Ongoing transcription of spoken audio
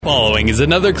Following is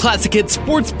another Classic Hits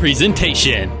sports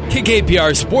presentation.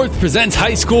 KKPR Sports presents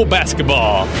high school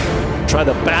basketball. Try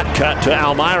the back cut to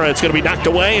Almira. It's going to be knocked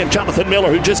away, and Jonathan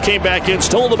Miller, who just came back in,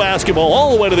 stole the basketball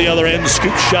all the way to the other end.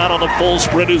 Scoop shot on the full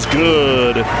sprint is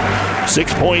good.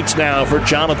 6 points now for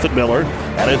Jonathan Miller,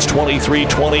 and it's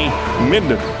 23-20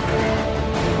 Minden.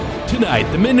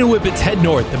 Tonight, the Minden Whippets head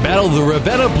north to battle the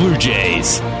Ravenna Blue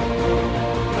Jays.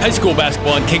 High school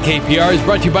basketball on KKPR is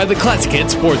brought to you by the Classic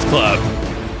Hits Sports Club.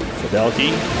 Fidelke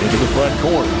into the front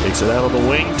court. Takes it out on the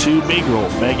wing to Meagle.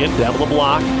 Megan down to the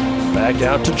block. Back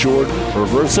out to Jordan.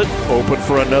 Reverse it. Open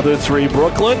for another three.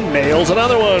 Brooklyn nails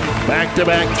another one.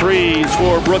 Back-to-back threes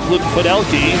for Brooklyn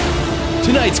Fidelke.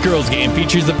 Tonight's girls' game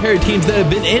features a pair of teams that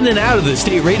have been in and out of the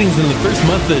state ratings in the first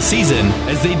month of the season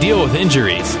as they deal with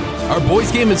injuries. Our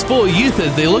boys' game is full of youth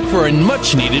as they look for a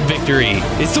much-needed victory.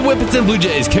 It's the Whippets and Blue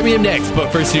Jays coming up next,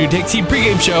 but first, the New Tech Seed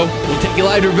pregame show. We'll take you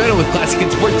live to Ravenna with Classic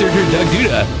Hits Sports Director Doug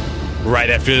Duda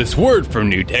right after this word from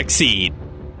New Tech Seed.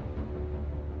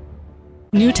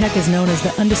 New Tech is known as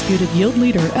the undisputed yield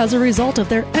leader as a result of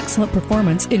their excellent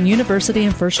performance in university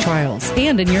and first trials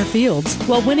and in your fields.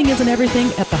 While winning isn't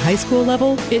everything at the high school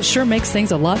level, it sure makes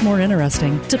things a lot more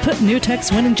interesting. To put New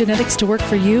Tech's winning genetics to work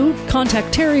for you,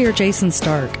 contact Terry or Jason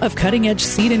Stark of Cutting Edge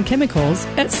Seed and Chemicals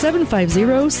at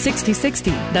 750-6060.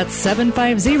 That's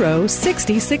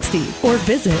 750-6060. Or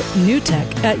visit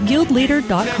newtech at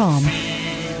yieldleader.com.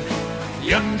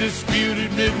 The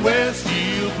undisputed Midwest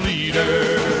yield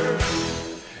leader.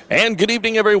 And good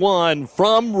evening, everyone,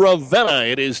 from Ravenna.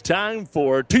 It is time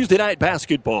for Tuesday night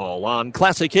basketball on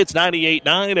Classic Hits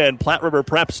 98.9 and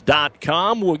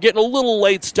PlatteRiverPreps.com. We're getting a little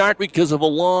late start because of a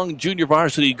long junior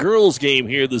varsity girls game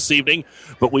here this evening,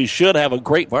 but we should have a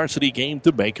great varsity game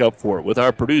to make up for it. With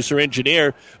our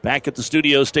producer-engineer back at the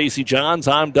studio, Stacy Johns,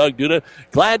 I'm Doug Duda.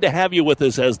 Glad to have you with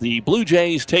us as the Blue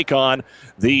Jays take on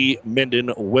the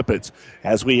Minden Whippets.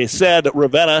 As we said,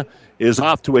 Ravenna is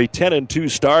off to a 10-2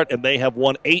 start, and they have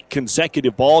won 8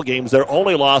 consecutive ball games. Their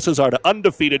only losses are to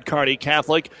undefeated Kearney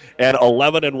Catholic and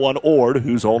 11-1 Ord,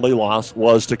 whose only loss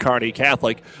was to Kearney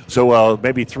Catholic. So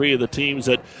maybe 3 of the teams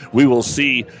that we will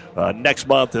see next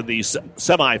month in the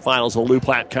semifinals of the Lou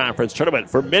Platte Conference Tournament.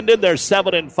 For Minden, they're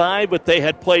 7-5, but they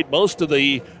had played most of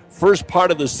the first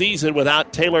part of the season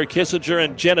without Taylor Kissinger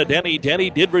and Jenna Denny. Denny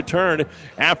did return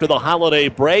after the holiday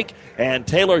break, and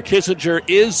Taylor Kissinger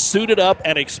is suited up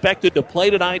and expected to play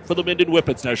tonight for the Minden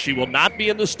Whippets. Now, she will not be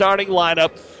in the starting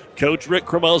lineup. Coach Rick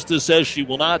Cremosta says she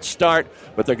will not start,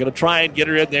 but they're going to try and get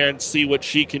her in there and see what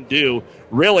she can do.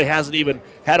 Really hasn't even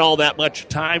had all that much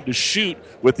time to shoot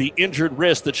with the injured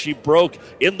wrist that she broke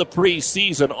in the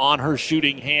preseason on her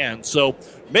shooting hand. So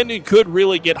Minden could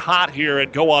really get hot here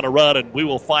and go on a run, and we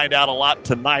will find out a lot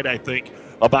tonight, I think,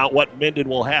 about what Minden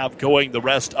will have going the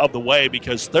rest of the way,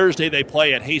 because Thursday they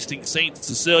play at Hastings St.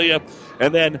 Cecilia,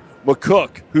 and then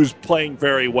McCook, who's playing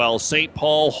very well, St.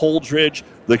 Paul, Holdridge,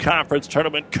 the conference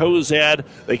tournament, Cozad.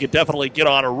 They could definitely get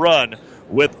on a run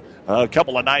with a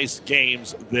couple of nice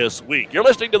games this week. You're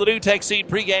listening to the New Tech Seed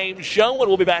pregame show, and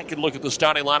we'll be back and look at the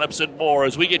starting lineups and more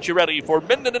as we get you ready for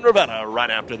Minden and Ravenna right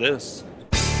after this.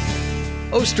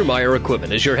 Ostermeyer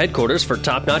Equipment is your headquarters for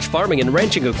top-notch farming and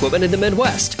ranching equipment in the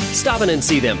Midwest. Stop in and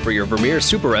see them for your Vermeer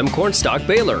Super M cornstalk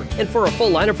baler and for a full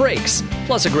line of rakes,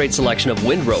 plus a great selection of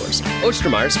windrowers.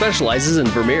 Ostermeyer specializes in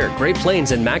Vermeer, Great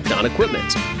Plains, and MacDon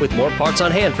equipment. With more parts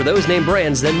on hand for those name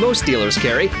brands than most dealers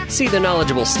carry, see the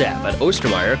knowledgeable staff at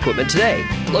Ostermeyer Equipment today.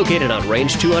 Located on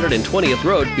Range 220th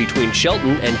Road between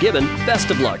Shelton and Gibbon,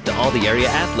 best of luck to all the area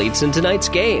athletes in tonight's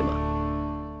game.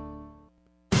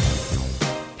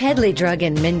 Pedley Drug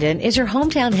in Minden is your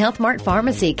hometown Health Mart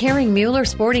pharmacy carrying Mueller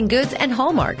sporting goods and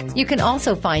Hallmark. You can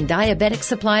also find diabetic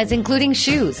supplies including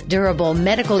shoes, durable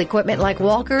medical equipment like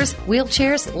walkers,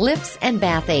 wheelchairs, lifts, and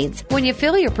bath aids. When you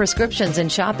fill your prescriptions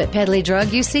and shop at Pedley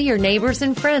Drug, you see your neighbors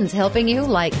and friends helping you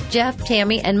like Jeff,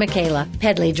 Tammy, and Michaela.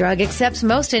 Pedley Drug accepts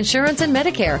most insurance and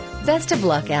Medicare. Best of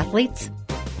luck, athletes.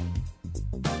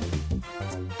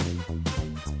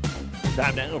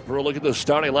 Time now for a look at the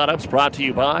starting lineups brought to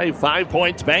you by 5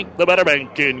 Points Bank, the Better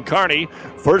Bank in Kearney.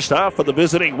 First off for the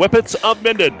visiting Whippets of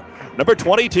Minden. Number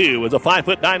 22 is a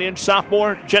 5'9"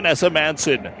 sophomore, Janessa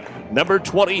Manson. Number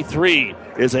 23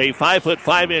 is a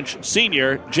 5'5"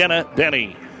 senior, Jenna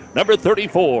Denny. Number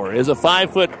 34 is a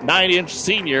 5'9"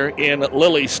 senior in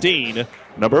Lily Steen.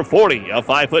 Number 40, a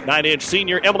 5'9"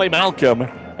 senior, Emily Malcolm.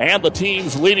 And the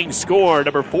team's leading scorer,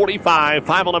 number 45,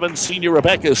 5'11" senior,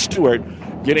 Rebecca Stewart,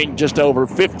 getting just over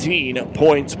 15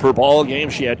 points per ball game.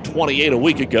 She had 28 a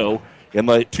week ago in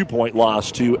the 2-point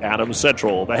loss to Adams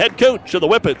Central. The head coach of the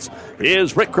Whippets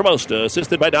is Rick Cremosta,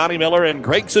 assisted by Donnie Miller and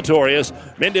Greg Sartorius.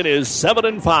 Minden is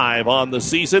 7-5 on the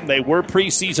season. They were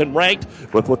preseason ranked,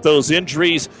 but with those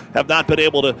injuries have not been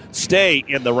able to stay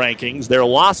in the rankings. Their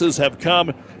losses have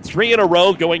come 3 in a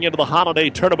row going into the holiday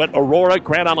tournament. Aurora,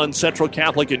 Grand Island Central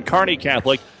Catholic, and Kearney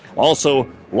Catholic. Also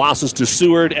losses to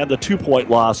Seward and the 2-point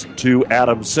loss to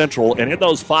Adams Central. And in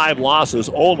those 5 losses,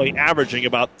 only averaging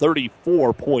about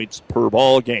 34 points per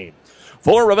ball game.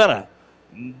 For Ravenna,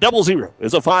 00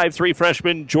 is a 5'3"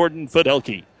 freshman, Jordan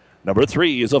Fidelke. Number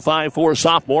 3 is a 5'4"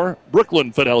 sophomore,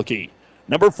 Brooklyn Fidelke.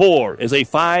 Number 4 is a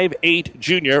 5'8"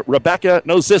 junior, Rebecca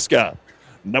Nosiska.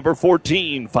 Number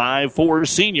 14, 5'4"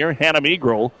 senior, Hannah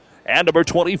Megrel. And number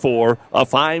 24, a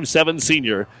 5'7"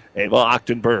 senior, Ava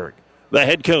Ochtenberg. The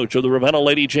head coach of the Ravenna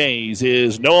Lady Jays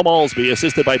is Noah Malsby,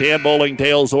 assisted by Dan Bowling,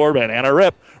 Dale Zorb, and Anna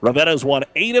Ripp. Ravenna's won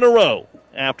 8 in a row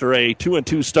after a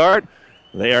 2-2 start.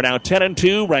 They are now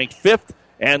 10-2, ranked 5th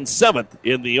and 7th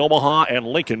in the Omaha and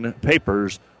Lincoln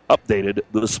papers, updated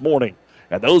this morning.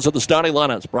 And those are the starting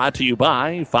lineups, brought to you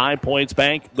by 5 Points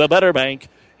Bank, the better bank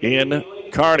in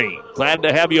Kearney. Glad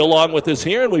to have you along with us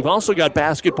here, and we've also got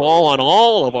basketball on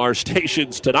all of our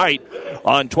stations tonight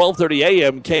on 12:30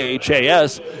 a.m.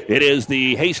 KHAS. It is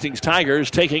the Hastings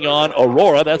Tigers taking on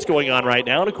Aurora. That's going on right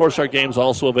now, and of course our game's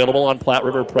also available on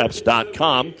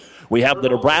PlatteRiverPreps.com. We have the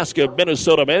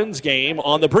Nebraska-Minnesota men's game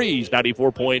on the Breeze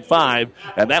 94.5,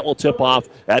 and that will tip off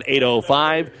at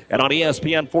 8:05. And on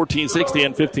ESPN 1460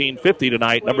 and 1550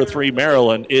 tonight, number 3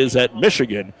 Maryland is at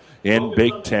Michigan in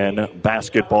Big Ten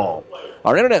basketball.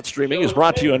 Our internet streaming is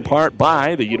brought to you in part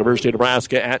by the University of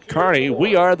Nebraska at Kearney.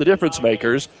 We are the difference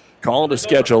makers. Call to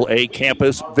schedule a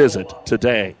campus visit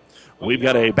today. We've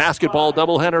got a basketball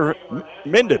doubleheader,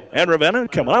 Minden and Ravenna,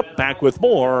 coming up. Back with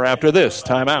more after this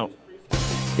timeout.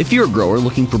 If you're a grower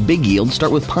looking for big yield,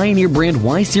 start with Pioneer brand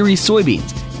Y-Series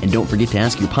soybeans. And don't forget to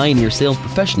ask your Pioneer sales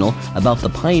professional about the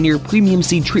Pioneer premium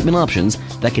seed treatment options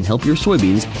that can help your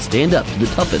soybeans stand up to the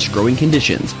toughest growing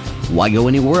conditions. Why go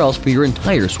anywhere else for your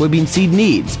entire soybean seed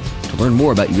needs? To learn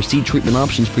more about your seed treatment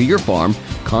options for your farm,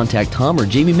 contact Tom or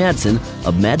Jamie Madsen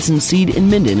of Madsen Seed in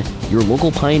Minden, your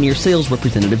local Pioneer sales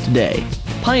representative today.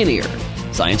 Pioneer,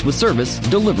 science with service,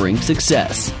 delivering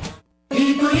success.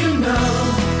 People you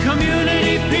know,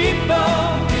 community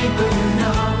people, people you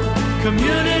know,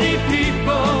 community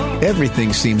people.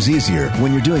 Everything seems easier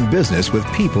when you're doing business with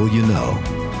people you know,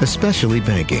 especially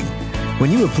banking.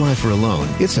 When you apply for a loan,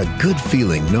 it's a good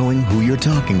feeling knowing who you're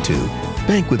talking to.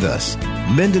 Bank with us.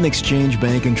 Minden Exchange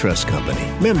Bank and Trust Company.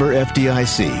 Member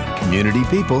FDIC. Community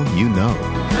people you know.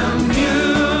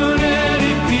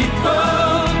 Community people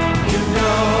you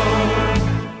know.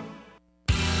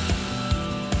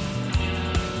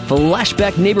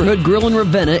 Flashback Neighborhood Grill in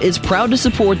Ravenna is proud to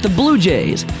support the Blue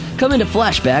Jays. Come into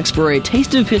Flashbacks for a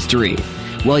taste of history.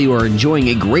 While you are enjoying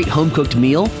a great home-cooked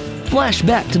meal, flash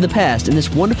back to the past in this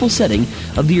wonderful setting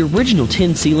of the original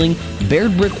tin ceiling,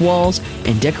 bared brick walls,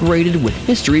 and decorated with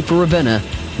history for Ravenna.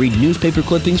 Read newspaper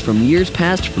clippings from years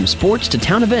past, from sports to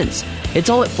town events. It's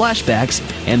all at Flashbacks,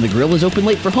 and the grill is open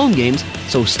late for home games,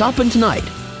 so stop in tonight.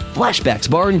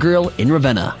 Flashbacks Bar and Grill in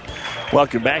Ravenna.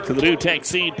 Welcome back to the New Tech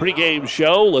Seed pregame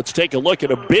show. Let's take a look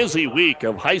at a busy week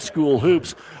of high school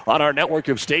hoops on our network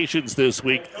of stations this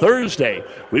week. Thursday,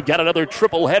 we've got another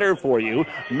triple header for you.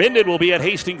 Minden will be at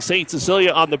Hastings St.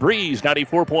 Cecilia on the Breeze,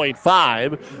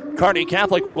 94.5. Kearney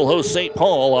Catholic will host St.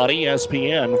 Paul on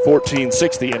ESPN,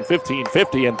 1460 and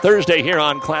 1550. And Thursday here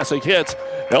on Classic Hits,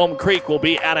 Elm Creek will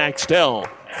be at Axtell.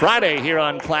 Friday here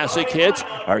on Classic Hits,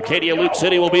 Arcadia Loop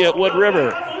City will be at Wood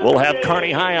River. We'll have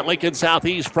Kearney High at Lincoln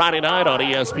Southeast Friday night on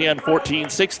ESPN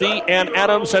 1460 and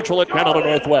Adams Central at Grand Island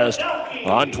Northwest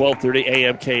on 12:30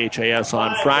 a.m. KHAS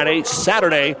on Friday.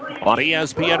 Saturday on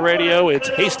ESPN Radio, it's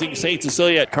Hastings St.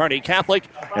 Cecilia at Kearney Catholic.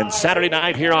 And Saturday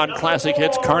night here on Classic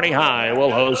Hits, Kearney High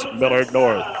will host Millard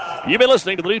North. You've been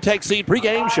listening to the New Tech Seed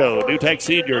pregame show. New Tech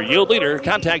Seed, your yield leader.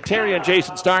 Contact Terry and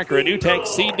Jason Stark or a New Tech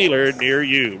Seed dealer near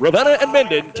you. Ravenna and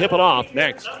Minden tip it off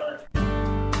next.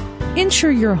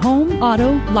 Insure your home,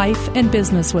 auto, life, and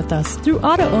business with us through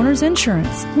Auto Owners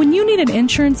Insurance. When you need an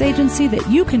insurance agency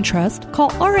that you can trust, call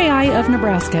RAI of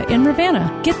Nebraska in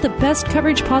Ravenna. Get the best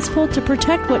coverage possible to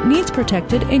protect what needs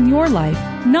protected in your life.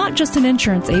 Not just an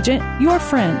insurance agent, your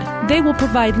friend. They will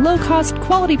provide low-cost,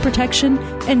 quality protection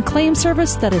and claim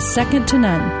service that is second to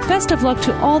none. Best of luck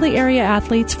to all the area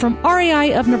athletes from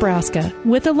RAI of Nebraska,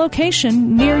 with a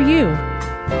location near you.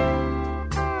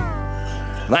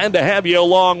 Glad to have you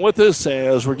along with us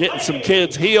as we're getting some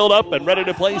kids healed up and ready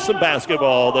to play some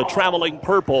basketball. The traveling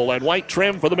purple and white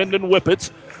trim for the Minden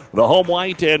Whippets The home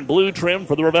white and blue trim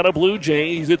for the Ravenna Blue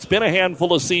Jays. It's been a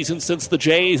handful of seasons since the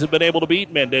Jays have been able to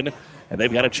beat Minden, and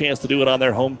they've got a chance to do it on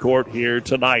their home court here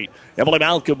tonight. Emily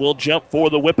Malcolm will jump for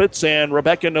the Whippets, and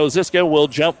Rebecca Noziska will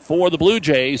jump for the Blue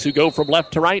Jays, who go from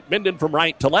left to right, Minden from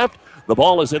right to left. The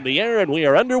ball is in the air, and we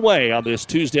are underway on this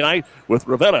Tuesday night with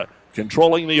Ravenna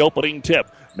controlling the opening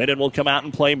tip. Minden will come out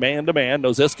and play man-to-man.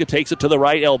 Noziska takes it to the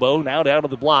right elbow, now down to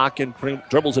the block, and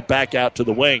dribbles it back out to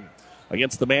the wing.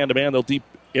 Against the man-to-man, they'll deep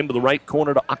into the right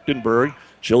corner to Ochtenberg.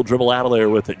 She'll dribble out of there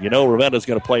with it. You know Ravenna's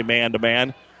going to play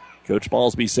man-to-man. Coach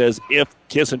Ballsby says if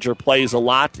Kissinger plays a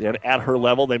lot and at her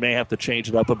level, they may have to change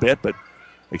it up a bit, but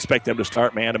expect them to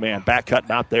start man-to-man. Back cut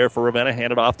not there for Ravenna.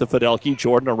 Handed off to Fidelki.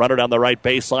 Jordan, a runner down the right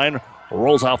baseline.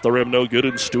 Rolls off the rim, no good,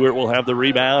 and Stewart will have the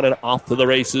rebound, and off to the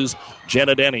races.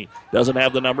 Jenna Denny doesn't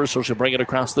have the numbers, so she'll bring it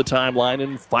across the timeline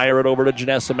and fire it over to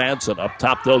Janessa Manson. Up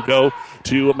top, they'll go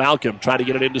to Malcolm. Try to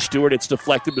get it into Stewart. It's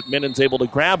deflected, but Minden's able to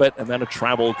grab it, and then a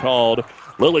travel called.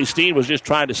 Lily Steen was just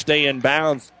trying to stay in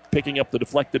bounds, picking up the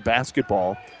deflected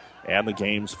basketball, and the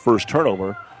game's first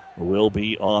turnover will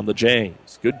be on the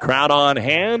Jays. Good crowd on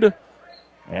hand,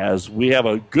 as we have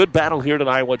a good battle here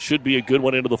tonight, what should be a good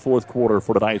one into the fourth quarter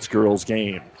for tonight's girls'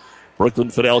 game. Brooklyn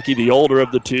Fidelki, the older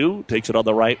of the two, takes it on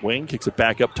the right wing, kicks it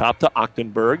back up top to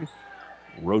Ochtenberg.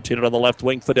 Rotated on the left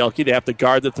wing, Fidelki. They have to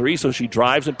guard the three, so she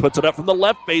drives and puts it up from the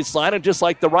left baseline, and just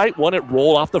like the right one, it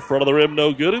rolled off the front of the rim,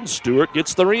 no good, and Stewart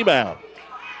gets the rebound.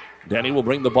 Denny will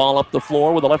bring the ball up the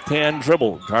floor with a left-hand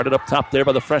dribble. Guarded up top there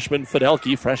by the freshman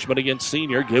Fidelki. Freshman against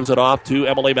senior, gives it off to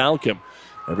Emily Malcolm.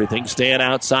 Everything staying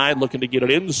outside, looking to get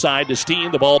it inside to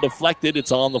Steen. The ball deflected.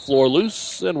 It's on the floor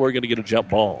loose, and we're going to get a jump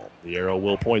ball. The arrow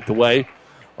will point the way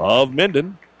of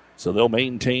Minden, so they'll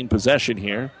maintain possession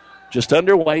here. Just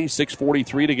underway,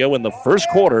 6:43 to go in the first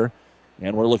quarter,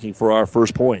 and we're looking for our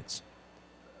first points.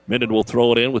 Minden will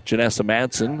throw it in with Janessa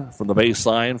Madsen from the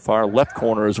baseline, far left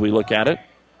corner as we look at it.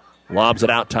 Lobs it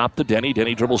out top to Denny.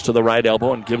 Denny dribbles to the right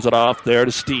elbow and gives it off there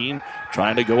to Steen.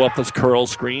 Trying to go up this curl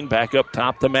screen, back up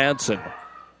top to Madsen.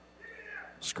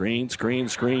 Screen,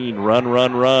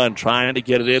 run. Trying to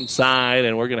get it inside,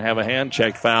 and we're going to have a hand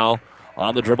check foul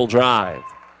on the dribble drive.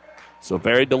 So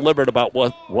very deliberate about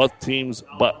both teams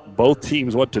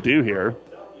what to do here.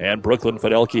 And Brooklyn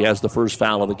Fidelki has the first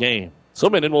foul of the game. So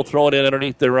Minden will throw it in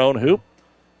underneath their own hoop.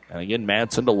 And again,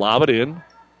 Madsen to lob it in.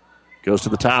 Goes to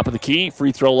the top of the key,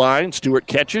 free throw line. Stewart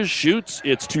catches, shoots.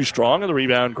 It's too strong, and the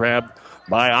rebound grabbed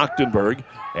by Ochtenberg.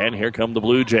 And here come the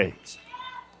Blue Jays.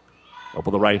 Up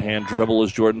with the right-hand dribble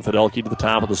is Jordan Fidelki to the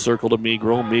top of the circle to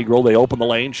Migral. Migral, they open the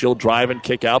lane. She'll drive and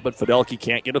kick out, but Fidelki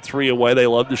can't get a three away. They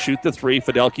love to shoot the three.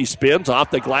 Fidelki spins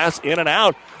off the glass, in and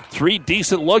out. Three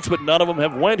decent looks, but none of them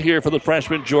have went here for the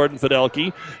freshman Jordan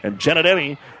Fidelki. And Jenna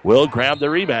Denny will grab the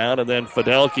rebound, and then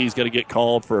Fidelki's going to get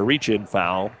called for a reach-in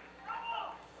foul.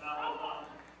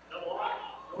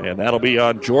 And that'll be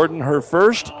on Jordan, her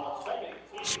first.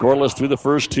 Scoreless through the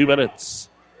first 2 minutes.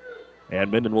 And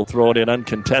Minden will throw it in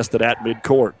uncontested at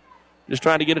midcourt. Just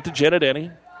trying to get it to Jenna Denny.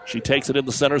 She takes it in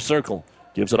the center circle.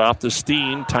 Gives it off to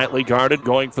Steen, tightly guarded,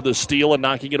 going for the steal and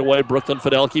knocking it away. Brooklyn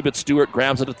Fidelki, but Stewart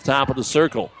grabs it at the top of the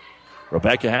circle.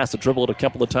 Rebecca has to dribble it a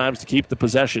couple of times to keep the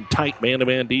possession. Tight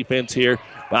man-to-man defense here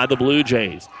by the Blue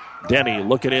Jays. Denny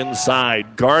looking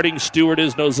inside. Guarding Stewart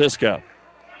is Noziska.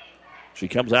 She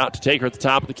comes out to take her at the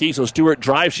top of the key, so Stewart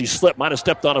drives. She slipped, might have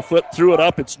stepped on a foot, threw it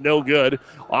up. It's no good.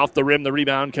 Off the rim, the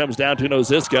rebound comes down to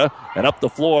Noziska. And up the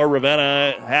floor,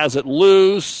 Ravenna has it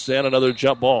loose, and another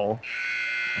jump ball.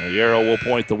 And the arrow will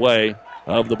point the way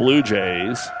of the Blue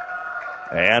Jays.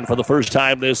 And for the first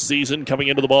time this season, coming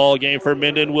into the ball game for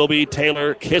Minden will be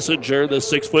Taylor Kissinger. The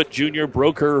 6-foot junior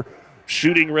broke her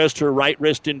shooting wrist, her right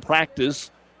wrist in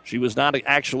practice. She was not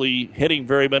actually hitting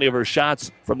very many of her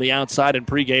shots from the outside in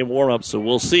pregame warm-up, so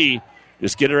we'll see.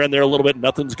 Just get her in there a little bit.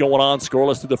 Nothing's going on.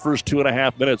 Scoreless through the first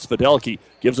 2.5 minutes. Fidelki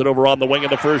gives it over on the wing,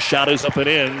 and the first shot is up and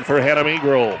in for Hannah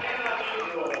Migral.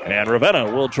 And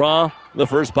Ravenna will draw the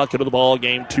first bucket of the ball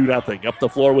game, 2-0. Up the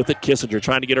floor with it, Kissinger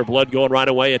trying to get her blood going right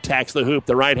away. Attacks the hoop.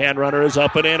 The right-hand runner is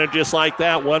up and in, and just like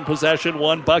that, one possession,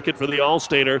 one bucket for the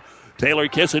All-Stater, Taylor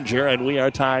Kissinger, and we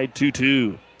are tied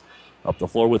 2-2. Up the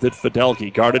floor with it,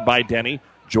 Fidelki, guarded by Denny.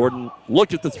 Jordan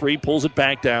looked at the three, pulls it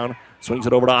back down, swings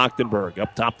it over to Ochtenberg.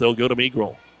 Up top, they'll go to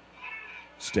Migral.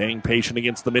 Staying patient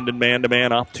against the Minden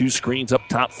man-to-man. Off two screens up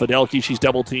top, Fidelki, she's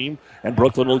double-teamed. And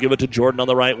Brooklyn will give it to Jordan on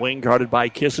the right wing, guarded by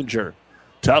Kissinger.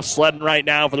 Tough sledding right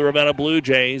now for the Ravenna Blue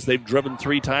Jays. They've driven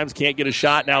 3 times, can't get a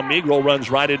shot. Now Migral runs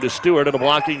right into Stewart, and a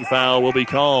blocking foul will be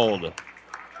called.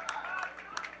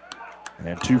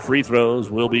 And 2 free throws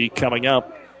will be coming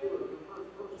up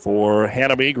for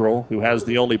Hannah Migral, who has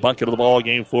the only bucket of the ball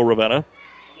game for Ravenna.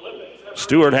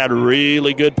 Stewart had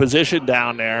really good position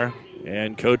down there,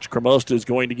 and Coach Cremosta is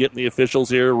going to get in the officials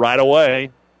here right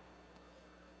away.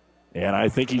 And I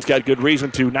think he's got good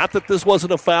reason to. Not that this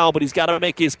wasn't a foul, but he's got to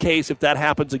make his case if that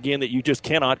happens again that you just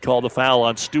cannot call the foul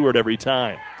on Stewart every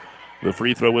time. The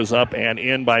free throw is up and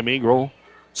in by Meagle.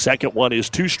 Second one is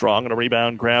too strong, and a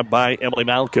rebound grab by Emily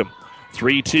Malcolm.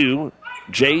 3-2.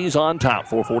 Jays on top.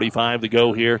 4:45 to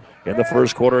go here in the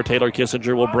first quarter. Taylor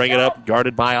Kissinger will bring it up,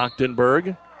 guarded by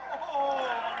Ochtenberg.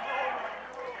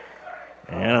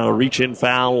 And a reach-in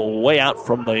foul way out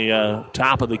from the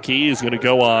top of the key is going to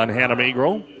go on Hannah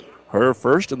Meagle. Her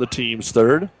first and the team's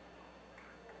third.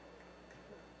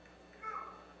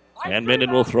 And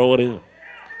Minden will throw it in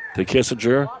to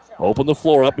Kissinger. Open the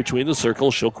floor up between the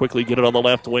circles. She'll quickly get it on the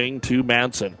left wing to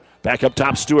Madsen. Back up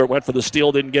top, Stewart went for the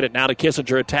steal, didn't get it. Now to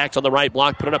Kissinger, attacks on the right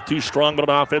block, put it up too strong, but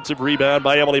an offensive rebound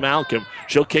by Emily Malcolm.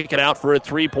 She'll kick it out for a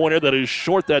three-pointer that is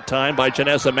short that time by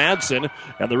Janessa Madsen.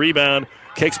 And the rebound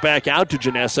kicks back out to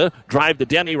Janessa. Drive to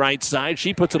Denny right side.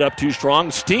 She puts it up too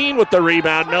strong. Steen with the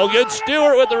rebound, no good.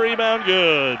 Stewart with the rebound,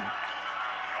 good.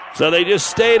 So they just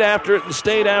stayed after it and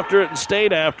stayed after it and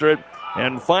stayed after it.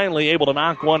 And finally able to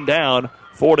knock one down.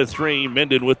 4-3,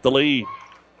 Minden with the lead.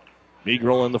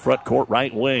 Meagle in the front court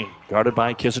right wing. Guarded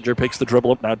by Kissinger, picks the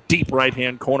dribble up. Now deep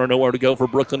right-hand corner, nowhere to go for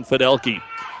Brooklyn Fidelke.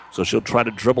 So she'll try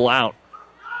to dribble out.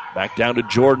 Back down to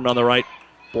Jordan on the right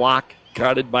block.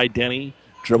 Guarded by Denny.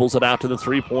 Dribbles it out to the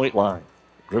three-point line.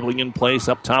 Dribbling in place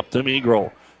up top to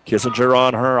Meagle. Kissinger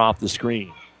on her off the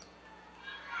screen.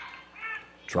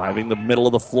 Driving the middle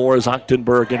of the floor is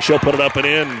Ochtenberg, and she'll put it up and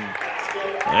in.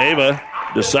 Ava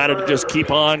decided to just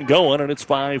keep on going, and it's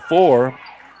 5-4.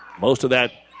 Most of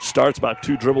that starts about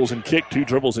two dribbles and kick,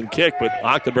 but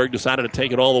Ochtenberg decided to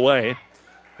take it all the way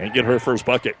and get her first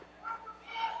bucket.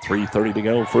 3:30 to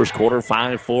go, first quarter,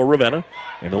 5-4 Ravenna.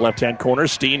 In the left-hand corner,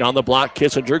 Steen on the block.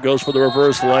 Kissinger goes for the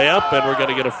reverse layup, and we're going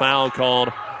to get a foul called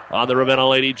on the Ravenna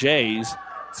Lady Jays.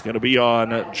 It's going to be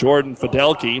on Jordan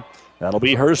Fidelke. That'll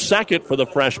be her second for the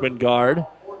freshman guard.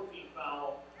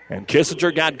 And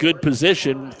Kissinger got good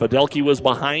position. Fidelke was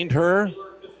behind her,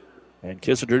 and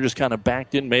Kissinger just kind of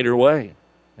backed in, made her way.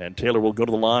 And Taylor will go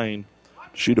to the line,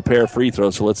 shoot a pair of free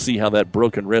throws. So let's see how that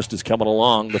broken wrist is coming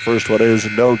along. The first one is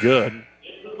no good.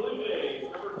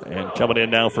 And coming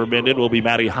in now for Minden will be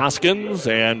Maddie Hoskins.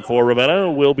 And for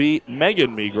Ravenna will be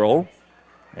Megan Meagle.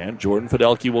 And Jordan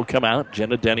Fidelke will come out.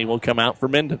 Jenna Denny will come out for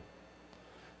Minden.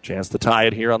 Chance to tie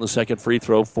it here on the second free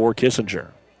throw for Kissinger.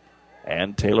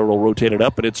 And Taylor will rotate it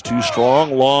up, and it's too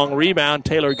strong. Long rebound.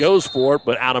 Taylor goes for it,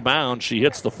 but out of bounds. She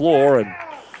hits the floor. And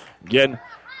again,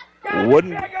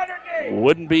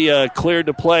 wouldn't be cleared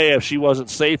to play if she wasn't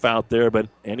safe out there, but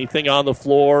anything on the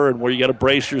floor and where you got to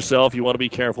brace yourself, you want to be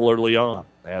careful early on.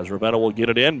 As Ravenna will get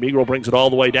it in, Meagle brings it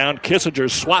all the way down. Kissinger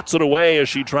swats it away as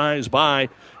she tries by.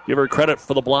 Give her credit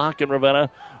for the block, and Ravenna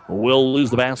will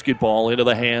lose the basketball into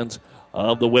the hands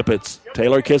of the Whippets.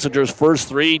 Taylor Kissinger's first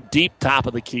three, deep top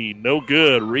of the key. No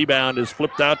good. Rebound is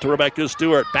flipped out to Rebecca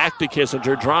Stewart. Back to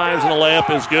Kissinger. Drives, and the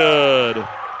layup is good.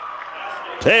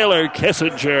 Taylor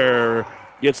Kissinger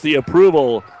gets the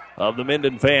approval of the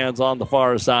Minden fans on the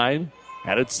far side.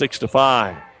 And it's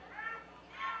 6-5.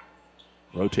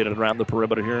 Rotated around the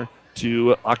perimeter here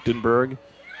to Ochtenberg.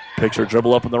 Picks her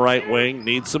dribble up in the right wing.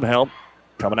 Needs some help.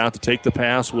 Coming out to take the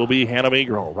pass will be Hannah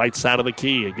Meagle. Right side of the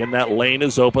key. Again, that lane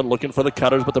is open. Looking for the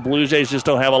cutters, but the Blue Jays just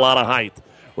don't have a lot of height.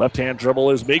 Left-hand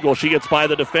dribble is Meagle. She gets by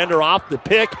the defender off the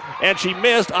pick, and she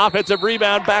missed. Offensive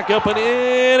rebound back up and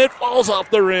in. It falls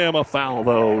off the rim. A foul,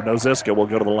 though. Noziska will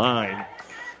go to the line.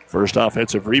 First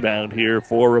offensive rebound here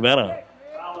for Ravenna.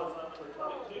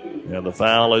 And the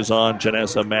foul is on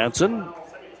Janessa Madsen.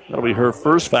 That'll be her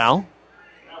first foul.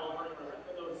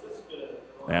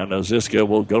 Now Noziska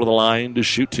will go to the line to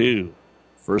shoot two.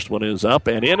 First one is up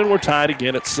and in, and we're tied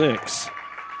again at 6.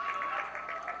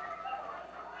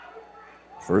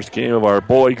 First game of our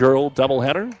boy-girl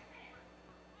doubleheader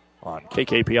on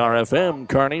KKPR-FM,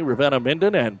 Kearney, Ravenna,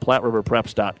 Minden, and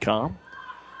PlatteRiverPreps.com.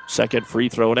 Second free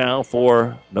throw now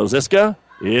for Noziska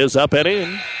is up and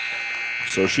in.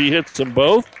 So she hits them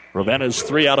both. Ravenna's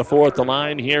 3 out of 4 at the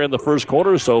line here in the first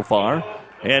quarter so far.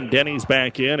 And Denny's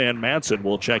back in, and Madsen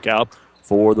will check out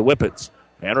for the Whippets.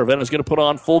 And Ravenna's going to put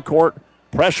on full court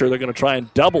pressure. They're going to try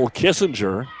and double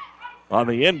Kissinger on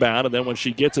the inbound, and then when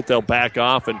she gets it, they'll back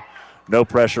off, and no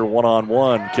pressure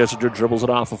one-on-one. Kissinger dribbles it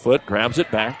off a foot, grabs it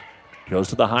back, goes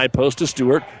to the high post to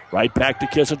Stewart. Right back to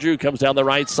Kissinger, who comes down the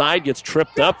right side, gets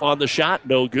tripped up on the shot.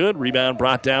 No good. Rebound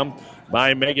brought down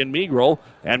by Megan Meagle,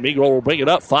 and Meagle will bring it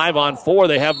up 5-on-4.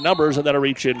 They have numbers, and then a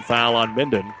reach-in foul on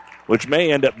Minden, which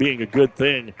may end up being a good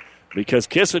thing because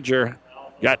Kissinger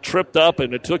got tripped up,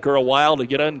 and it took her a while to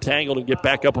get untangled and get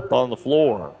back up on the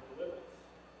floor.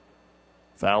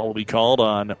 Foul will be called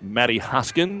on Maddie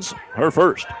Hoskins, her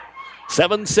first.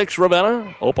 7-6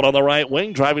 Ravenna, open on the right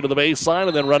wing, driving to the baseline,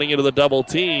 and then running into the double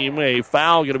team. A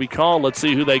foul going to be called. Let's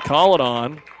see who they call it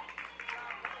on.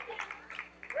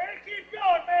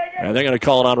 And they're going to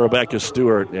call it on Rebecca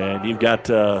Stewart, and you've got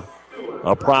a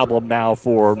problem now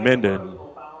for Minden.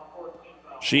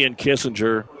 She and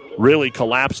Kissinger really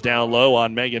collapsed down low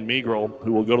on Megan Meagrel,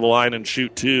 who will go to the line and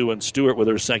shoot two, and Stewart with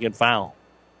her second foul.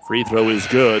 Free throw is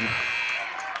good.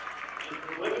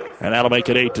 And that'll make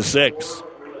it 8-6.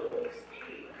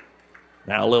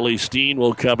 Now Lily Steen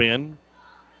will come in.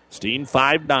 Steen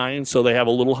 5'9", so they have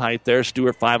a little height there.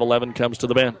 Stewart 5'11", comes to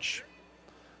the bench.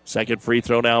 Second free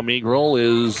throw now, Meagrel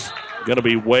is going to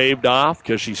be waved off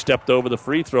because she stepped over the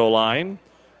free throw line.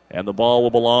 And the ball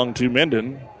will belong to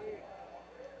Minden.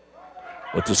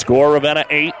 With the score, Ravenna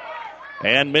 8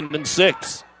 and Minden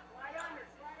 6.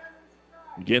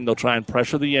 Again, they'll try and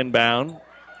pressure the inbound.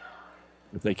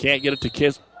 If they can't get it to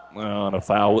Kiss, on a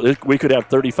foul. We could have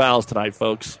 30 fouls tonight,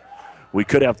 folks. We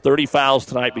could have 30 fouls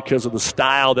tonight because of the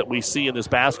style that we see in this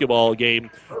basketball game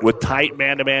with tight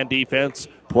man-to-man defense,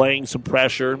 playing some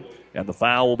pressure, and the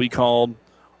foul will be called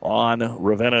on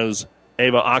Ravenna's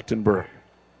Ava Ochtenberg.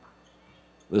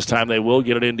 This time they will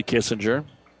get it into Kissinger,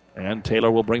 and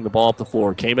Taylor will bring the ball up the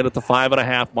floor. Came in at the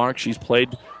 5.5 mark. She's played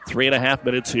 3.5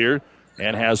 minutes here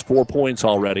and has 4 points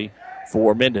already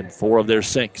for Minden, 4 of their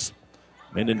 6.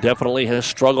 Minden definitely has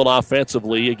struggled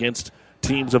offensively against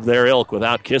teams of their ilk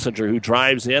without Kissinger, who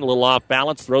drives in, a little off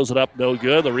balance, throws it up, no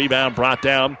good. The rebound brought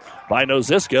down by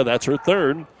Noziska. That's her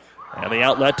third. And the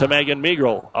outlet to Megan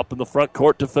Meagrel, up in the front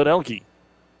court to Fidelki.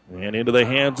 And into the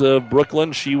hands of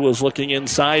Brooklyn. She was looking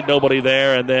inside, nobody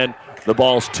there, and then the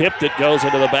ball's tipped. It goes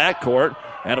into the backcourt,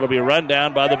 and it'll be run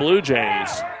down by the Blue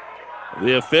Jays.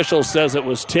 The official says it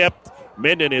was tipped.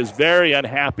 Minden is very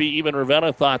unhappy. Even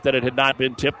Ravenna thought that it had not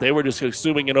been tipped. They were just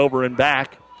assuming it over and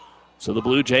back. So the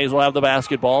Blue Jays will have the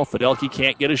basketball. Fidelki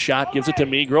can't get a shot. Gives it to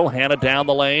Meagrel. Hannah down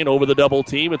the lane over the double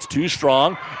team. It's too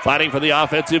strong. Fighting for the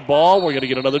offensive ball. We're going to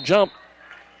get another jump.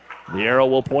 The arrow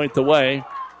will point the way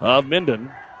of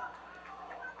Minden.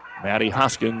 Maddie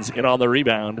Hoskins in on the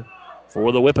rebound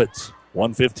for the Whippets.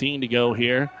 1:15 to go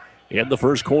here in the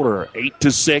first quarter.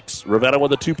 8-6. Ravenna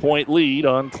with a 2-point lead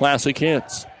on Classic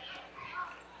Hits.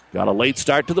 Got a late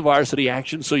start to the varsity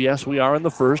action, so yes, we are in the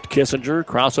first. Kissinger,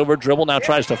 crossover dribble, now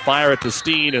tries to fire it to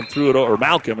Steen and threw it over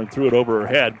Malcolm and threw it over her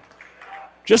head.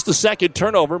 Just the second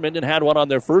turnover. Minden had one on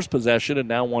their first possession and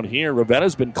now one here.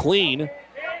 Ravenna's been clean.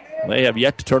 They have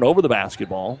yet to turn over the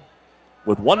basketball.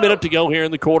 With 1 minute to go here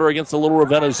in the quarter against the little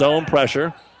Ravenna zone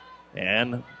pressure.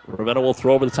 And Ravenna will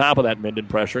throw over the top of that Minden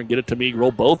pressure and get it to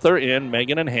Meagrel. Both are in,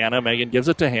 Megan and Hannah. Megan gives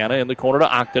it to Hannah in the corner to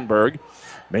Ochtenberg.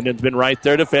 Minden's been right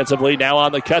there defensively. Now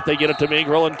on the cut, they get it to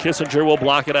Meagrel, and Kissinger will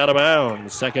block it out of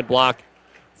bounds. Second block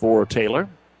for Taylor.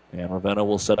 And Ravenna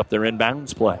will set up their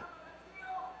inbounds play.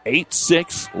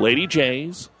 8-6, Lady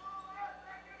Jays.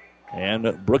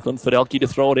 And Brooklyn Fidelki to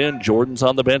throw it in. Jordan's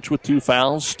on the bench with 2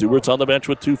 fouls. Stewart's on the bench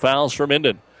with 2 fouls for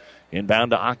Minden.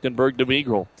 Inbound to Ochtenberg to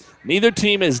Meagrel. Neither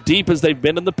team as deep as they've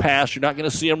been in the past. You're not going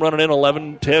to see them running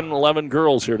in 10, 11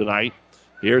 girls here tonight.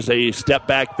 Here's a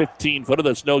step-back 15-footer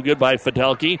that's no good by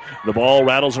Fidelki. The ball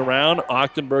rattles around.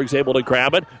 Ochtenberg's able to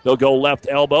grab it. They'll go left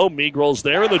elbow. Meagrel's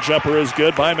there. The jumper is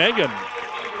good by Megan.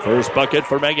 First bucket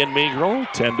for Megan Meagrel.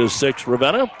 10-6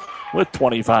 Ravenna with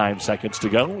 25 seconds to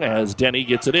go as Denny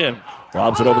gets it in.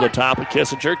 Lobs it over the top of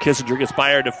Kissinger. Kissinger gets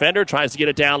by her defender. Tries to get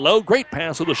it down low. Great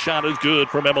pass, so the shot is good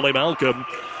from Emily Malcolm,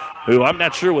 who I'm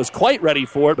not sure was quite ready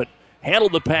for it, but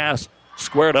handled the pass,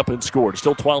 squared up and scored.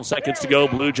 Still 12 seconds to go.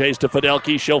 Blue Jays to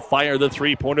Fidelki. She'll fire the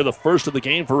three-pointer, the first of the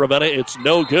game for Ravenna. It's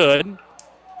no good.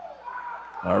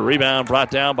 A rebound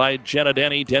brought down by Jenna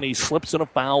Denny. Denny slips and a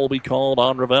foul will be called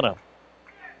on Ravenna.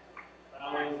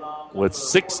 With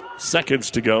 6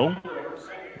 seconds to go,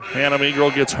 Hannah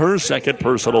Meagrel gets her second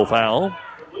personal foul.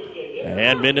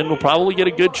 And Minden will probably get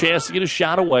a good chance to get a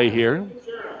shot away here.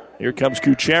 Here comes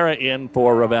Kuchera in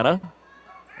for Ravenna.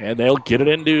 And they'll get it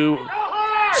into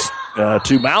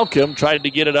to Malcolm, trying to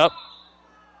get it up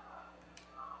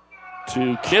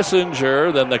to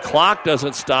Kissinger. Then the clock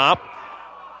doesn't stop,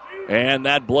 and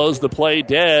that blows the play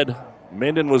dead.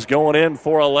 Minden was going in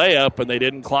for a layup, and they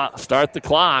didn't start the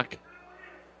clock.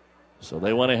 So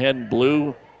they went ahead and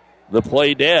blew the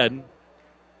play dead.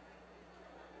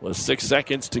 With 6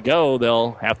 seconds to go,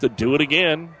 they'll have to do it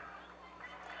again.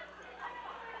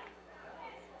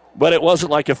 But it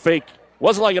wasn't like a fake.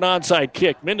 Wasn't like an onside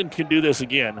kick. Minden can do this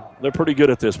again. They're pretty good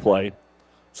at this play.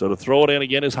 So to throw it in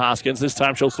again is Hoskins. This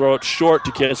time she'll throw it short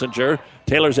to Kissinger.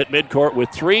 Taylor's at midcourt with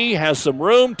 3, has some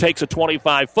room, takes a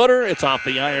 25-footer. It's off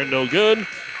the iron, no good.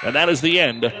 And that is the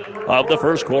end of the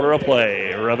first quarter of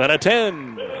play. Ravenna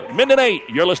 10, Minden 8.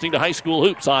 You're listening to High School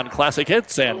Hoops on Classic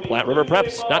Hits and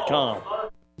PlatteRiverPreps.com.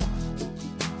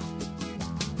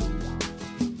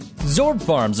 Zorb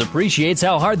Farms appreciates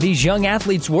how hard these young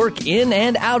athletes work in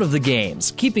and out of the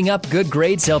games. Keeping up good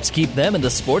grades helps keep them in the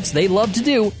sports they love to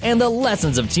do, and the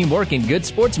lessons of teamwork and good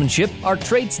sportsmanship are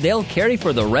traits they'll carry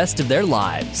for the rest of their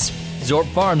lives. Zorb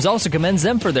Farms also commends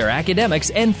them for their academics,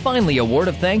 and finally a word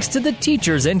of thanks to the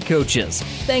teachers and coaches.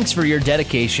 Thanks for your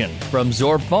dedication. From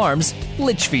Zorb Farms,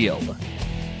 Litchfield.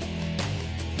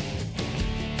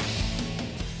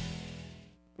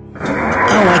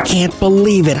 Oh, I can't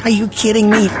believe it. Are you kidding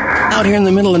me? Out here in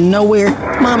the middle of nowhere,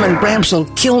 Mom and Bramps will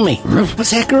kill me.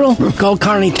 What's that, girl? Call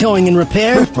Carney Towing and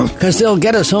Repair? Because they'll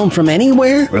get us home from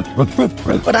anywhere?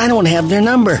 But I don't have their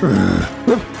number.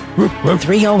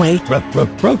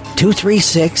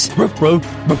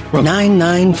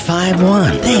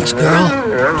 308-236-9951. Thanks, girl.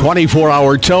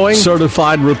 24-hour towing,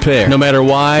 certified repair. No matter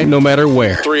why, no matter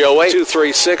where.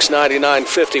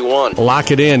 308-236-9951.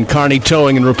 Lock it in, Carney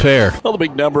Towing and Repair. Well, the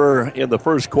big number in the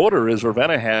first quarter is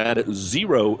Ravenna had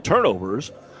 0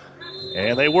 turnovers,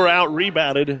 and they were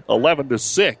out-rebounded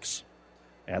 11-6.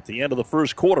 At the end of the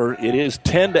first quarter, it is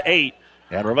 10-8.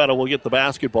 And Ravenna will get the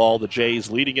basketball. The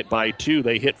Jays leading it by 2.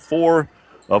 They hit 4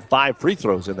 of 5 free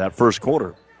throws in that first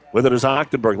quarter. With it is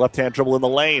Ochtenberg. Left-hand dribble in the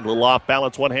lane. Little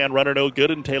off-balance one-hand runner, no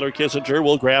good. And Taylor Kissinger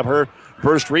will grab her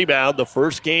first rebound. The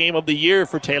first game of the year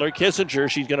for Taylor Kissinger.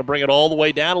 She's going to bring it all the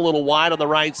way down, a little wide on the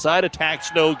right side.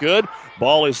 Attacks no good.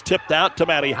 Ball is tipped out to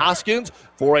Maddie Hoskins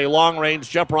for a long-range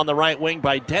jumper on the right wing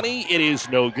by Denny. It is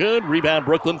no good. Rebound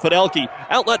Brooklyn Fidelki.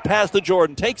 Outlet pass to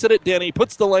Jordan. Takes it at Denny.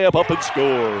 Puts the layup up and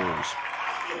scores.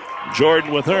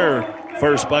 Jordan with her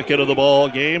first bucket of the ball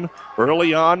game.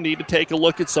 Early on, need to take a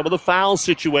look at some of the foul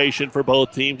situation for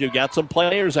both teams. You've got some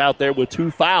players out there with 2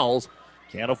 fouls.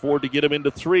 Can't afford to get them into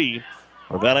 3.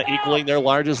 Ravenna equaling their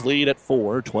largest lead at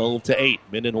 4, 12-8.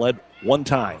 Minden led one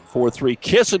time, 4-3.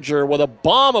 Kissinger with a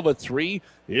bomb of a 3.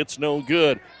 It's no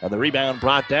good. And the rebound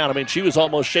brought down. I mean, she was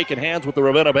almost shaking hands with the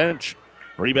Ravenna bench.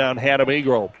 Rebound Hannah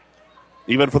Migro.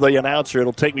 Even for the announcer,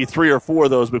 it'll take me 3 or 4 of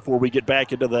those before we get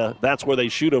back into that's where they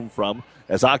shoot them from.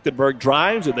 As Ochtenberg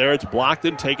drives, and there it's blocked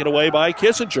and taken away by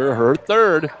Kissinger, her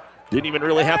third. Didn't even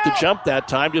really have to jump that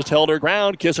time, just held her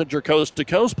ground. Kissinger coast to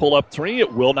coast, pull up 3.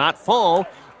 It will not fall.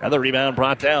 And the rebound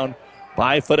brought down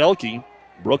by Fidelki.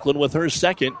 Brooklyn with her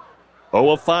second. 0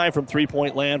 of 5 from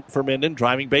three-point land for Minden.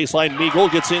 Driving baseline,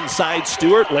 Meagle gets inside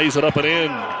Stewart, lays it up and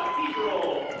in.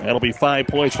 That'll be 5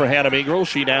 points for Hannah Meagle.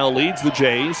 She now leads the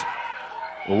Jays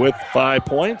with 5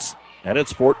 points, and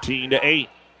it's 14-8.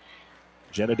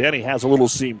 Jenna Denny has a little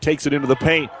seam, takes it into the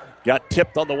paint. Got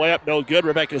tipped on the way up, no good.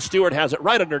 Rebecca Stewart has it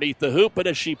right underneath the hoop, but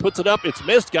as she puts it up, it's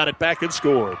missed, got it back and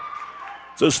scored.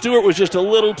 So Stewart was just a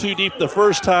little too deep the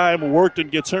first time, worked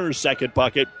and gets her second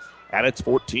bucket, and it's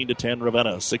 14-10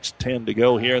 Ravenna. 6:10 to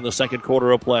go here in the second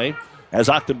quarter of play, as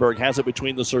Ochtenberg has it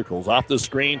between the circles. Off the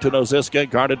screen to Noziska,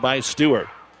 guarded by Stewart.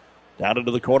 Down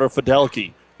into the corner,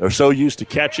 Fidelki. They're so used to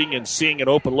catching and seeing an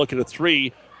open look at a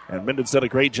 3, and Minden's done a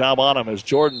great job on him as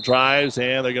Jordan drives,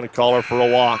 and they're going to call her for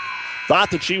a walk. Thought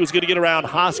that she was going to get around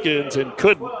Hoskins and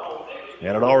couldn't, and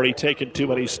had already taken too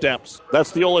many steps.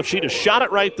 That's the old, if she'd have shot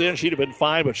it right then, she'd have been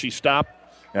fine, but she stopped.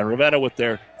 And Ravenna with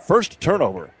their first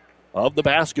turnover of the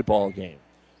basketball game.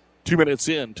 2 minutes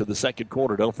into the second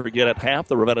quarter. Don't forget at half,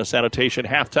 the Ravenna Sanitation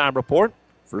halftime report.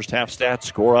 First half stats,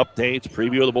 score updates,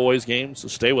 preview of the boys' games, so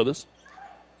stay with us.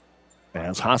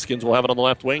 As Hoskins will have it on the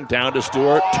left wing, down to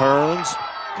Stewart, turns,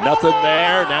 nothing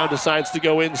there, now decides to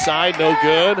go inside, no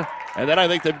good. And then I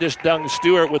think they've just done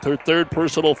Stewart with her third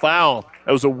personal foul.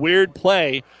 That was a weird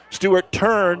play. Stewart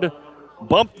turned,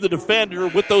 bumped the defender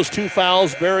with those 2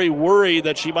 fouls, very worried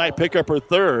that she might pick up her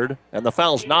third, and the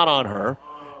foul's not on her.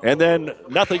 And then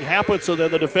nothing happened, so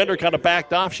then the defender kind of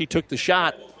backed off. She took the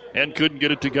shot and couldn't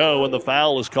get it to go, and the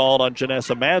foul is called on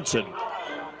Janessa Madsen.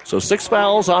 So 6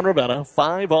 fouls on Ravenna,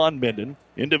 5 on Minden.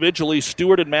 Individually,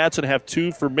 Stewart and Madsen have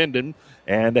 2 for Minden,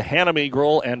 and Hannah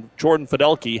Meagle and Jordan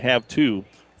Fidelki have 2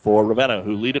 for Ravenna,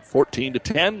 who lead it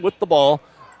 14-10 with the ball,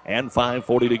 and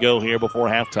 5:40 to go here before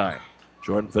halftime.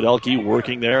 Jordan Fidelki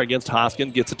working there against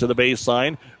Hoskins, gets it to the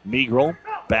baseline. Meagle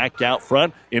back out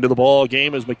front. Into the ball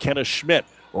game is McKenna Schmidt.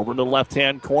 Over in the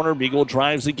left-hand corner, Meagle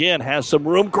drives again, has some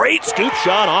room. Great scoop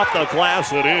shot off the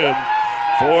glass and in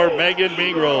for Megan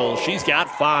Meagle. She's got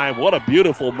 5. What a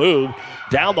beautiful move.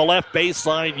 Down the left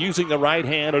baseline using the right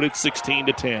hand, and it's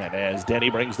 16-10 as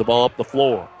Denny brings the ball up the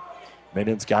floor.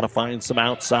 Minden's got to find some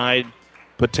outside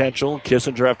potential.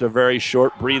 Kissinger after a very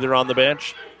short breather on the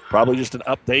bench. Probably just an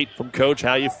update from Coach,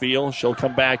 how you feel. She'll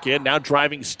come back in. Now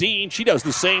driving Steen. She does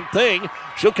the same thing.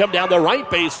 She'll come down the right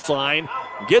baseline,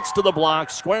 gets to the block,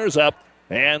 squares up,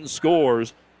 and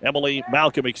scores. Emily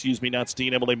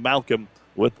Malcolm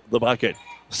with the bucket.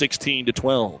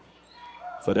 16-12.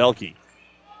 Fidelki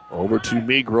over to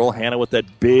Megrel. Hannah with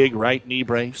that big right knee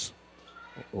brace.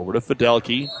 Over to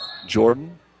Fidelki.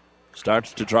 Jordan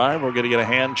starts to drive. We're going to get a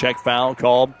hand check foul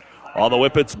called on the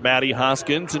Whippets. Maddie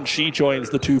Hoskins, and she joins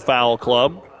the 2-foul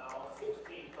club.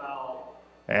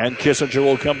 And Kissinger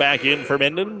will come back in for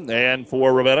Minden. And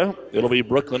for Ravenna, it'll be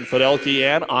Brooklyn, Fidelki,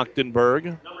 and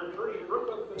Ochtenberg.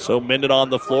 So Minden on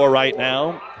the floor right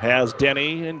now has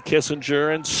Denny and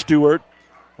Kissinger and Stewart,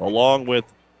 along with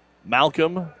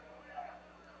Malcolm.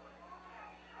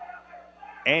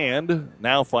 And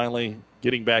now finally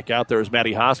getting back out there is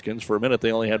Maddie Hoskins. For a minute,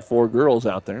 they only had 4 girls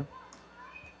out there.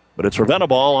 But it's Ravenna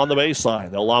ball on the baseline.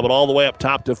 They'll lob it all the way up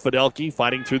top to Fidelki.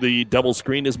 Fighting through the double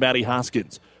screen is Maddie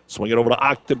Hoskins. Swing it over to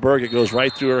Ochtenberg. It goes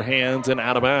right through her hands and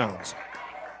out of bounds.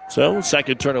 So,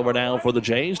 second turnover now for the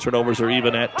Jays. Turnovers are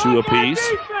even at 2 apiece.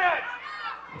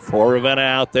 For Ravenna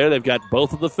out there, they've got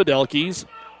both of the Fidelkis,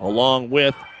 along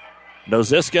with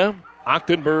Noziska,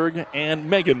 Ochtenberg, and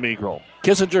Megan Megrel.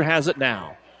 Kissinger has it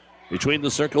now. Between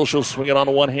the circles, she'll swing it on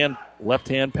a one-hand,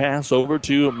 left-hand pass over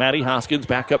to Maddie Hoskins.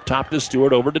 Back up top to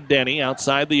Stewart, over to Denny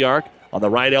outside the arc. On the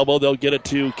right elbow, they'll get it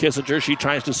to Kissinger. She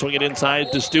tries to swing it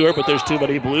inside to Stewart, but there's too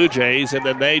many Blue Jays, and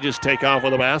then they just take off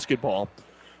with a basketball.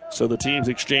 So the teams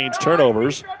exchange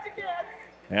turnovers.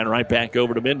 And right back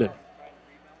over to Minden.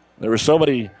 There were so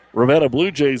many Ravenna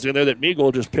Blue Jays in there that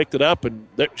Meagle just picked it up, and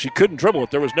she couldn't dribble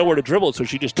it. There was nowhere to dribble it, so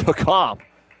she just took off.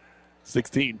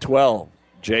 16-12.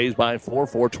 Jays by 4,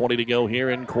 4:20 to go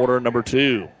here in quarter number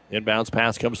 2. Inbounds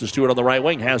pass comes to Stewart on the right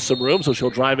wing. Has some room, so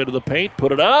she'll drive into the paint.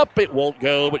 Put it up. It won't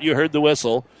go, but you heard the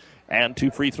whistle. And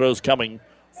 2 free throws coming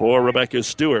for Rebecca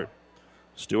Stewart.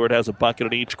 Stewart has a bucket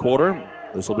in each quarter.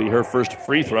 This will be her first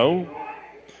free throw.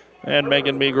 And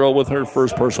Megan Megrel with her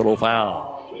first personal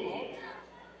foul.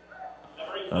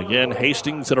 Again,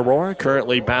 Hastings and Aurora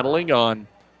currently battling on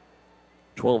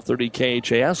 1230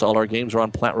 KHAS. All our games are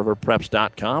on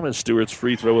PlatteRiverPreps.com as Stewart's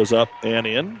free throw is up and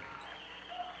in.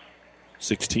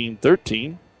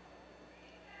 16-13.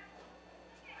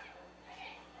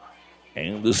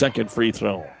 And the second free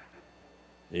throw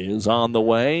is on the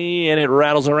way, and it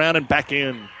rattles around and back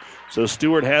in. So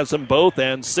Stewart has them both,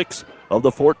 and 6 of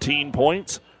the 14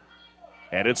 points.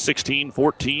 And it's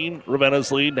 16-14.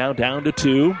 Ravenna's lead now down to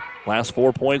 2. Last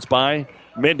 4 points by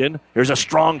Minden. Here's a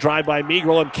strong drive by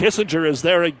Megrel, and Kissinger is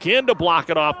there again to block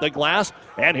it off the glass.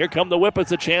 And here come the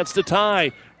Whippets, a chance to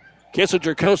tie.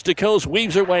 Kissinger coast to coast,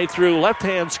 weaves her way through.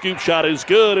 Left-hand scoop shot is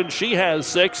good, and she has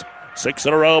 6. 6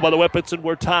 in a row by the Whippets, and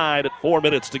we're tied at 4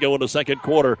 minutes to go in the second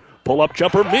quarter. Pull-up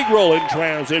jumper, Megrel in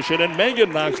transition, and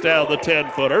Megan knocks down the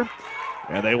 10-footer.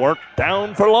 And they weren't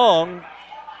down for long.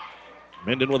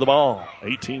 Minden with the ball.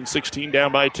 18-16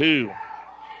 down by 2.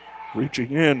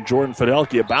 Reaching in, Jordan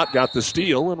Fidelki about got the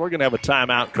steal, and we're going to have a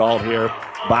timeout called here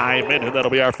by Minden.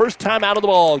 That'll be our first timeout of the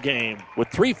ball game with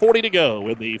 3:40 to go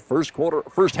in the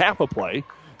first half of play.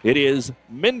 It is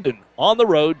Minden on the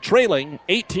road, trailing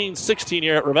 18-16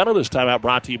 here at Ravenna. This timeout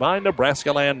brought to you by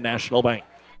Nebraska Land National Bank.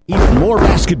 Even more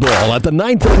basketball at the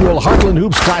 9th Annual Heartland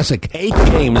Hoops Classic. 8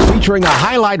 games featuring a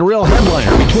highlight reel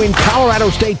headliner between Colorado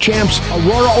State champs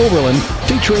Aurora Overland,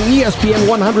 featuring ESPN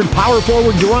 100 power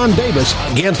forward Deron Davis,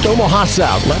 against Omaha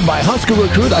South, led by Husker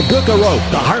recruit Aguka Rope.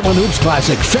 The Heartland Hoops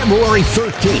Classic, February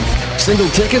 13th. Single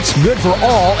tickets good for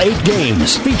all 8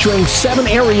 games, featuring 7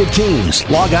 area teams.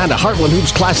 Log on to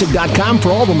HeartlandHoopsClassic.com for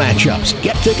all the matchups.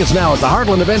 Get tickets now at the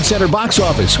Heartland Event Center box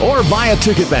office or via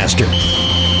Ticketmaster.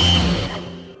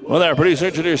 Well, there, producer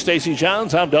engineer Stacy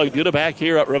Johns. I'm Doug Duda back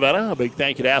here at Ravenna. A big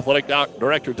thank you to Athletic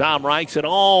Director Tom Reichs and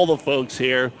all the folks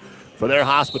here for their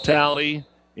hospitality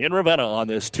in Ravenna on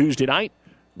this Tuesday night.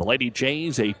 The Lady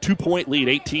Jays, a 2-point lead,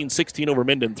 18-16 over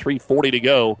Minden, 3:40 to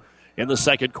go in the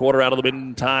second quarter out of the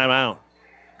Minden timeout.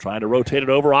 Trying to rotate it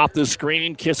over off the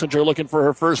screen. Kissinger looking for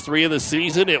her first 3 of the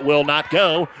season. It will not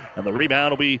go, and the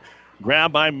rebound will be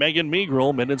grabbed by Megan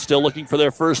Megrel. Minden still looking for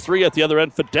their first 3 at the other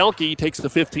end. Fidelki takes the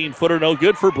 15-footer, no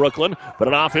good for Brooklyn, but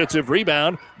an offensive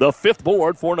rebound. The 5th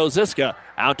board for Noziska.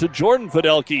 Out to Jordan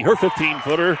Fidelki. Her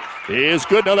 15-footer is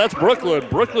good. No, that's Brooklyn.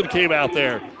 Brooklyn came out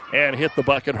there and hit the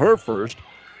bucket her first.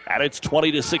 And it's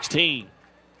 20-16.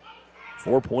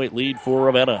 4-point lead for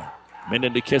Ravenna.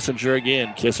 Minden to Kissinger again.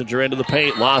 Kissinger into the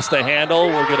paint. Lost the handle.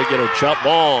 We're going to get a jump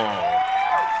ball.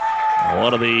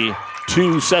 One of the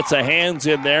 2 sets of hands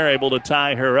in there, able to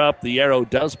tie her up. The arrow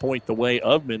does point the way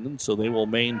of Minden, so they will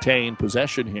maintain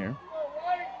possession here.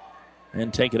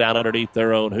 and take it out underneath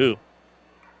their own hoop.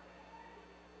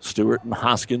 Stewart and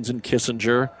Hoskins and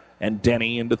Kissinger and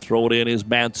Denny, and to throw it in is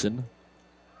Madsen.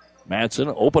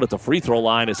 Madsen open at the free throw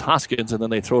line is Hoskins, and then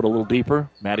they throw it a little deeper.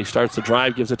 Maddie starts the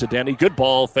drive, gives it to Denny. Good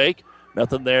ball fake.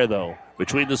 Nothing there, though.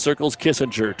 Between the circles,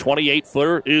 Kissinger.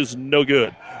 28-footer is no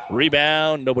good.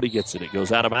 Rebound, nobody gets it. It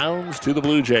goes out of bounds to the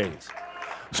Blue Jays.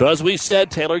 So as we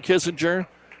said, Taylor Kissinger,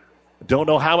 don't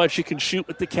know how much you can shoot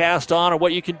with the cast on or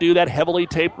what you can do. That heavily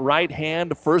taped right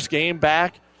hand, first game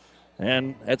back.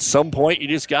 And at some point, you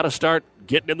just got to start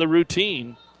getting in the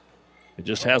routine. It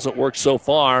just hasn't worked so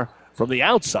far. From the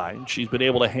outside, she's been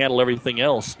able to handle everything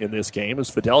else in this game as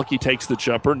Fidelki takes the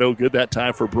jumper. No good that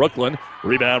time for Brooklyn.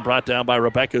 Rebound brought down by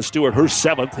Rebecca Stewart, her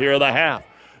 7th here of the half.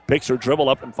 Picks her dribble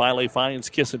up and finally finds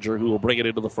Kissinger, who will bring it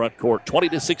into the front court.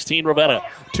 20-16 Ravenna.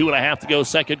 2.5 to go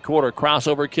second quarter.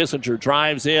 Crossover Kissinger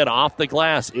drives in off the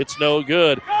glass. It's no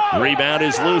good. Rebound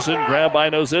is loosened. Grabbed by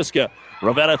Noziska.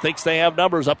 Ravenna thinks they have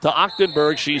numbers up to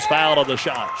Ochtenberg. She's fouled on the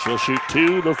shot. She'll shoot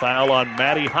 2. The foul on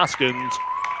Maddie Hoskins.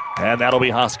 And that'll be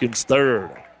Hoskins'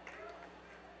 3rd.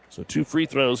 So 2 free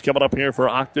throws coming up here for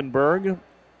Ochtenberg.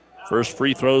 First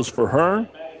free throws for her.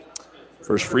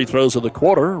 First free throws of the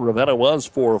quarter. Ravenna was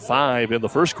 4 of 5 in the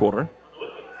first quarter.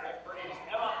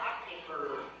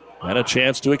 And a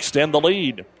chance to extend the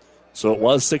lead. So it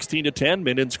was 16-10.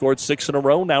 Minden scored 6 in a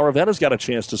row. Now Ravenna's got a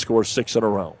chance to score 6 in a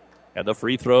row. And the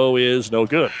free throw is no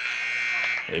good.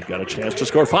 They've got a chance to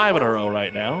score 5 in a row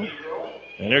right now.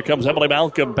 And here comes Emily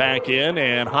Malcolm back in,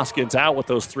 and Hoskins out with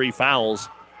those 3 fouls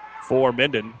for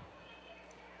Minden.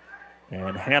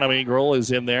 And Hannah Meagrel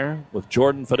is in there with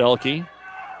Jordan Fidelki.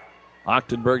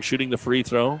 Ochtenberg shooting the free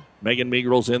throw. Megan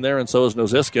Meagrel's in there, and so is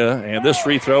Noziska. And this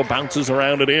free throw bounces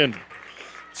around and in.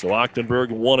 So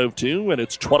Ochtenberg 1 of 2, and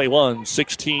it's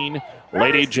 21-16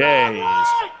 Lady Jays.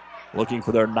 Looking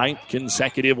for their 9th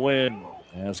consecutive win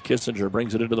as Kissinger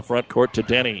brings it into the front court to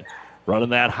Denny. Running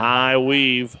that high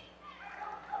weave.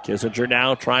 Kissinger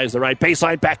now tries the right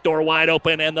baseline, backdoor wide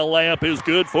open, and the layup is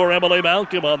good for Emily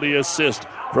Malcolm on the assist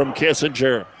from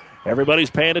Kissinger. Everybody's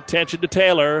paying attention to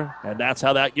Taylor, and that's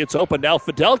how that gets open. Now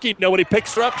Fidelki, nobody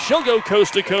picks her up. She'll go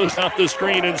coast to coast off the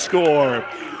screen and score.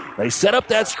 They set up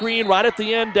that screen right at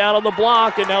the end down on the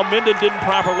block, and now Minden didn't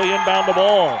properly inbound the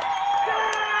ball.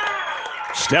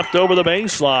 Stepped over the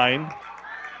baseline,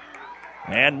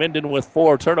 and Minden with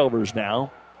 4 turnovers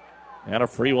now, and a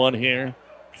free one here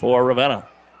for Ravenna.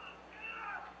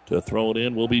 To throw it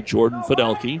in will be Jordan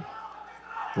Fidelki.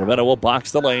 Ravenna will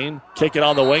box the lane, kick it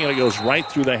on the wing, and it goes right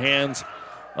through the hands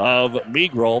of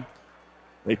Meagrel.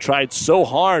 They tried so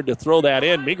hard to throw that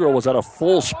in. Meagrel was at a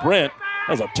full sprint.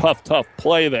 That was a tough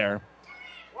play there.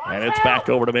 And it's back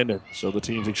over to Minden. So the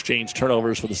teams exchange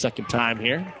turnovers for the second time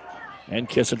here. And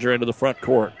Kissinger into the front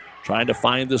court, trying to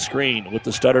find the screen. With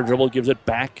the stutter dribble, gives it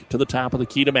back to the top of the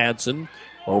key to Madsen.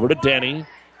 Over to Denny.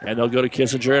 And they'll go to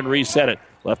Kissinger and reset it.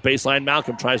 Left baseline,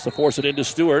 Malcolm tries to force it into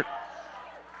Stewart.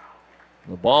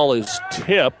 The ball is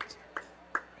tipped,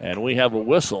 and we have a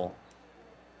whistle.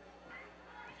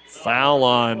 Foul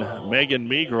on Megan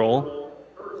Meagrel.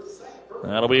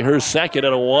 That'll be her second,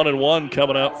 and a 1-and-1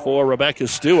 coming up for Rebecca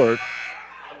Stewart.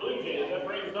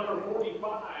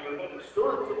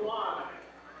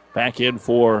 Back in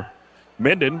for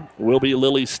Minden will be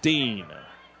Lily Steen.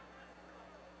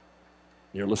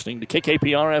 You're listening to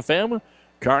KKPR-FM,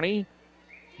 Kearney,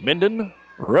 Minden,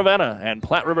 Ravenna, and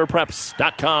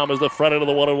PlatteRiverPreps.com as the front end of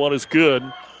the 1-and-1 is good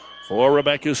for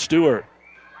Rebecca Stewart.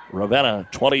 Ravenna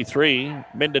 23,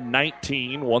 Minden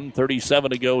 19, 1:37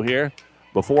 to go here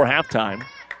before halftime.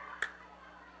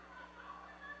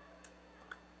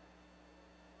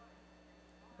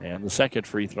 And the second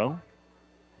free throw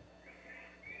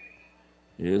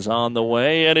is on the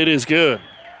way, and it is good.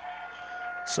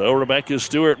 So Rebecca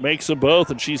Stewart makes them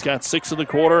both, and she's got 6 in the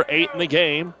quarter, 8 in the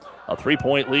game. A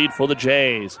 3-point lead for the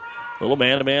Jays. Little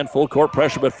man-to-man, full court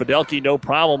pressure, but Fidelki, no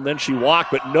problem. Then she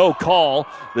walked, but no call.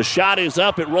 The shot is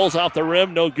up. It rolls off the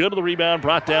rim. No good. The rebound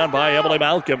brought down by Emily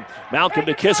Malcolm. Malcolm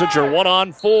to Kissinger,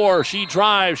 1-on-4. She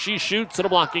drives. She shoots, and a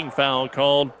blocking foul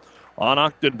called on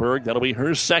Ochtenberg. That'll be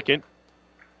her second.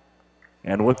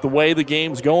 And with the way the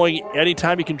game's going,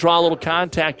 anytime you can draw a little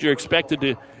contact, you're expected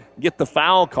to get the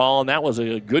foul call, and that was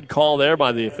a good call there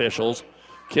by the officials.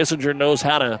 Kissinger knows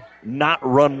how to not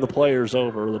run the players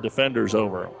over, the defenders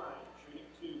over.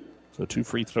 So 2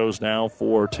 free throws now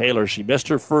for Taylor. She missed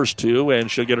her first 2, and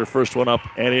she'll get her first one up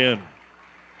and in.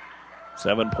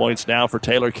 7 points now for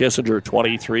Taylor Kissinger,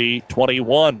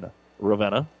 23-21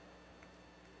 Ravenna.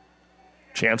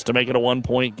 Chance to make it a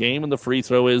 1-point game, and the free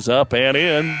throw is up and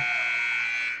in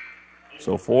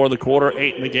So 4 in the quarter,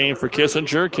 8 in the game for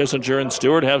Kissinger. Kissinger and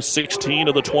Stewart have 16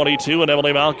 of the 22, and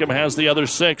Emily Malcolm has the other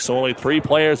 6. So only 3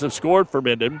 players have scored for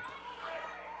Minden.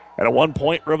 And a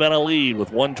 1-point Ravenna lead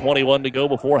with 1:21 to go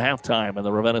before halftime. And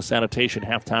the Ravenna Sanitation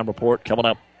halftime report coming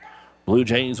up. Blue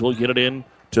Jays will get it in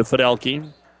to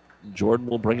Fidelki. Jordan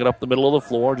will bring it up the middle of the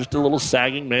floor. Just a little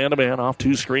sagging man-to-man off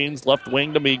 2 screens. Left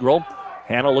wing to Migral.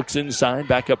 Hannah looks inside.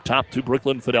 Back up top to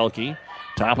Brooklyn Fidelki.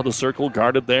 Top of the circle,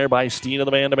 guarded there by Steen of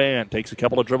the man-to-man. Takes a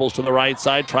couple of dribbles to the right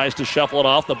side. Tries to shuffle it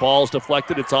off. The ball's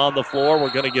deflected. It's on the floor.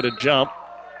 We're going to get a jump.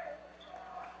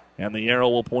 And the arrow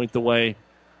will point the way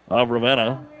of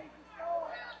Ravenna.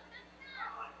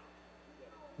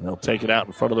 They'll take it out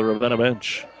in front of the Ravenna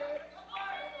bench.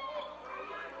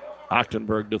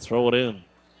 Ochtenberg to throw it in.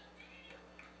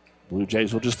 Blue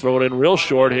Jays will just throw it in real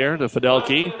short here to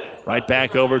Fidelki. Right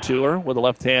back over to her with a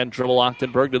left-hand dribble.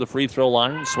 Ochtenberg to the free throw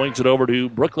line. Swings it over to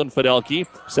Brooklyn Fidelki.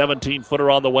 17-footer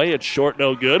on the way. It's short,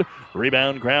 no good.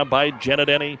 Rebound grab by Jenna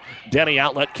Denny. Denny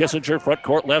outlet Kissinger. Front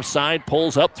court left side.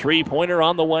 Pulls up. Three-pointer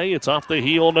on the way. It's off the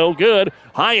heel, no good.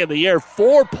 High in the air.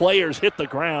 4 players hit the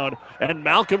ground. And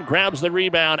Malcolm grabs the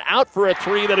rebound. Out for a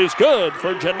 3 that is good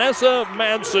for Janessa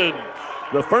Madsen.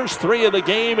 The first 3 of the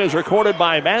game is recorded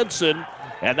by Madsen.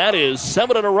 And that is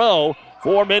 7 in a row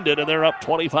for Minden, and they're up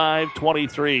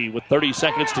 25-23 with 30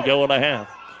 seconds to go and a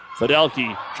half.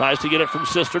 Fidelki tries to get it from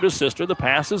sister to sister. The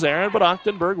pass is Aaron, but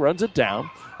Ochtenberg runs it down.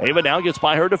 Ava now gets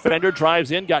by her defender, drives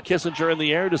in, got Kissinger in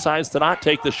the air, decides to not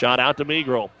take the shot out to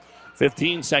Migral.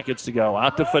 15 seconds to go.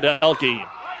 Out to Fidelki.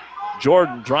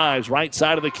 Jordan drives right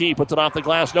side of the key, puts it off the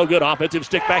glass. No good. Offensive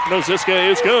stick back.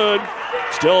 Noziska is good.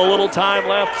 Still a little time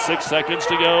left. 6 seconds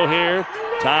to go here.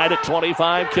 Tied at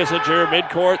 25. Kissinger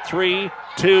midcourt. 3,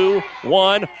 2,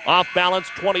 1. Off balance.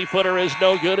 20-footer is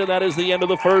no good, and that is the end of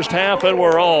the first half, and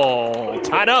we're all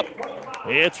tied up.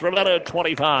 It's Ravenna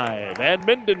 25 and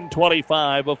Minden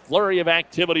 25. A flurry of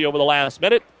activity over the last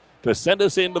minute to send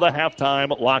us into the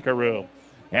halftime locker room.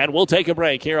 And we'll take a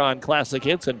break here on Classic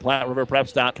Hits and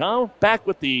PlatteRiverPreps.com. Back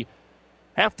with the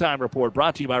halftime report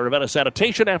brought to you by Ravenna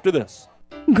Sanitation after this.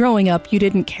 Growing up, you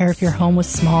didn't care if your home was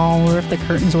small or if the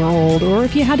curtains were old or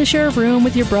if you had to share a room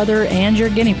with your brother and your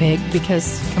guinea pig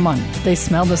because, come on, they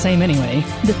smelled the same anyway.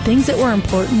 The things that were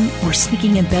important were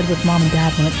sneaking in bed with mom and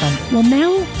dad when it thundered. Well,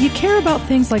 now you care about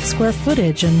things like square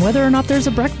footage and whether or not there's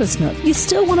a breakfast nook. You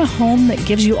still want a home that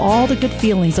gives you all the good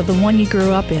feelings of the one you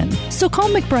grew up in. So call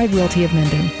McBride Realty of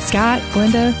Minden. Scott,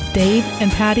 Glenda, Dave,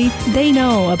 and Patty, they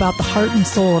know about the heart and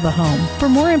soul of a home. For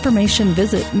more information,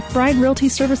 visit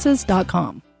McBrideRealtyServices.com.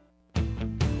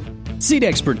 Seed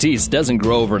expertise doesn't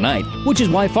grow overnight, which is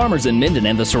why farmers in Minden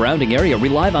and the surrounding area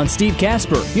rely on Steve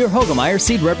Casper, your Hogemeyer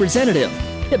seed representative.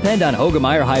 Depend on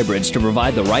Hogemeyer hybrids to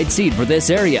provide the right seed for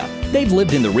this area. They've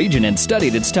lived in the region and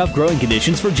studied its tough growing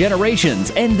conditions for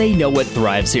generations, and they know what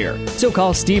thrives here. So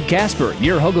call Steve Casper,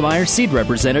 your Hogemeyer seed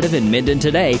representative in Minden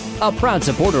today, a proud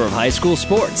supporter of high school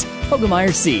sports.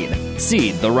 Hogemeyer Seed.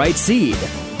 Seed the right seed.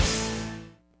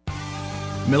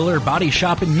 Miller Body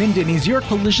Shop in Minden is your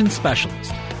collision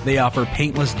specialist. They offer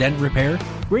paintless dent repair,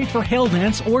 great for hail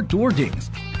dents or door dings,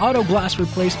 auto glass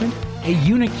replacement, a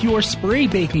Unicure spray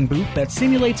baking booth that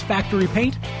simulates factory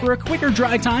paint for a quicker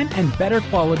dry time and better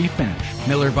quality finish.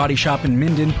 Miller Body Shop in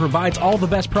Minden provides all the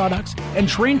best products and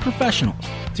trained professionals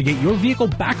to get your vehicle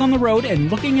back on the road and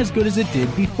looking as good as it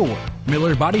did before.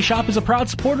 Miller Body Shop is a proud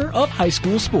supporter of high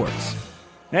school sports.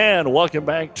 And welcome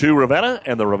back to Ravenna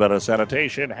and the Ravenna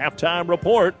Sanitation halftime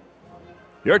report.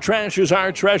 Your trash is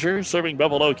our treasure, serving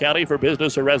Buffalo County for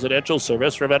business or residential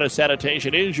service. Ravenna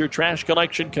Sanitation is your trash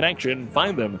collection connection.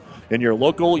 Find them in your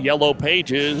local yellow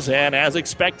pages. And as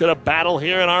expected, a battle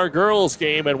here in our girls'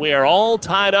 game, and we are all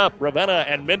tied up. Ravenna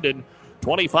and Minden,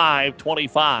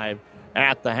 25-25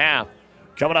 at the half.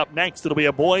 Coming up next, it'll be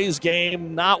a boys'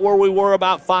 game, not where we were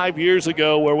about 5 years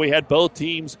ago, where we had both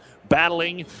teams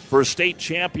battling for state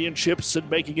championships and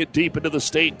making it deep into the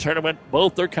state tournament.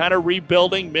 Both are kind of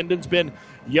rebuilding. Minden's been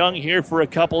young here for a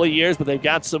couple of years, but they've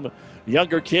got some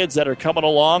younger kids that are coming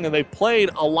along, and they've played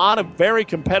a lot of very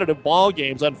competitive ball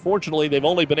games. Unfortunately, they've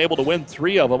only been able to win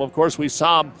 3 of them. Of course, we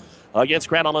saw them against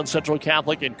Grand Island Central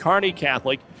Catholic and Kearney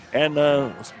Catholic,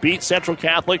 and beat Central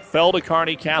Catholic, fell to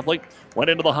Kearney Catholic, went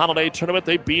into the holiday tournament.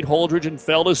 They beat Holdridge and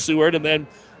fell to Seward, and then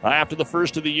after the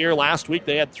first of the year last week,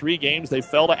 they had 3 games. They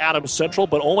fell to Adams Central,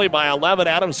 but only by 11.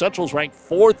 Adams Central's ranked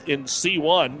 4th in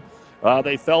C1.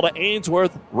 They fell to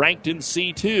Ainsworth, ranked in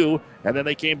C2, and then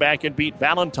they came back and beat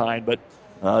Valentine. But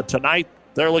tonight,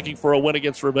 they're looking for a win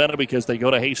against Ravenna because they go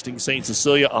to Hastings St.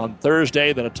 Cecilia on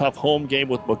Thursday, then a tough home game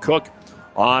with McCook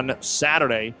on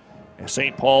Saturday.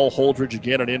 St. Paul, Holdridge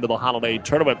again, and into the holiday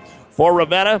tournament. For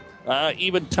Ravenna,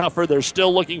 even tougher. They're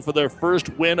still looking for their first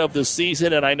win of the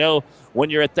season, and I know when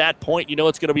you're at that point, you know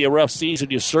it's going to be a rough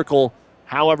season. You circle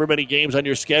however many games on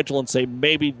your schedule and say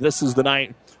maybe this is the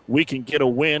night we can get a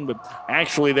win, but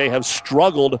actually they have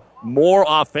struggled more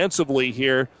offensively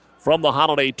here from the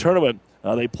holiday tournament.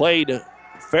 They played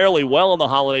fairly well in the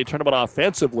holiday tournament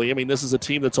offensively. I mean, this is a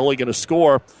team that's only going to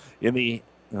score in the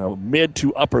mid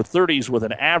to upper 30s with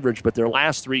an average, but their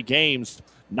last 3 games,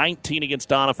 19 against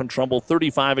Doniphan Trumbull,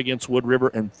 35 against Wood River,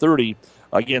 and 30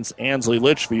 against Ansley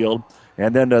Litchfield.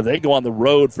 And then they go on the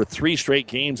road for 3 straight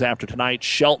games after tonight: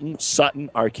 Shelton, Sutton,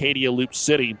 Arcadia, Loop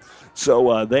City.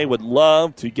 So they would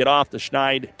love to get off the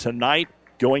schneid tonight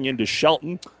going into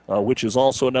Shelton, which is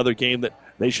also another game that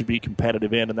they should be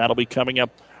competitive in, and that'll be coming up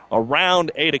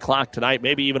around 8 o'clock tonight,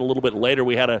 maybe even a little bit later.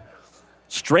 We had a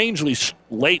strangely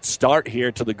late start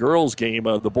here to the girls' game.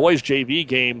 The boys' JV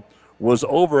game was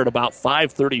over at about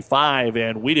 5:35,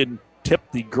 and we didn't tip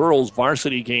the girls'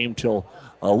 varsity game till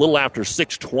a little after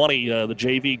 6:20. The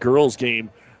JV girls' game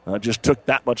just took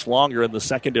that much longer in the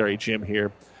secondary gym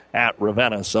here at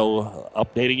Ravenna. So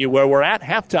updating you where we're at.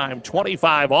 Halftime,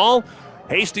 25-all.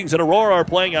 Hastings and Aurora are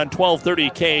playing on 1230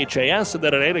 KHAS, and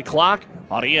then at 8 o'clock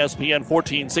on ESPN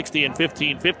 1460 and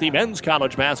 1550, men's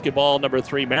college basketball, number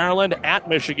 3 Maryland at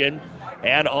Michigan,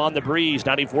 and on the breeze,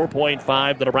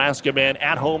 94.5, the Nebraska men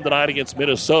at home tonight against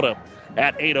Minnesota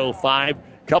at 8:05.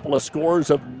 Couple of scores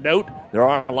of note. There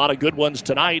are a lot of good ones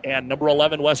tonight, and number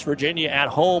 11 West Virginia at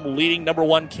home leading number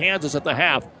 1 Kansas at the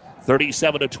half,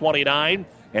 37-29.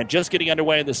 And just getting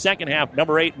underway in the second half,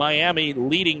 number 8 Miami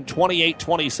leading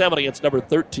 28-27 against number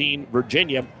 13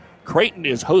 Virginia. Creighton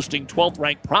is hosting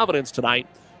 12th-ranked Providence tonight,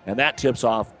 and that tips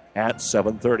off at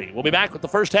 7:30. We'll be back with the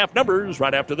first half numbers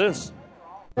right after this.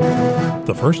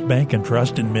 The First Bank and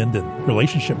Trust in Minden.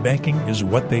 Relationship banking is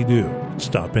what they do.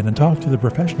 Stop in and talk to the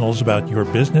professionals about your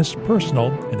business,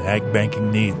 personal, and ag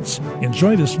banking needs.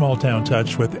 Enjoy the small-town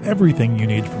touch with everything you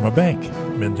need from a bank.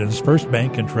 Minden's First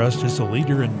Bank and Trust is a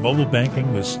leader in mobile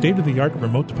banking with state-of-the-art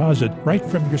remote deposit right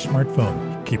from your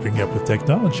smartphone, keeping up with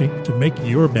technology to make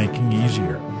your banking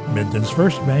easier. Minden's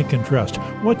First Bank and Trust,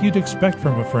 what you'd expect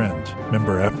from a friend.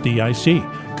 Member FDIC.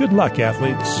 Good luck,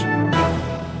 athletes.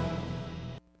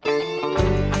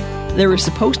 There is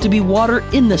supposed to be water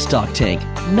in the stock tank,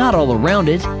 not all around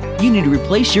it. You need to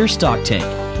replace your stock tank.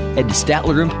 Head to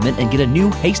Statler Implement and get a new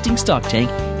Hastings stock tank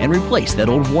and replace that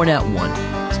old worn-out one.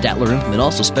 Statler Implement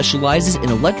also specializes in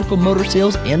electrical motor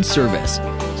sales and service.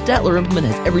 Statler Implement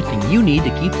has everything you need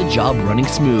to keep the job running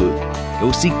smooth.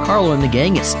 Go see Carlo and the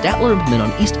gang at Statler Implement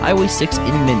on East Highway 6 in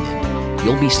Minden.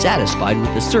 You'll be satisfied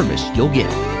with the service you'll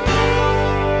get.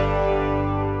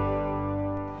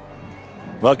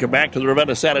 Welcome back to the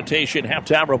Ravenna Sanitation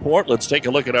Halftime Report. Let's take a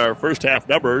look at our first half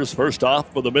numbers. First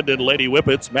off, for the Minden Lady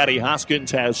Whippets, Maddie Hoskins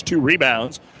has 2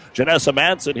 rebounds. Janessa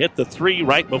Madsen hit the 3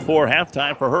 right before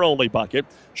halftime for her only bucket.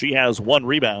 She has 1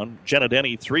 rebound. Jenna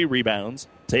Denny, 3 rebounds.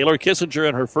 Taylor Kissinger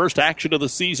in her first action of the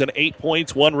season, 8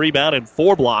 points, 1 rebound, and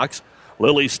 4 blocks.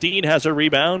 Lily Steen has a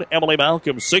rebound. Emily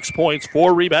Malcolm, 6 points,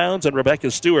 4 rebounds. And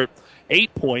Rebecca Stewart,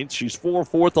 8 points. She's 4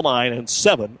 at the line and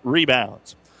 7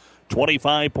 rebounds.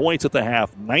 25 points at the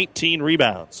half, 19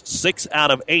 rebounds, 6 out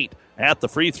of 8 at the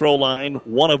free throw line,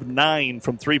 1 of 9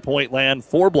 from three-point land,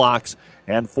 4 blocks,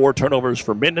 and 4 turnovers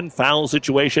for Minden. Foul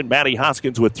situation, Maddie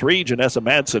Hoskins with 3, Janessa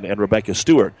Madsen and Rebecca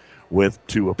Stewart with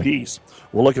 2 apiece.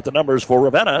 We'll look at the numbers for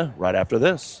Ravenna right after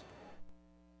this.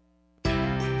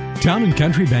 Town &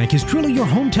 Country Bank is truly your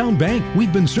hometown bank.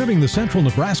 We've been serving the central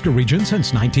Nebraska region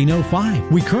since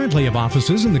 1905. We currently have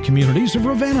offices in the communities of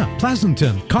Ravenna,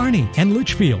 Pleasanton, Kearney, and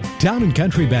Litchfield. Town &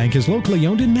 Country Bank is locally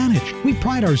owned and managed. We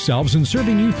pride ourselves in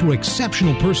serving you through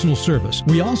exceptional personal service.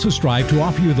 We also strive to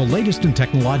offer you the latest in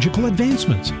technological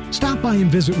advancements. Stop by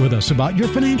and visit with us about your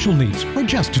financial needs or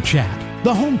just to chat.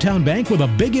 The hometown bank with a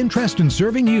big interest in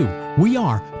serving you. We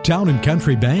are Town &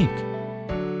 Country Bank.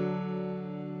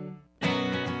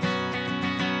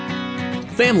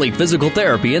 Family Physical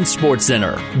Therapy and Sports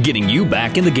Center, getting you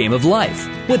back in the game of life.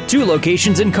 With 2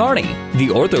 locations in Kearney, the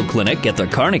Ortho Clinic at the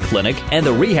Kearney Clinic and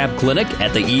the Rehab Clinic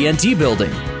at the ENT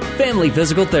Building. Family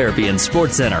Physical Therapy and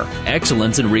Sports Center,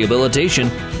 excellence in rehabilitation.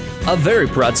 A very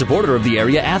proud supporter of the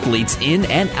area athletes in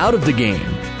and out of the game.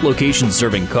 Locations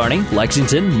serving Kearney,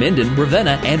 Lexington, Minden,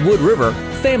 Ravenna, and Wood River.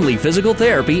 Family Physical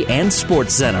Therapy and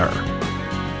Sports Center.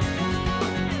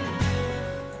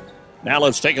 Now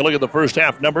let's take a look at the first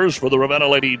half numbers for the Ravenna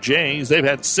Lady Jays. They've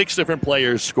had 6 different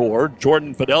players score.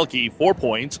 Jordan Fidelke, 4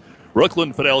 points.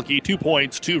 Brooklyn Fidelke, 2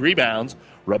 points, 2 rebounds.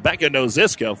 Rebecca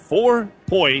Noziska, 4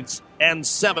 points and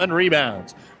 7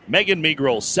 rebounds. Megan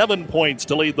Meagrel, 7 points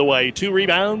to lead the way. 2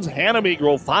 rebounds. Hannah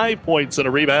Meagrel, 5 points and a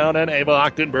rebound. And Ava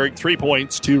Ochtenberg, 3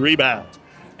 points, 2 rebounds.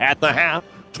 At the half,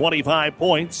 25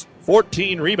 points,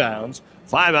 14 rebounds,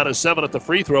 5 out of 7 at the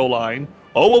free throw line.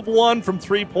 0 of 1 from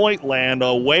three-point land,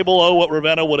 way below what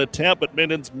Ravenna would attempt, but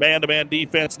Minden's man-to-man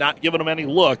defense not giving them any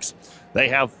looks. They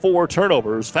have 4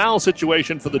 turnovers. Foul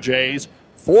situation for the Jays.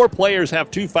 4 players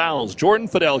have 2 fouls. Jordan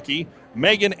Fidelke,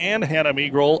 Megan and Hannah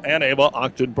Meagrel, and Ava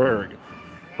Ochtenberg.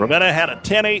 Ravenna had a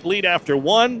 10-8 lead after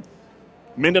 1.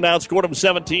 Minden outscored them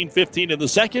 17-15 in the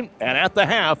second, and at the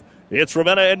half, it's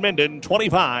Ravenna and Minden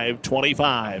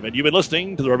 25-25. And you've been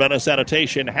listening to the Ravenna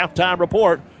Sanitation Halftime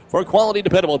Report. For quality,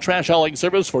 dependable trash hauling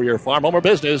service for your farm, home, or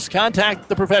business, contact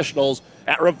the professionals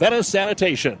at Ravenna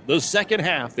Sanitation. The second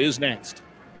half is next.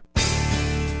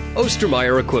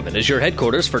 Ostermeyer Equipment is your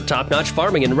headquarters for top-notch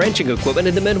farming and ranching equipment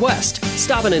in the Midwest.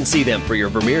 Stop in and see them for your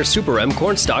Vermeer Super M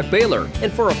cornstalk baler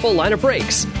and for a full line of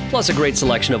rakes, plus a great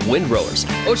selection of windrowers.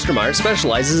 Ostermeyer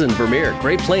specializes in Vermeer,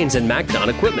 Great Plains, and MacDon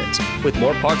equipment. With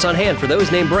more parts on hand for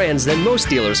those name brands than most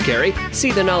dealers carry,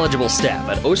 see the knowledgeable staff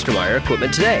at Ostermeyer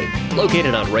Equipment today.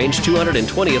 Located on Range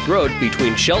 220th Road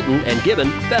between Shelton and Gibbon,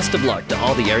 best of luck to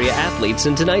all the area athletes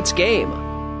in tonight's game.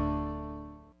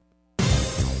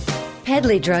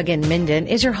 Pedley Drug in Minden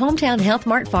is your hometown Health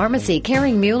Mart pharmacy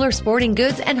carrying Mueller sporting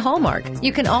goods and Hallmark.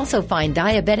 You can also find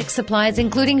diabetic supplies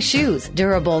including shoes,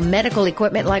 durable medical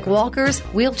equipment like walkers,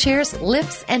 wheelchairs,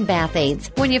 lifts, and bath aids.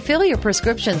 When you fill your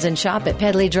prescriptions and shop at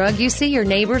Pedley Drug, you see your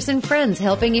neighbors and friends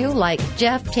helping you like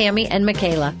Jeff, Tammy, and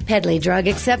Michaela. Pedley Drug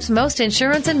accepts most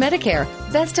insurance and Medicare.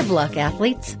 Best of luck,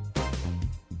 athletes.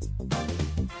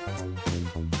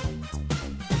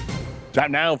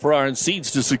 Time now for our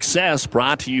Seeds to Success,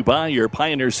 brought to you by your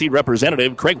Pioneer Seed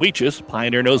representative, Craig Weeches.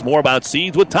 Pioneer knows more about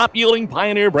seeds with top-yielding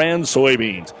Pioneer brand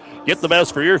soybeans. Get the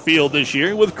best for your field this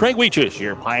year with Craig Weeches,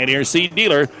 your Pioneer Seed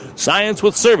dealer. Science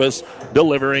with service,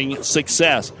 delivering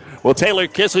success. Well, Taylor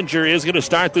Kissinger is going to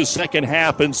start the second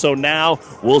half, and so now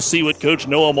we'll see what Coach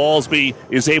Noah Malsby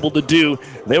is able to do.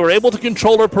 They were able to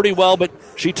control her pretty well, but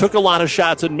she took a lot of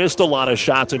shots and missed a lot of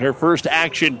shots in her first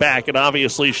action back, and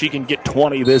obviously she can get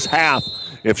 20 this half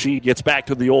if she gets back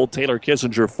to the old Taylor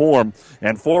Kissinger form.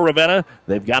 And for Ravenna,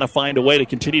 they've got to find a way to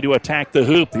continue to attack the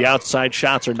hoop. The outside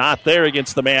shots are not there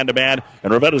against the man-to-man,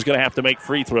 and Ravenna's going to have to make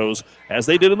free throws, as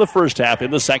they did in the first half. In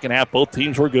the second half, both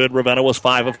teams were good. Ravenna was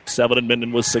 5 of 7, and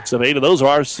Minden was 6 of 8, and those are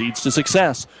our Seeds to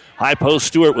Success. High post,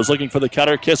 Stewart was looking for the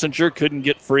cutter. Kissinger couldn't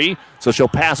get free, so she'll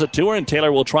pass it to her, and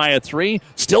Taylor will try a 3.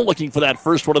 Still looking for that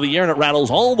first one of the year, and it rattles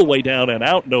all the way down and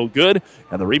out. No good.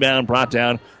 And the rebound brought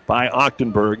down by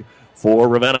Ochtenberg for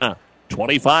Ravenna.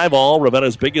 25 all.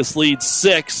 Ravenna's biggest lead,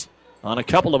 6 on a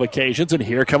couple of occasions. And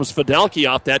here comes Fidelke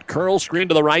off that curl screen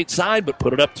to the right side, but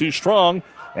put it up too strong.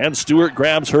 And Stewart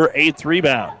grabs her 8th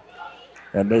rebound.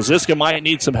 And Noziska might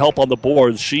need some help on the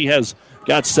boards. She has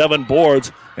got 7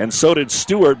 boards, and so did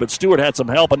Stewart, but Stewart had some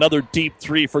help. Another deep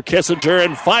 3 for Kissinger,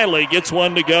 and finally gets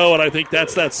one to go, and I think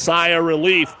that's that sigh of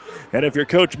relief. And if you're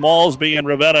Coach Malsby in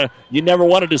Ravenna, you never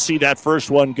wanted to see that first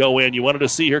one go in. You wanted to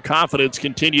see her confidence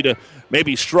continue to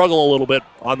maybe struggle a little bit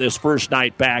on this first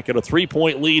night back. And a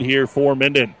 3-point lead here for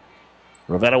Minden.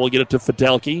 Ravenna will get it to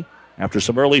Fidelke. After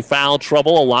some early foul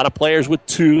trouble, a lot of players with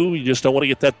 2. You just don't want to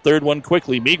get that third one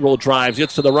quickly. Meagrel drives,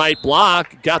 gets to the right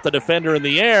block, got the defender in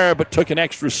the air, but took an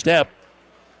extra step.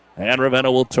 And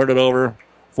Ravenna will turn it over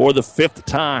for the 5th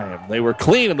time. They were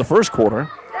clean in the first quarter.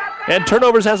 And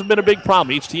turnovers hasn't been a big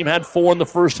problem. Each team had 4 in the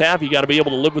first half. You got to be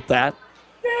able to live with that.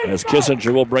 As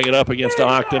Kissinger will bring it up against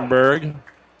Ochtenberg.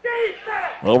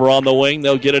 Over on the wing,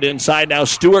 they'll get it inside. Now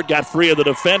Stewart got free of the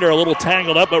defender, a little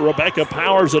tangled up, but Rebecca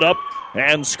powers it up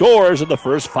and scores. In the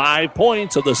first 5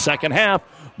 points of the second half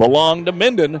belong to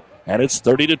Minden, and it's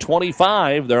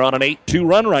 30-25. They're on an 8-2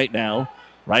 run right now.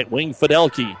 Right wing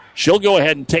Fidelke. She'll go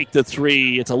ahead and take the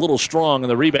 3. It's a little strong,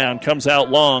 and the rebound comes out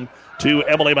long to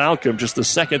Emily Malcolm. Just the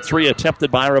second 3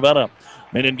 attempted by Ravenna.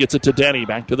 Minden gets it to Denny.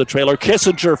 Back to the trailer.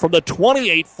 Kissinger from the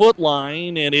 28-foot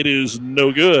line, and it is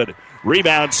no good.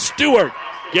 Rebound, Stewart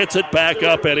gets it back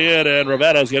up and in, and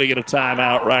Ravenna's going to get a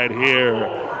timeout right here.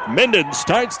 Minden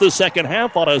starts the second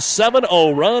half on a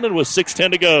 7-0 run, and with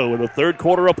 6:10 to go in the third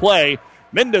quarter of play.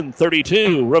 Minden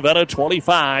 32, Ravenna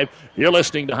 25. You're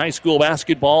listening to high school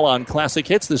basketball on Classic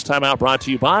Hits. This timeout brought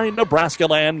to you by Nebraska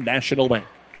Land National Bank.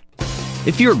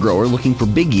 If you're a grower looking for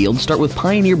big yield, start with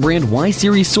Pioneer brand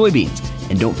Y-Series soybeans.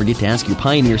 And don't forget to ask your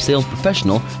Pioneer sales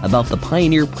professional about the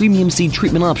Pioneer premium seed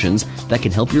treatment options that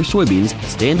can help your soybeans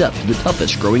stand up to the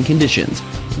toughest growing conditions.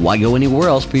 Why go anywhere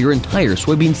else for your entire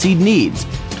soybean seed needs?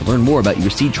 To learn more about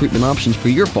your seed treatment options for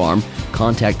your farm,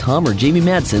 contact Tom or Jamie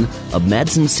Madsen of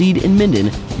Madsen Seed in Minden,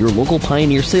 your local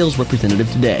Pioneer sales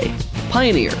representative today.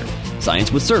 Pioneer,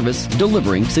 science with service,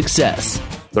 delivering success.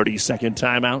 30-second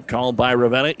timeout called by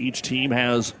Ravenna. Each team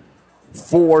has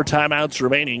 4 timeouts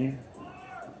remaining,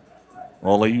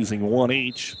 only using 1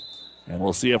 each. And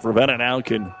we'll see if Ravenna now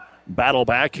can battle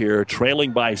back here,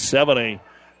 trailing by 7. A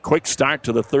quick start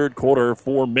to the third quarter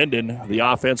for Minden, the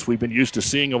offense we've been used to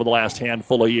seeing over the last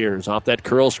handful of years. Off that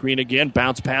curl screen again,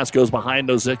 bounce pass goes behind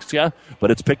Noziska,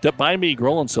 but it's picked up by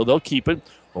Meagrel, and so they'll keep it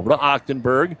over to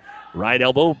Ochtenberg. Right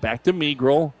elbow, back to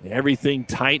Meagrel. Everything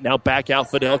tight. Now back out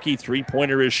Fidelki.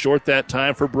 Three-pointer is short that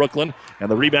time for Brooklyn,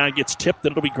 and the rebound gets tipped,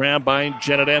 and it'll be grabbed by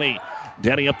Jenna Denny.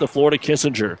 Denny up the floor to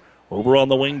Kissinger. Over on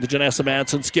the wing to Janessa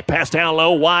Madsen. Skip pass down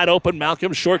low, wide open.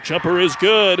 Malcolm's short jumper is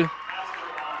good.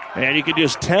 And you can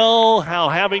just tell how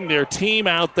having their team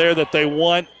out there that they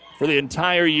want for the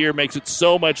entire year makes it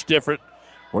so much different,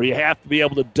 where you have to be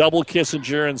able to double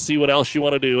Kissinger and see what else you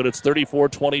want to do. And it's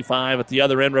 34-25 at the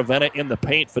other end. Ravenna in the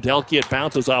paint. Fidelki, it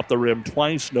bounces off the rim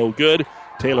twice. No good.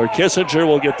 Taylor Kissinger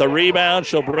will get the rebound.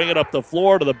 She'll bring it up the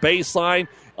floor to the baseline.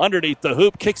 Underneath the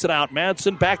hoop. Kicks it out.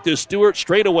 Madsen back to Stewart.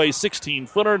 Straight away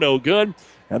 16-footer. No good.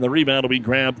 And the rebound will be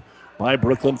grabbed by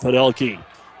Brooklyn Fidelki.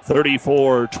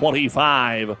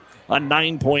 34-25. A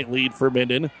 9-point lead for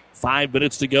Minden. 5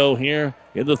 minutes to go here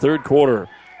in the third quarter.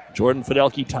 Jordan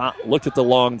Fidelki looked at the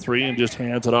long three and just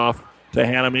hands it off to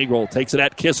Hannah Meagrel. Takes it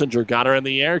at Kissinger. Got her in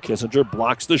the air. Kissinger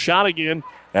blocks the shot again.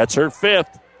 That's her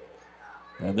 5th.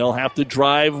 And they'll have to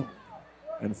drive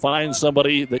and find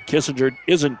somebody that Kissinger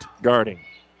isn't guarding.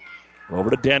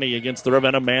 Over to Denny against the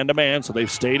Ravenna man-to-man. So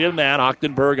they've stayed in that.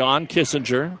 Ochtenberg on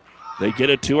Kissinger. They get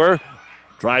it to her.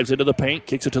 Drives into the paint.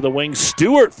 Kicks it to the wing.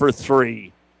 Stewart for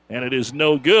 3. And it is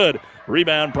no good.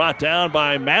 Rebound brought down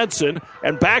by Madsen.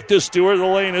 And back to Stewart. The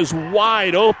lane is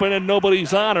wide open and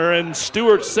nobody's on her. And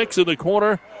Stewart 6 in the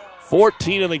corner.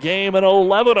 14 in the game. An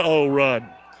 11-0 run.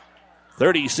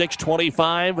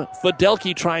 36-25.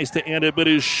 Fidelki tries to end it, but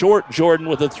is short Jordan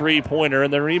with a three-pointer.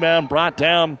 And the rebound brought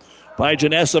down by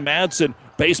Janessa Madsen.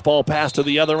 Baseball pass to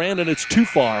the other end, and it's too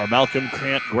far. Malcolm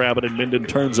can't grab it, and Minden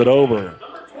turns it over.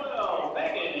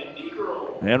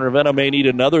 And Ravenna may need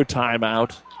another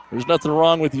timeout. There's nothing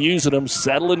wrong with using them.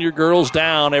 Settling your girls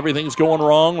down. Everything's going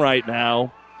wrong right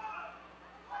now.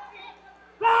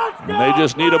 And they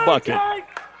just need a bucket.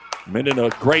 Minden a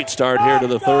great start here to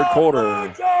the third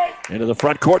quarter. Into the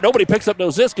front court. Nobody picks up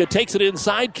Noziska. Takes it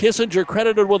inside. Kissinger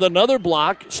credited with another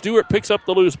block. Stewart picks up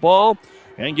the loose ball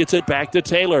and gets it back to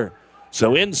Taylor.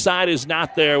 So inside is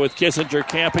not there with Kissinger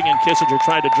camping, and Kissinger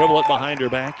tried to dribble it behind her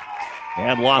back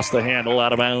and lost the handle.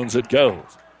 Out of bounds it goes.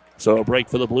 So a break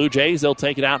for the Blue Jays. They'll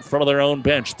take it out in front of their own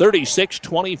bench.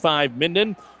 36-25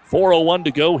 Minden. 4:01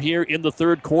 to go here in the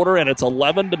third quarter, and it's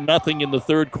 11-0 in the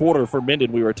third quarter for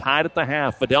Minden. We were tied at the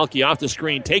half. Fidelki off the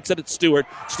screen, takes it at Stewart.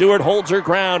 Stewart holds her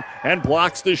ground and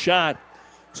blocks the shot.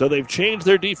 So they've changed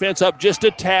their defense up just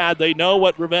a tad. They know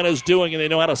what Ravenna's doing, and they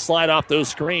know how to slide off those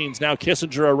screens. Now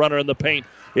Kissinger, a runner in the paint.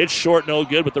 It's short, no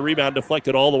good, but the rebound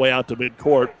deflected all the way out to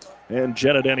midcourt, and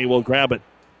Jenna Denny will grab it.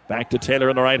 Back to Taylor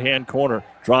in the right-hand corner.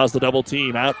 Draws the double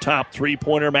team. Out top,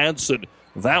 three-pointer Madsen.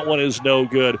 That one is no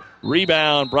good.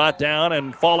 Rebound brought down,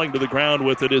 and falling to the ground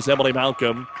with it is Emily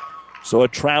Malcolm. So a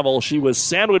travel. She was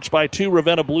sandwiched by 2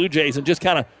 Ravenna Blue Jays and just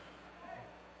kind of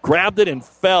grabbed it and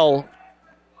fell.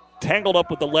 Tangled up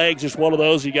with the legs. Just one of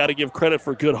those. You got to give credit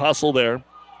for good hustle there.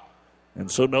 And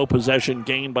so no possession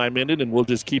gained by Minden, and we'll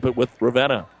just keep it with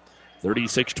Ravenna.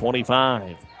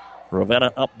 36-25.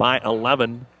 Ravenna up by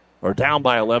 11, or down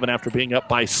by 11 after being up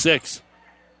by 6.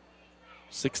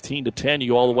 16-10,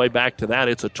 you go all the way back to that.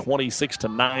 It's a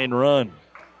 26-9 run.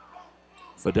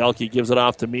 Fidelki gives it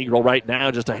off to Meagrel right now.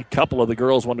 Just a couple of the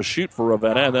girls want to shoot for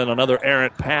Ravenna, and then another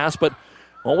errant pass, but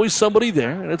always somebody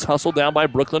there, and it's hustled down by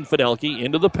Brooklyn Fidelki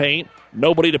into the paint.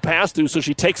 Nobody to pass to, so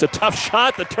she takes a tough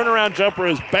shot. The turnaround jumper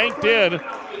is banked in,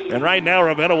 and right now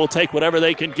Ravenna will take whatever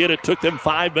they can get. It took them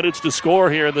 5 minutes to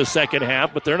score here in the second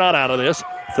half, but they're not out of this.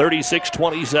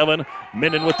 36-27,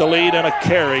 Minden with the lead, and a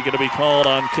carry going to be called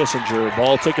on Kissinger.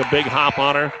 Ball took a big hop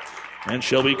on her, and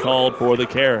she'll be called for the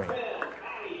carry.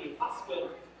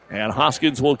 And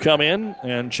Hoskins will come in,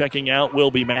 and checking out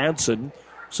will be Madsen.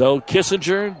 So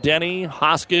Kissinger, Denny,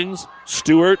 Hoskins,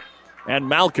 Stewart, and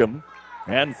Malcolm.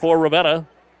 And for Ravenna,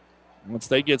 once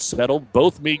they get settled,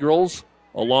 both Meagrels,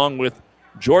 along with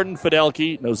Jordan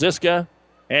Fidelki, Noziska,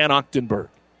 and Ochtenberg.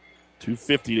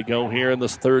 2:50 to go here in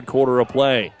this third quarter of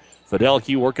play.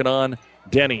 Fidelki working on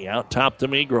Denny, out top to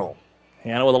Meagrel.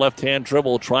 Hannah with a left-hand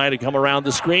dribble, trying to come around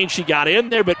the screen. She got in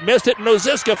there but missed it.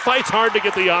 Noziska fights hard to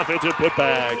get the offensive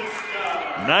putback.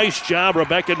 Nice job,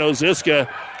 Rebecca Noziska.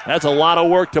 That's a lot of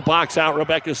work to box out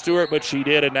Rebecca Stewart, but she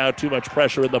did, and now too much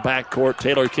pressure in the backcourt.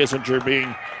 Taylor Kissinger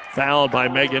being fouled by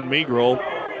Megan Migro.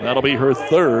 That'll be her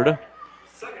third.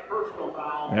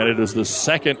 And it is the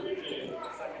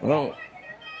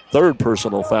third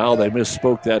personal foul. They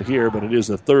misspoke that here, but it is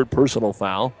the third personal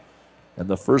foul. And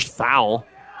the first foul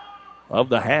of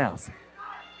the half.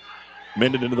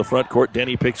 Minden into the front court.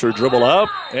 Denny picks her dribble up,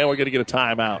 and we're going to get a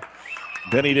timeout.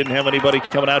 Denny didn't have anybody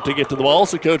coming out to get to the ball,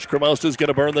 so Coach Cremosta is going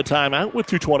to burn the timeout with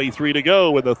 2:23 to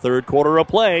go in the third quarter of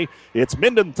play. It's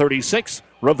Minden 36,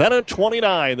 Ravenna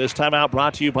 29. This timeout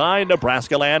brought to you by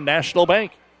Nebraska Land National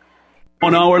Bank.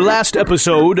 On our last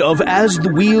episode of As the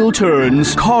Wheel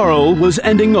Turns, Carl was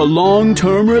ending a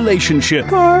long-term relationship.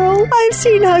 Carl, I've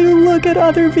seen how you look at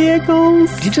other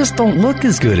vehicles. You just don't look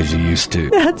as good as you used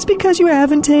to. That's because you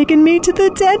haven't taken me to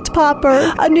the Dent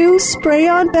Popper. A new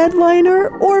spray-on bed liner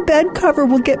or bed cover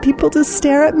will get people to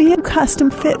stare at me, and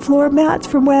custom-fit floor mats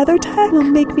from WeatherTech will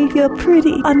make me feel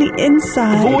pretty on the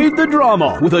inside. Avoid the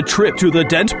drama with a trip to the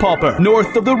Dent Popper,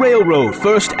 north of the railroad,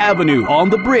 1st Avenue, on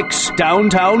the Bricks,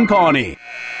 downtown Kearney.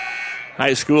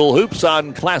 High school hoops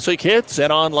on Classic Hits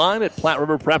and online at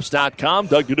PlatteRiverPreps.com.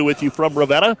 Doug Duda with you from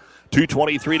Ravenna.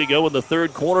 2:23 to go in the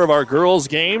third quarter of our girls'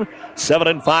 game.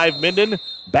 7-5 Minden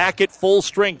back at full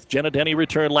strength. Jenna Denny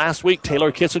returned last week.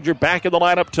 Taylor Kissinger back in the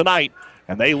lineup tonight.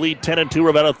 And they lead 10-2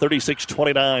 Ravenna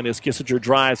 36-29 as Kissinger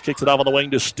drives, kicks it off on the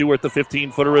wing to Stewart. The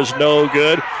 15-footer is no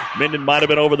good. Minden might have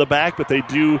been over the back, but they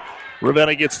do.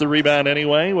 Ravenna gets the rebound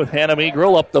anyway with Hannah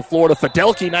Migro up the floor to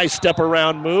Fidelki. Nice step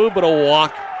around move, but a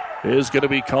walk is going to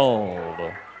be called.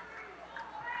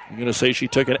 I'm going to say she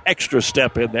took an extra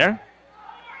step in there.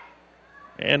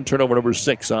 And turnover number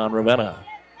 6 on Ravenna.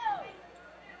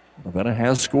 Ravenna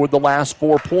has scored the last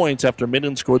 4 points after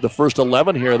Minden scored the first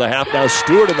 11 here in the half. Now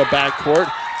Stewart in the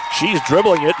backcourt. She's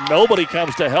dribbling it. Nobody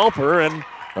comes to help her and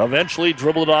eventually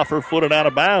dribbled it off her foot and out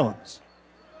of bounds.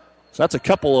 So that's a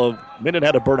couple of... Minden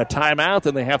had to burn a timeout,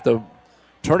 and they have to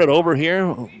turn it over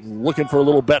here, looking for a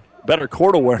little better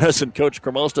court awareness, and Coach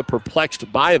Cremosta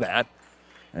perplexed by that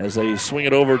as they swing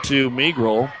it over to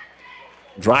Migro.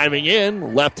 Driving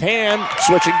in, left hand,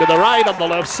 switching to the right on the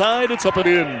left side. It's up and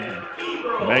in.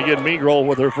 Megan Migro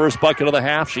with her first bucket of the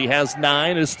half. She has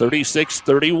 9. It's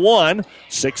 36-31.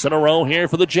 6 in a row here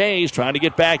for the Jays. Trying to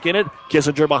get back in it.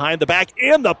 Kissinger behind the back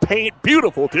in the paint.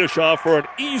 Beautiful dish off for an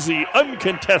easy,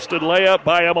 uncontested layup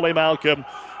by Emily Malcolm,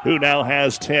 who now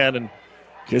has 10. And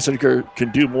Kissinger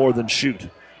can do more than shoot.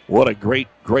 What a great,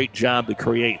 great job to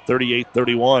create.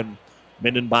 38-31.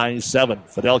 Minden by 7.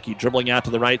 Fidelki dribbling out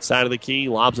to the right side of the key.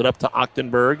 Lobs it up to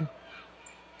Ochtenberg.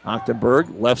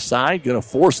 Ochtenberg, left side, going to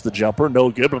force the jumper.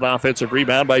 No good, but an offensive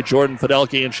rebound by Jordan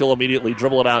Fidelki, and she'll immediately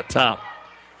dribble it out top.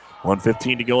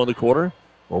 1:15 to go in the quarter.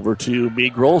 Over to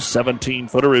Migro.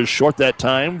 17-footer is short that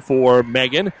time for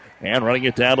Megan. And running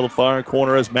it down to the far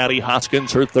corner is Maddie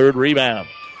Hoskins, her third rebound.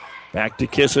 Back to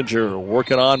Kissinger,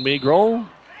 working on Migro.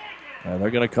 And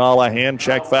they're going to call a hand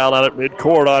check foul out at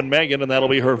midcourt on Megan, and that'll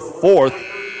be her 4th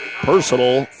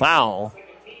personal foul.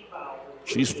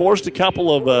 She's forced a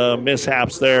couple of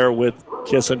mishaps there with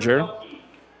Kissinger.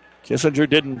 Kissinger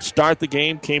didn't start the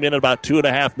game, came in at about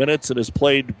 2.5 minutes, and has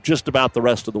played just about the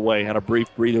rest of the way. Had a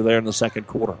brief breather there in the second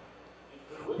quarter.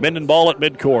 Minden ball at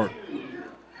midcourt.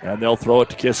 And they'll throw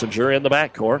it to Kissinger in the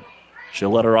backcourt.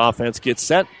 She'll let her offense get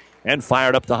set and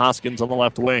fired up to Hoskins on the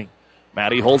left wing.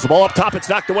 Maddie holds the ball up top. It's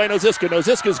knocked away.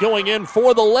 Noziska's going in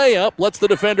for the layup. Lets the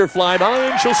defender fly by,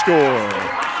 and she'll score.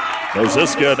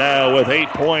 Noziska now with 8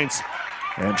 points,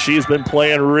 and she's been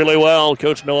playing really well.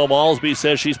 Coach Noah Malsby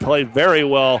says she's played very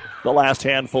well the last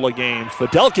handful of games.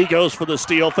 Fidelki goes for the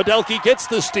steal. Fidelki gets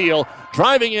the steal.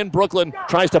 Driving in, Brooklyn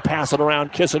tries to pass it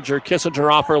around Kissinger.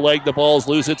 Kissinger off her leg. The ball's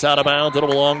loose. It's out of bounds. It'll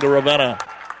belong to Ravenna.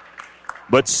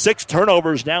 But 6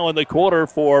 turnovers now in the quarter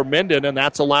for Minden, and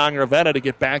that's allowing Ravenna to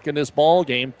get back in this ball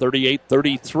game,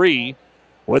 38-33,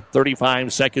 with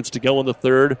 35 seconds to go in the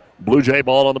third. Blue Jay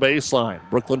ball on the baseline.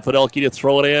 Brooklyn Fidelki to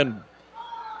throw it in.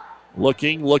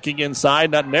 Looking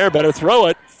inside, not in there, better throw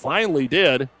it. Finally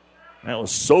did. That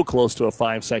was so close to a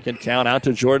 5-second count. Out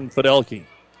to Jordan Fidelki.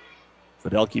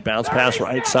 Fidelki bounce pass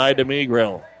right side to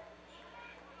Migro.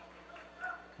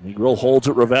 Migro holds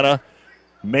it. Ravenna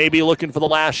maybe looking for the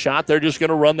last shot. They're just going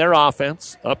to run their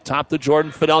offense. Up top to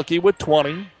Jordan Fidelki with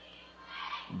 20.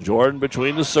 Jordan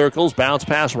between the circles. Bounce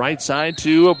pass right side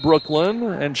to Brooklyn.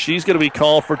 And she's going to be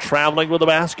called for traveling with a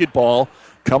basketball.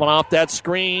 Coming off that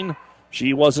screen.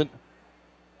 She wasn't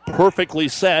perfectly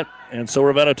set. And so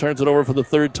Ravenna turns it over for the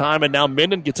third time. And now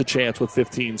Minden gets a chance with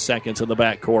 15 seconds in the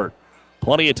backcourt.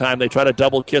 Plenty of time. They try to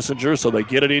double Kissinger, so they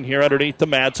get it in here underneath to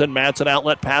Madsen. Madsen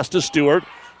outlet pass to Stewart.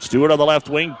 Stewart on the left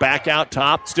wing, back out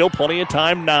top. Still plenty of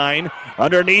time, 9.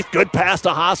 Underneath, good pass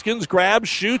to Hoskins. Grabs,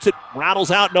 shoots, it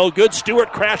rattles out, no good.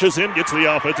 Stewart crashes in, gets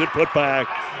the offensive putback.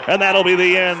 And that'll be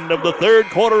the end of the third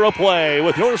quarter of play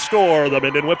with your score, the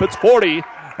Minden Whippets 40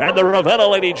 and the Ravenna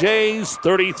Lady Jays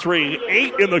 33.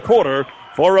 8 in the quarter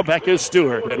for Rebecca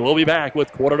Stewart. And we'll be back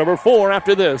with quarter number 4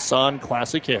 after this on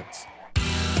Classic Hits.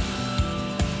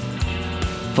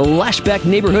 Flashback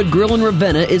Neighborhood Grill in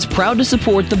Ravenna is proud to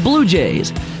support the Blue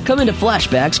Jays. Come into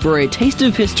Flashbacks for a taste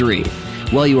of history.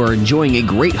 While you are enjoying a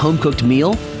great home-cooked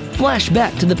meal, flash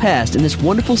back to the past in this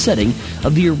wonderful setting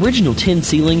of the original tin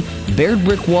ceiling, bared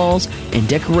brick walls, and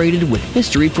decorated with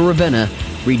history for Ravenna.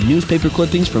 Read newspaper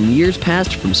clippings from years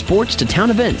past, from sports to town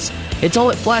events. It's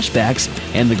all at Flashbacks,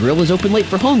 and the grill is open late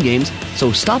for home games,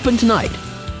 so stop in tonight.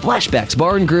 Flashbacks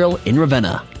Bar and Grill in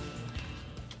Ravenna.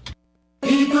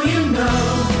 People you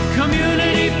know,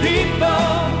 community people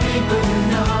you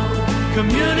know,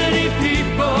 community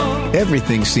people.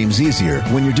 Everything seems easier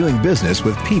when you're doing business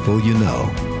with people you know,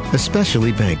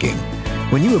 especially banking.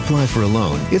 When you apply for a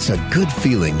loan, it's a good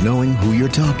feeling knowing who you're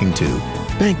talking to.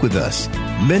 Bank with us.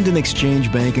 Minden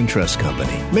Exchange Bank and Trust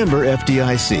Company. Member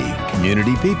FDIC.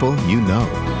 Community people you know.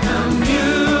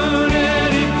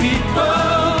 Community people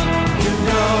you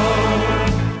know.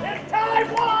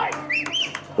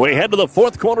 We head to the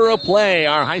fourth quarter of play.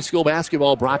 Our high school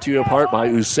basketball brought to you in part by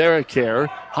Usera Care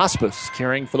Hospice,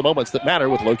 caring for the moments that matter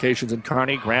with locations in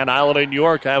Kearney, Grand Island, and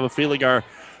York. I have a feeling our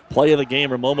play of the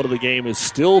game or moment of the game is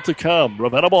still to come.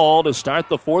 Ravenna ball to start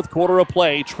the fourth quarter of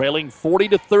play, trailing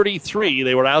 40-33.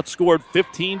 They were outscored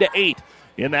 15-8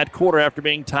 in that quarter after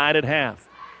being tied at half.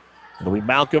 It'll be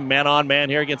Malcolm man on man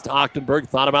here against Ochtenberg.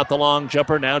 Thought about the long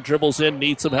jumper, now dribbles in,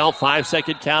 needs some help.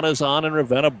 5-second count is on, and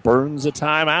Ravenna burns a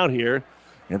timeout here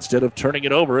instead of turning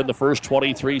it over in the first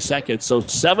 23 seconds. So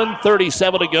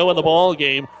 7:37 to go in the ball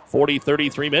game.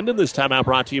 40-33 Minden. This timeout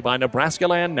brought to you by Nebraska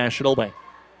Land National Bank.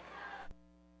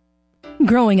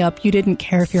 Growing up, you didn't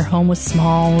care if your home was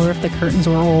small or if the curtains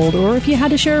were old or if you had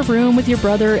to share a room with your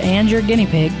brother and your guinea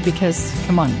pig because,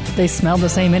 come on, they smelled the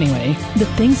same anyway. The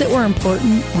things that were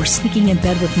important were sneaking in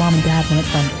bed with mom and dad when it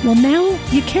thundered. Well, now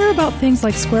you care about things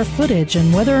like square footage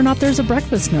and whether or not there's a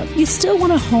breakfast nook. You still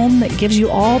want a home that gives you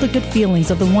all the good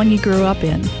feelings of the one you grew up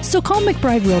in. So call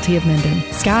McBride Realty of Minden.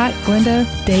 Scott, Glenda,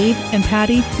 Dave, and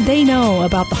Patty, they know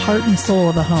about the heart and soul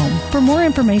of a home. For more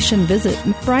information, visit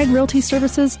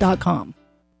McBrideRealtyServices.com.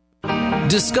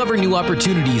 Discover new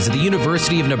opportunities at the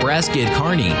University of Nebraska at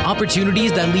Kearney.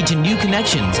 Opportunities that lead to new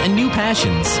connections and new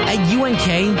passions. At UNK,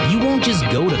 you won't just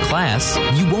go to class.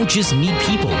 You won't just meet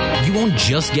people. You won't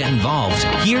just get involved.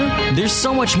 Here, there's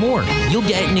so much more. You'll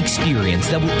get an experience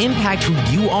that will impact who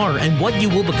you are and what you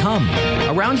will become.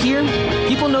 Around here,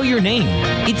 people know your name.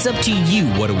 It's up to you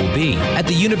what it will be. At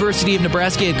the University of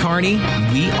Nebraska at Kearney,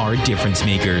 we are difference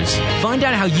makers. Find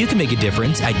out how you can make a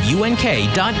difference at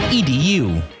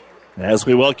unk.edu. As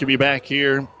we welcome you back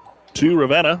here to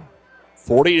Ravenna,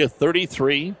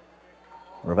 40-33.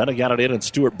 Ravenna got it in and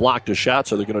Stewart blocked a shot,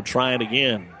 so they're going to try it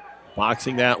again.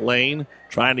 Boxing that lane,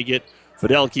 trying to get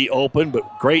Fidelki open, but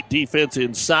great defense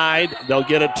inside. They'll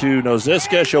get it to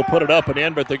Noziska. She'll put it up and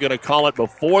in, but they're going to call it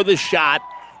before the shot.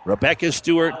 Rebecca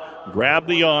Stewart grabbed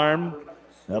the arm.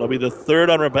 That'll be the third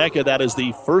on Rebecca. That is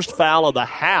the first foul of the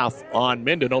half on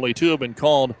Minden. Only 2 have been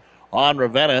called on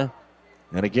Ravenna.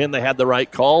 And again, they had the right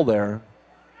call there.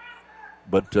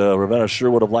 But Ravenna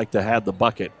sure would have liked to have the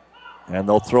bucket. And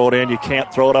they'll throw it in. You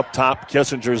can't throw it up top.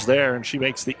 Kissinger's there, and she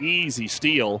makes the easy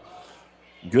steal.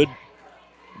 Good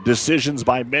decisions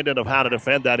by Minden of how to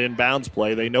defend that inbounds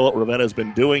play. They know what Ravenna's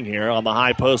been doing here. On the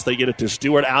high post, they get it to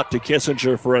Stewart, out to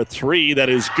Kissinger for a 3. That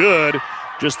is good.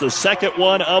 Just the second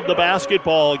one of the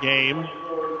basketball game.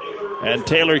 And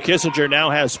Taylor Kissinger now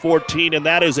has 14, and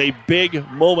that is a big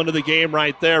moment of the game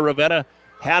right there. Ravenna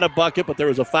had a bucket, but there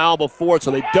was a foul before it,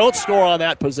 so they don't score on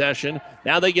that possession.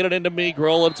 Now they get it into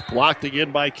Meagrel. It's blocked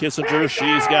again by Kissinger.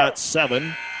 She's got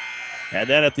 7. And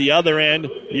then at the other end,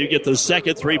 you get the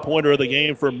second three-pointer of the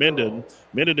game for Minden.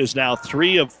 Minden is now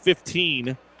 3 of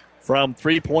 15 from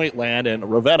three-point land,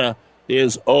 and Ravenna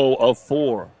is 0 of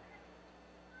 4.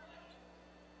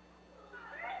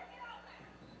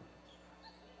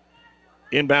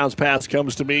 Inbounds pass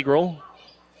comes to Meagrel.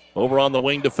 Over on the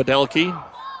wing to Fidelki.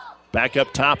 Back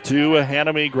up top to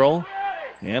Hannah Meagrel.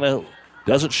 Hannah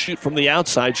doesn't shoot from the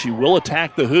outside. She will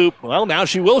attack the hoop. Well, now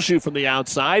she will shoot from the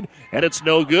outside, and it's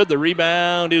no good. The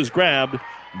rebound is grabbed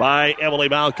by Emily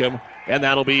Malcolm, and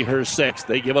that'll be her 6th.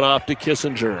 They give it off to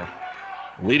Kissinger.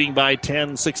 Leading by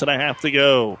 10, 6.5 to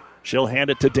go. She'll hand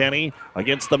it to Denny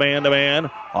against the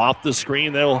man-to-man. Off the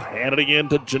screen, they'll hand it again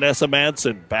to Janessa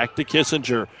Madsen. Back to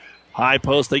Kissinger. High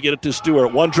post, they get it to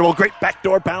Stewart. One dribble, great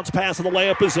backdoor bounce pass, and the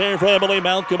layup is there for Emily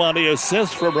Malcolm on the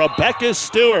assist from Rebecca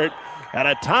Stewart. And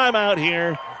a timeout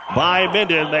here by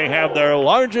Minden. They have their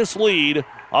largest lead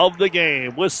of the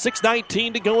game with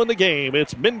 6:19 to go in the game.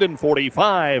 It's Minden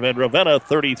 45 and Ravenna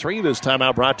 33. This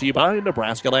timeout brought to you by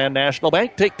Nebraska Land National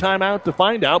Bank. Take time out to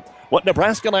find out what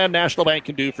Nebraska Land National Bank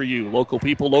can do for you. Local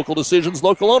people, local decisions,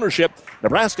 local ownership.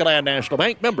 Nebraska Land National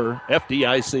Bank, member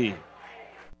FDIC.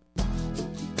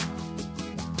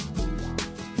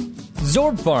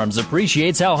 Zorb Farms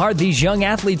appreciates how hard these young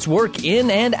athletes work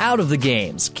in and out of the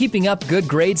games. Keeping up good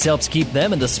grades helps keep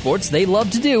them in the sports they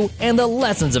love to do, and the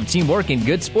lessons of teamwork and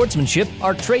good sportsmanship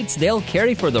are traits they'll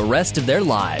carry for the rest of their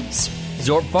lives.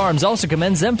 Zorb Farms also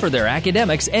commends them for their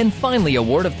academics, and finally a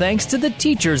word of thanks to the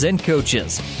teachers and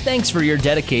coaches. Thanks for your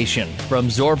dedication. From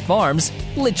Zorb Farms,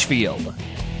 Litchfield.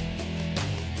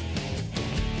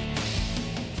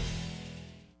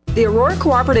 The Aurora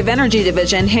Cooperative Energy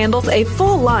Division handles a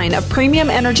full line of premium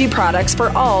energy products for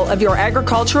all of your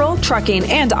agricultural, trucking,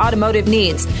 and automotive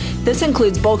needs. This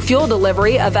includes bulk fuel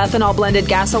delivery of ethanol-blended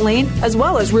gasoline, as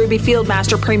well as Ruby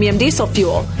Fieldmaster Premium Diesel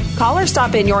Fuel. Call or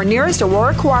stop in your nearest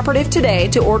Aurora Cooperative today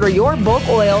to order your bulk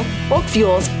oil, bulk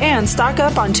fuels, and stock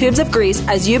up on tubes of grease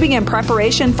as you begin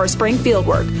preparation for spring field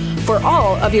work. For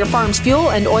all of your farm's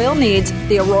fuel and oil needs,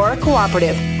 the Aurora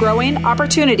Cooperative, growing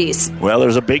opportunities. Well,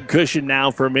 there's a big cushion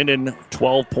now for Minden.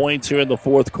 12 points here in the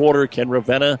fourth quarter. Can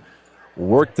Ravenna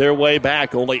work their way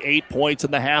back? Only 8 points in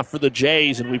the half for the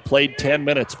Jays, and we played 10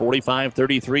 minutes.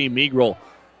 45-33, Meagrel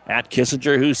at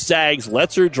Kissinger, who sags,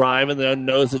 lets her drive, and then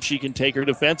knows that she can take her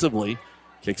defensively.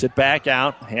 Kicks it back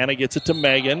out. Hannah gets it to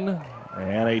Megan,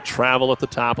 and a travel at the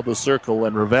top of the circle,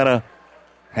 and Ravenna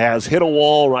has hit a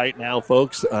wall right now,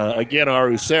 folks. Again, our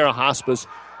Usera Hospice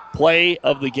play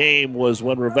of the game was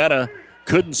when Ravenna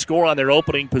couldn't score on their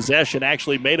opening possession,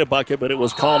 actually made a bucket, but it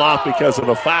was called off because of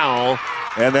a foul.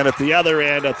 And then at the other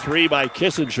end, a three by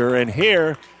Kissinger. And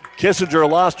here, Kissinger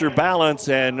lost her balance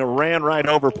and ran right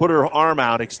over, put her arm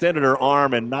out, extended her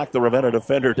arm, and knocked the Ravenna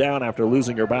defender down after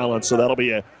losing her balance. So that'll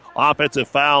be an offensive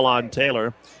foul on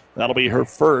Taylor. That'll be her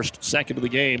first, second of the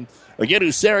game. Again,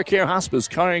 Usera Care Hospice,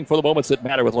 caring for the moments that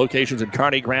matter with locations in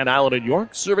Kearney, Grand Island, and York,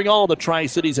 serving all the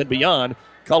Tri-Cities and beyond.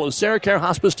 Call Usera Care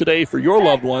Hospice today for your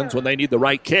loved ones when they need the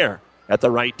right care at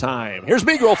the right time. Here's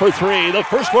Meagrel for three. The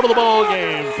first one of the ball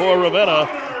game for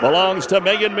Ravenna belongs to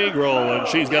Megan Meagrel, and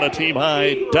she's got a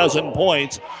team-high 12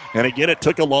 points. And again, it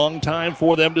took a long time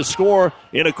for them to score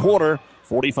in a quarter.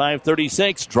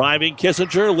 45-36, driving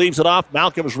Kissinger, leaves it off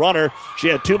Malcolm's runner. She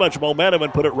had too much momentum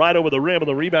and put it right over the rim, and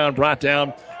the rebound brought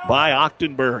down by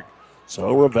Ochtenberg.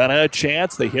 So Ravenna a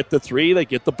chance. They hit the three. They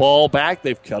get the ball back.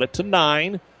 They've cut it to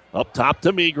 9. Up top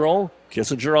to Meagrel.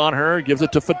 Kissinger on her. Gives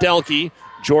it to Fidelki.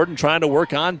 Jordan trying to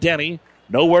work on Denny.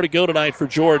 Nowhere to go tonight for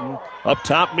Jordan. Up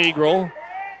top, Meagrel.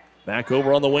 Back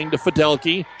over on the wing to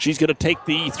Fidelki. She's going to take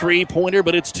the three-pointer,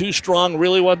 but it's too strong.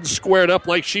 Really wasn't squared up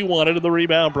like she wanted. And the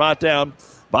rebound brought down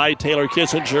by Taylor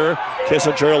Kissinger.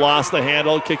 Kissinger lost the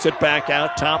handle. Kicks it back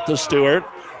out top to Stewart.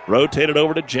 Rotated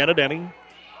over to Jenna Denny.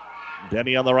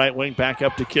 Denny on the right wing, back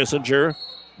up to Kissinger.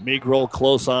 Meagrel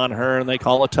close on her, and they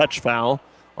call a touch foul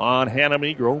on Hannah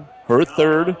Meagrel. Her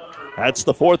third. That's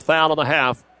the fourth foul of the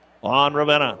half on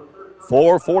Ravenna.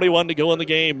 4:41 to go in the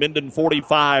game. Minden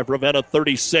 45, Ravenna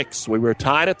 36. We were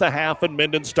tied at the half, and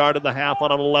Minden started the half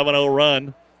on an 11-0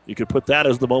 run. You could put that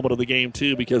as the moment of the game,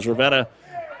 too, because Ravenna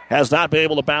has not been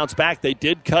able to bounce back. They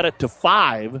did cut it to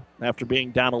 5 after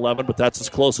being down 11, but that's as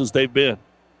close as they've been.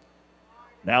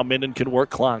 Now Minden can work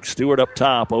clock. Stewart up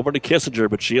top, over to Kissinger,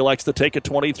 but she elects to take a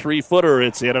 23-footer.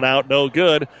 It's in and out, no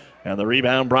good. And the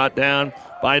rebound brought down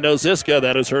by Noziska.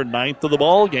 That is her 9th of the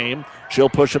ball game. She'll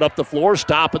push it up the floor,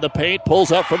 stop in the paint,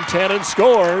 pulls up from 10 and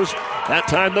scores. That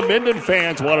time the Minden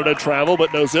fans wanted to travel, but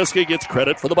Noziska gets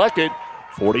credit for the bucket.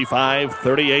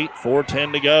 45-38,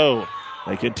 4:10 to go.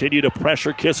 They continue to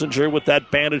pressure Kissinger with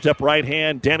that bandaged up right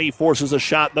hand. Denny forces a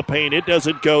shot in the paint. It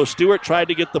doesn't go. Stewart tried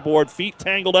to get the board. Feet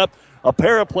tangled up. A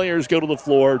pair of players go to the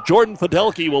floor. Jordan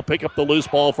Fidelki will pick up the loose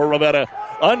ball for Ravenna.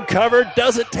 Uncovered.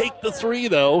 Doesn't take the three,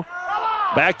 though.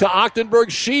 Back to Ochtenberg.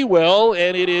 She will,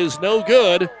 and it is no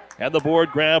good. And the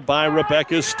board grab by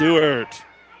Rebecca Stewart.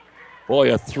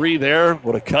 Boy, a three there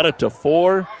would have cut it to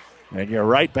 4, and you're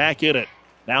right back in it.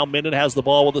 Now Minden has the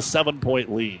ball with a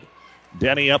 7-point lead.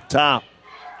 Denny up top.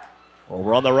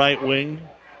 Over on the right wing.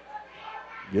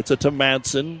 Gets it to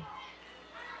Manson.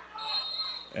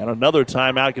 And another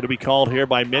timeout going to be called here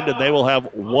by Minden. They will have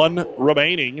 1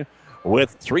 remaining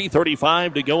with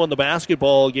 3:35 to go in the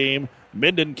basketball game.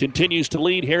 Minden continues to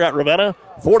lead here at Ravenna.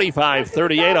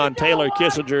 45-38 on Taylor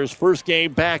Kissinger's first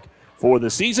game back for the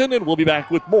season. And we'll be back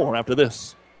with more after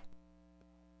this.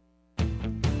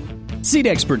 Seed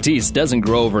expertise doesn't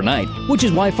grow overnight, which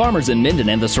is why farmers in Minden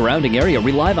and the surrounding area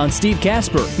rely on Steve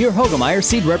Casper, your Hoegemeyer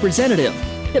seed representative.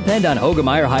 Depend on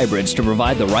Hoegemeyer hybrids to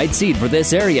provide the right seed for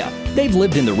this area. They've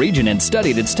lived in the region and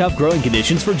studied its tough growing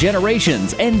conditions for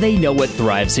generations, and they know what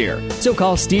thrives here. So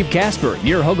call Steve Casper,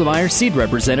 your Hoegemeyer seed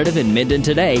representative in Minden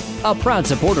today, a proud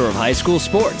supporter of high school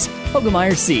sports.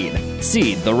 Hoegemeyer Seed.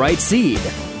 Seed the right seed.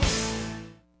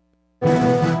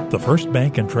 The First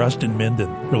Bank and Trust in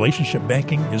Minden. Relationship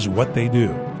banking is what they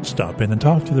do. Stop in and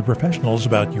talk to the professionals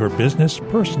about your business,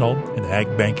 personal, and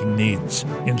ag banking needs.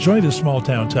 Enjoy the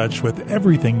small-town touch with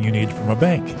everything you need from a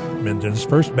bank. Minden's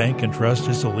First Bank and Trust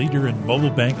is the leader in mobile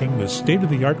banking with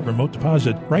state-of-the-art remote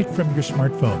deposit right from your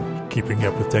smartphone, keeping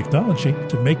up with technology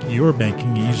to make your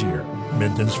banking easier.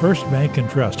 Minden's First Bank and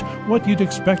Trust, what you'd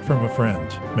expect from a friend.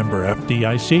 Member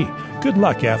FDIC. Good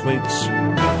luck, athletes.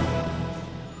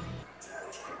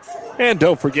 And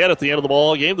don't forget, at the end of the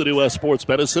ball game, the New West Sports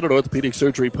Medicine and Orthopedic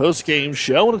Surgery post-game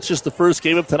show. And it's just the first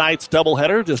game of tonight's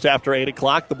doubleheader. Just after 8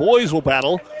 o'clock, the boys will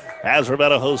battle as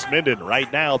Ravenna hosts Minden.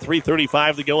 Right now,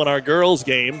 3:35 to go in our girls'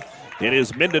 game. It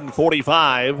is Minden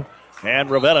 45 and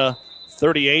Ravenna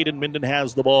 38, and Minden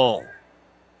has the ball.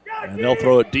 And they'll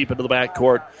throw it deep into the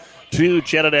backcourt to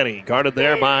Genadeni. Guarded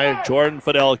there by Jordan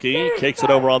Fidelki. Kicks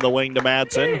it over on the wing to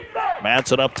Madsen.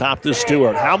 Madsen up top to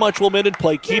Stewart. How much will Minden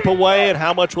play keep away, and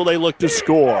how much will they look to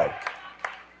score?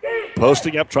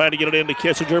 Posting up, trying to get it into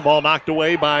Kissinger. Ball knocked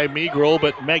away by Meagrel,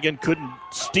 but Megan couldn't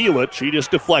steal it. She just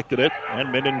deflected it,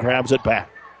 and Minden grabs it back.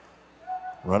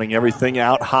 Running everything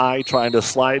out high, trying to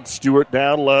slide Stewart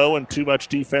down low, and too much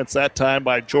defense that time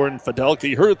by Jordan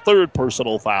Fidelki. Her third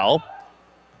personal foul.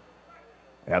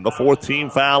 And the fourth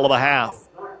team foul of the half.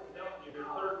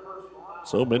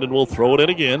 So Minden will throw it in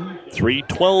again.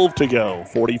 3:12 to go.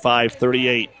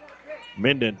 45-38.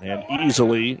 Minden, and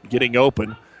easily getting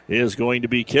open, is going to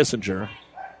be Kissinger.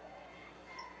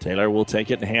 Taylor will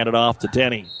take it and hand it off to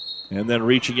Denny. And then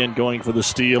reaching in, going for the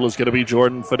steal, is going to be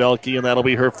Jordan Fidelki, and that'll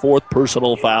be her fourth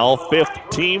personal foul. Fifth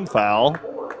team foul.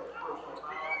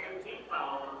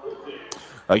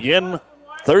 Again,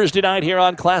 Thursday night here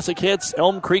on Classic Hits,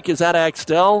 Elm Creek is at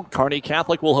Axtell. Kearney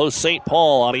Catholic will host St.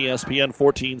 Paul on ESPN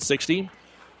 1460.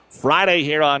 Friday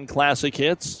here on Classic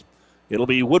Hits, it'll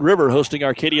be Wood River hosting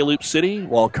Arcadia Loop City,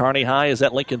 while Kearney High is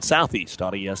at Lincoln Southeast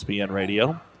on ESPN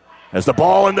Radio. As the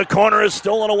ball in the corner is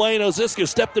stolen away, Noziska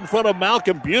stepped in front of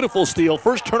Malcolm. Beautiful steal.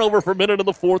 First turnover for Minden in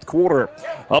the fourth quarter.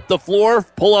 Up the floor,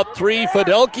 pull up three.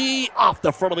 Fidelki off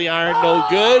the front of the iron, no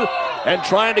good. And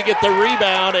trying to get the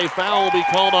rebound, a foul will be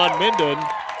called on Minden.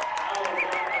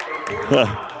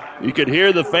 You could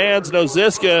hear the fans.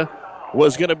 Noziska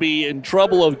was going to be in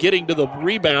trouble of getting to the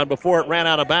rebound before it ran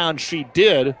out of bounds. She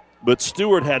did, but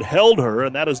Stewart had held her,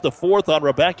 and that is the fourth on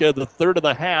Rebecca, the third of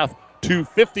the half.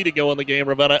 2:50 to go in the game.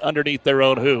 Ravenna underneath their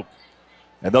own hoop.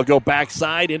 And they'll go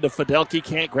backside into Fidelki.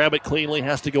 Can't grab it cleanly.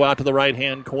 Has to go out to the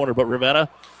right-hand corner. But Ravenna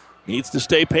needs to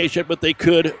stay patient, but they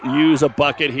could use a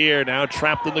bucket here. Now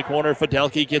trapped in the corner.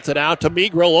 Fidelki gets it out to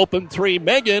Meagrel. Open three.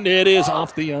 Megan, it is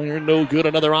off the iron. No good.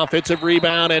 Another offensive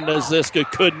rebound, and Naziska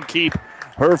couldn't keep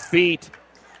her feet.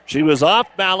 She was off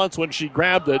balance when she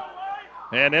grabbed it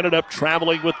and ended up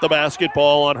traveling with the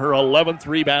basketball on her 11th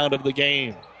rebound of the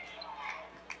game.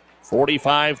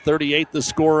 45-38, the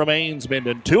score remains.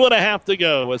 Minden 2.5 to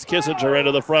go as Kissinger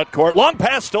into the front court. Long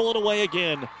pass stolen away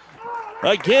again.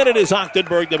 Again, it is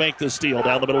Ochtenberg to make the steal.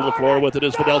 Down the middle of the floor with it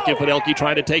is Fidelki. Fidelki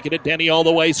trying to take it at Denny all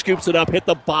the way. Scoops it up, hit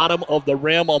the bottom of the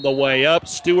rim on the way up.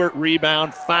 Stewart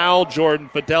rebound, foul. Jordan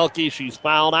Fidelki, she's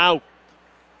fouled out.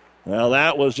 Well,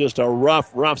 that was just a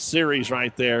rough series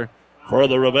right there for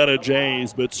the Ravenna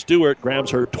Jays. But Stewart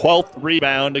grabs her 12th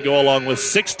rebound to go along with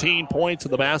 16 points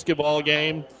in the basketball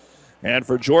game. And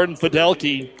for Jordan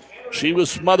Fidelki, she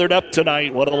was smothered up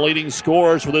tonight. One of the leading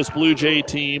scorers for this Blue Jay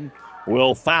team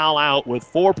will foul out with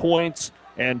 4 points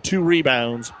and 2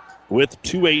 rebounds with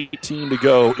 2:18 to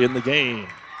go in the game.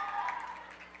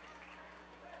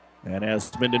 And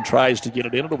as Minden tries to get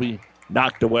it in, it'll be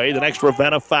knocked away. The next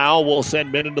Ravenna foul will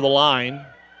send Minden to the line.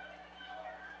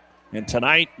 And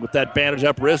tonight, with that bandage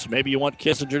up wrist, maybe you want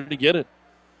Kissinger to get it.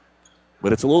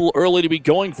 But it's a little early to be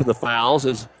going for the fouls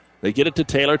as they get it to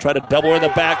Taylor, try to double her in the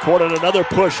backcourt, and another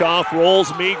push-off.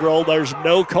 Rolls Meagrel. There's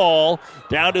no call.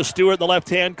 Down to Stewart in the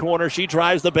left-hand corner. She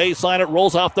drives the baseline. It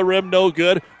rolls off the rim. No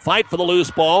good. Fight for the loose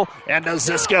ball. And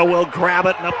Naziska will grab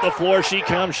it, and up the floor she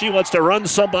comes. She wants to run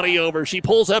somebody over. She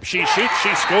pulls up. She shoots.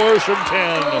 She scores from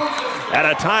 10. And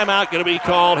a timeout going to be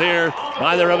called here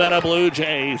by the Ravenna Blue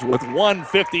Jays with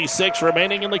 1:56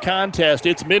 remaining in the contest.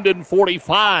 It's Minden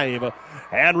 45.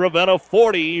 And Ravenna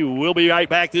 40. We'll be right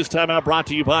back. This time out brought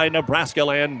to you by Nebraska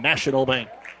Land National Bank.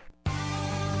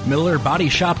 Miller Body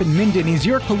Shop in Minden is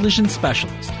your collision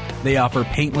specialist. They offer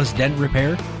paintless dent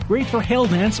repair, great for hail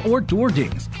dents or door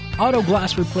dings, auto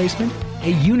glass replacement,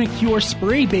 a Unicure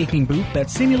spray baking booth that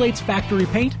simulates factory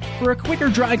paint for a quicker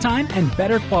dry time and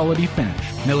better quality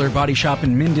finish. Miller Body Shop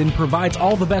in Minden provides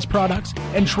all the best products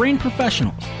and trained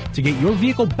professionals to get your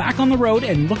vehicle back on the road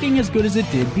and looking as good as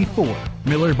it did before.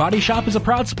 Miller Body Shop is a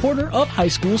proud supporter of high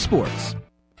school sports.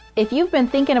 If you've been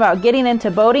thinking about getting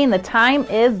into boating, the time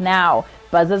is now.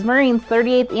 Buzz's Marine's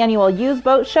 38th annual used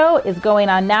boat show is going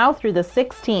on now through the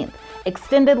 16th.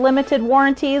 Extended limited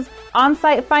warranties,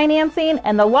 on-site financing,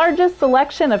 and the largest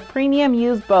selection of premium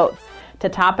used boats. To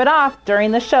top it off,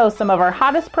 during the show, some of our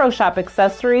hottest Pro Shop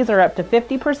accessories are up to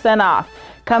 50% off.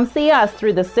 Come see us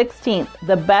through the 16th,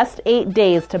 the best 8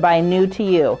 days to buy new to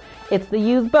you. It's the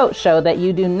used boat show that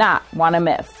you do not want to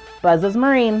miss. Buzz's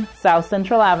Marine, South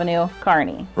Central Avenue,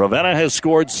 Kearney. Ravenna has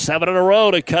scored 7 in a row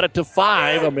to cut it to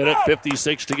 5.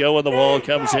 1:56 to go, and the ball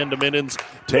comes into Minden's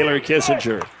Taylor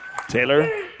Kissinger. Taylor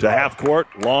to half court,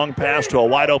 long pass to a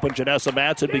wide-open Janessa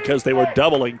Madsen because they were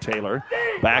doubling Taylor.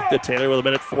 Back to Taylor with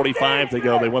 1:45 to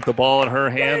go. They want the ball in her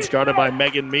hands, guarded by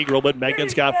Megan Meagrel, but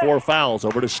Megan's got 4 fouls.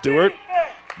 Over to Stewart.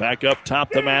 Back up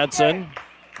top to Madsen.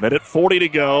 1:40 to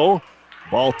go.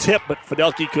 Ball tipped, but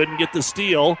Fidelki couldn't get the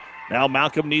steal. Now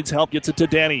Malcolm needs help, gets it to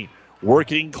Denny.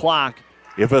 Working clock.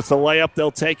 If it's a layup,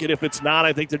 they'll take it. If it's not,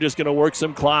 I think they're just going to work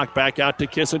some clock. Back out to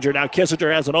Kissinger. Now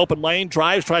Kissinger has an open lane,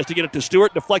 drives, tries to get it to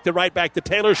Stewart, deflected right back to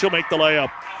Taylor. She'll make the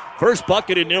layup. First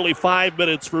bucket in nearly 5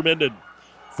 minutes for Minden.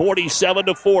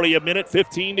 47-40,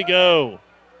 1:15 to go.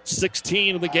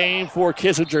 16 in the game for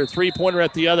Kissinger. Three-pointer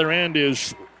at the other end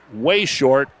is way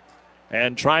short,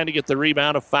 and trying to get the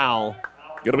rebound, a foul.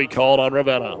 Going to be called on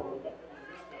Ravenna.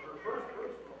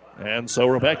 And so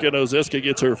Rebecca Noziska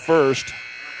gets her first,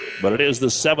 but it is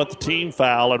the 7th team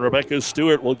foul, and Rebecca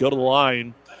Stewart will go to the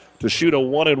line to shoot a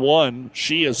 1-and-1.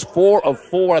 She is 4 of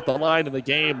 4 at the line in the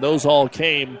game. Those all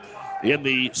came in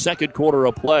the second quarter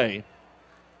of play.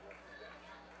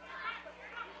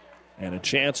 And a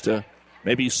chance to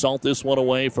maybe salt this one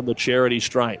away from the charity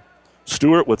stripe.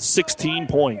 Stewart with 16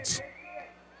 points,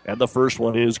 and the first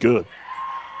one is good.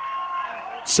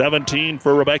 17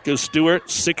 for Rebecca Stewart,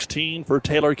 16 for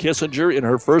Taylor Kissinger in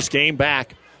her first game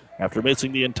back after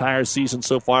missing the entire season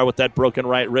so far with that broken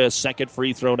right wrist. Second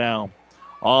free throw now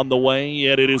on the way,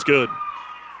 and it is good.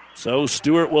 So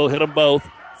Stewart will hit them both.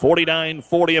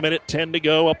 49-40, 1:10 to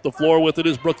go. Up the floor with it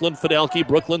is Brooklyn Fidelki.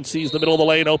 Brooklyn sees the middle of the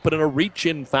lane open, and a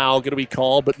reach-in foul going to be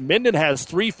called, but Minden has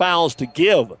 3 fouls to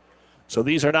give. So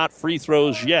these are not free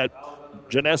throws yet.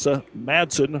 Janessa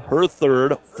Madsen, her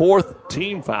third, 4th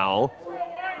team foul.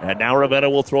 And now Ravenna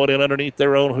will throw it in underneath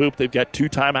their own hoop. They've got 2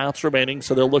 timeouts remaining,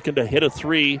 so they're looking to hit a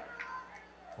 3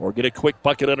 or get a quick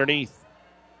bucket underneath.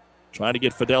 Trying to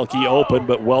get Fidelki open,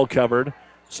 but well covered.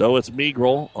 So it's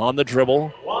Meagrel on the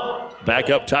dribble. Back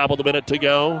up top with a minute to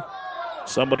go.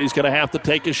 Somebody's going to have to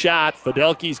take a shot.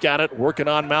 Fidelki's got it, working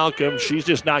on Malcolm. She's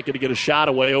just not going to get a shot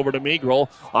away. Over to Meagrel.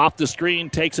 Off the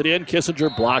screen, takes it in.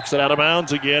 Kissinger blocks it out of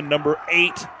bounds again. Number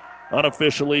 8.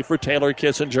 Unofficially for Taylor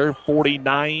Kissinger,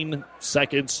 49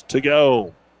 seconds to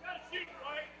go.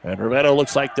 And Ravenna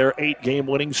looks like their 8-game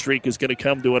winning streak is going to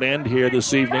come to an end here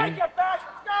this evening.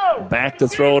 Back to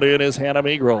throw it in is Hannah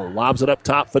Meagrel. Lobs it up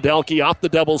top. Fidelki off the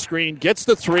double screen. Gets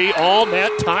the 3. All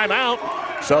net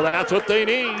timeout. So that's what they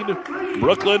need.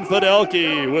 Brooklyn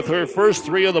Fidelki with her first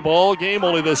 3 of the ball game.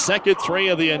 Only the second 3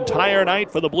 of the entire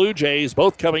night for the Blue Jays.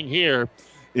 Both coming here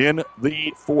in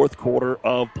the fourth quarter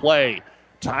of play.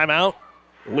 Timeout,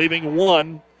 leaving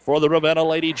 1 for the Ravenna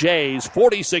Lady Jays.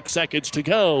 46 seconds to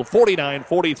go.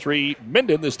 49-43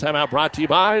 Minden. This timeout brought to you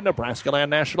by Nebraska Land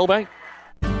National Bank.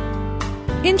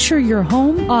 Insure your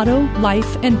home, auto,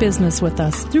 life, and business with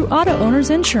us through Auto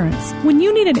Owners Insurance. When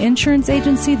you need an insurance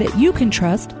agency that you can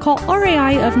trust, call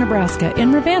RAI of Nebraska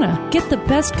in Ravenna. Get the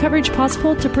best coverage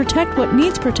possible to protect what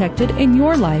needs protected in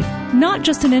your life. Not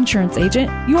just an insurance agent,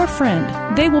 your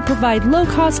friend. They will provide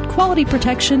low-cost, quality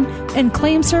protection and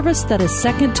claim service that is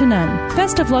second to none.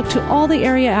 Best of luck to all the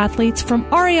area athletes from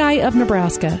RAI of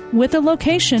Nebraska, with a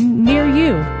location near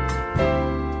you.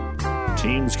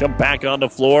 Teams come back on the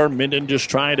floor. Minden just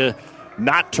trying to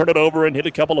not turn it over and hit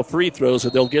a couple of free throws,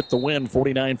 and they'll get the win.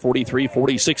 49-43,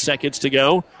 46 seconds to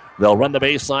go. They'll run the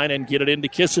baseline and get it into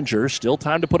Kissinger. Still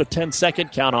time to put a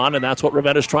 10-second count on, and that's what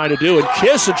Ravenna's trying to do. And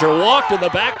Kissinger walked in the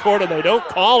backcourt, and they don't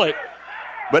call it.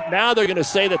 But now they're going to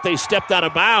say that they stepped out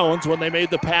of bounds when they made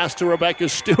the pass to Rebecca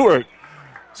Stewart.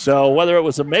 So whether it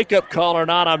was a makeup call or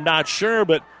not, I'm not sure,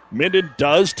 but Minden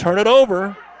does turn it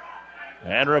over.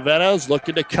 And Ravenna's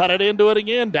looking to cut it into it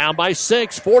again, down by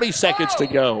 6, 40 seconds to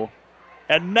go.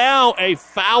 And now a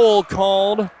foul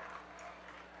called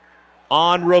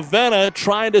on Ravenna,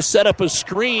 trying to set up a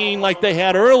screen like they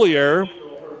had earlier.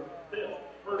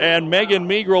 And Megan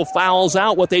Migro fouls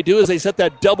out. What they do is they set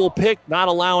that double pick, not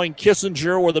allowing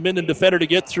Kissinger or the Minden defender to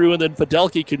get through, and then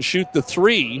Fidelke can shoot the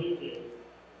three.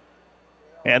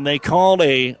 And they called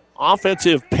a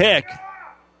offensive pick.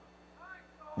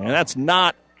 And that's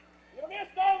not...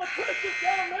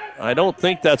 I don't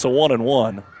think that's a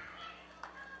 1-and-1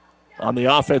 on the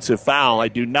offensive foul. I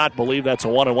do not believe that's a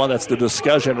 1-and-1. That's the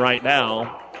discussion right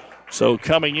now. So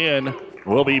coming in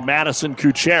will be Madison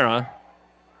Kuchera.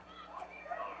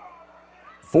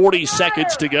 40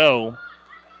 seconds to go.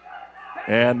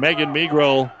 And Megan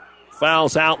Migro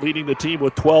fouls out, leading the team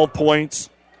with 12 points,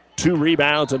 2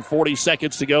 rebounds, and 40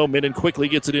 seconds to go. Minden quickly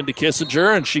gets it into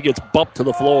Kissinger, and she gets bumped to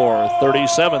the floor.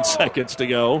 37 seconds to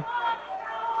go.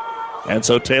 And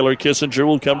so Taylor Kissinger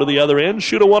will come to the other end,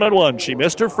 shoot a 1-on-1. She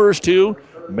missed her first 2,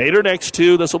 made her next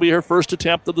 2. This will be her first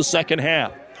attempt of the second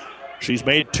half. She's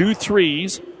made 2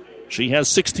 threes. She has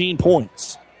 16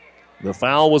 points. The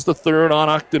foul was the third on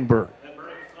Ochtenberg.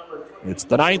 It's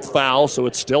the 9th foul, so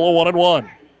it's still a 1-on-1.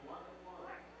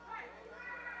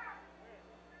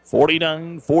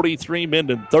 49-43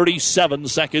 Minden, 37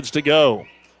 seconds to go.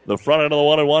 The front end of the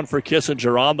 1-on-1 for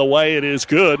Kissinger on the way. It is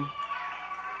good.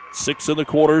 6 in the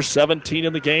quarter, 17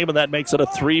 in the game, and that makes it a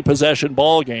 3-possession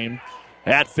ball game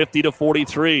at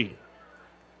 50-43.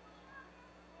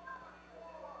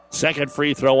 Second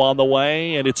free throw on the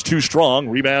way, and it's too strong.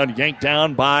 Rebound yanked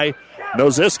down by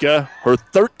Noziska, her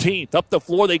 13th. Up the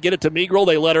floor, they get it to Migro.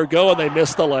 They let her go, and they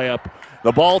miss the layup.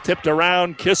 The ball tipped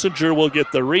around. Kissinger will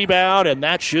get the rebound, and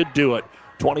that should do it.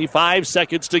 25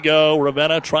 seconds to go.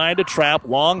 Ravenna trying to trap.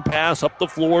 Long pass up the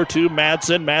floor to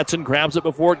Madsen. Madsen grabs it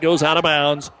before it goes out of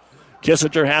bounds.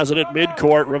 Kissinger has it at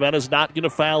midcourt. Ravenna's not going to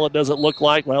foul, it doesn't look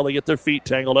like. Well, they get their feet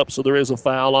tangled up, so there is a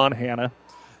foul on Hannah.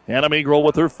 Hannah Migro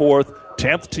with her 4th,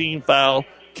 10th team foul.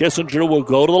 Kissinger will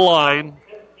go to the line.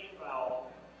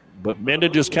 But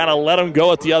Minden just kind of let him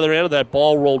go at the other end of that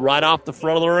ball, rolled right off the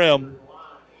front of the rim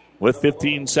with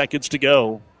 15 seconds to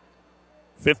go.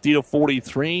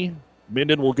 50-43.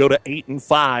 Minden will go to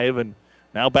 8-5, and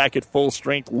now back at full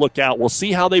strength. Look out. We'll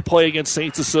see how they play against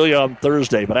St. Cecilia on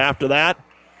Thursday. But after that,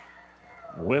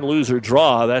 win, lose, or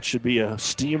draw, that should be a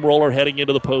steamroller heading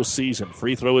into the postseason.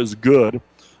 Free throw is good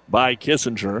by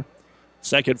Kissinger.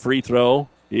 Second free throw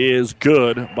is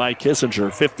good by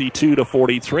Kissinger.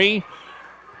 52-43.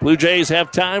 Blue Jays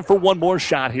have time for one more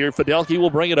shot here. Fidelke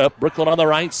will bring it up. Brooklyn on the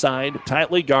right side,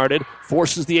 tightly guarded,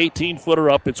 forces the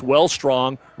 18-footer up. It's well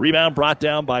strong. Rebound brought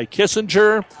down by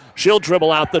Kissinger. She'll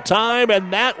dribble out the time,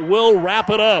 and that will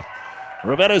wrap it up.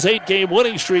 Ravenna's 8-game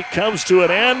winning streak comes to an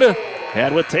end.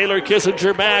 And with Taylor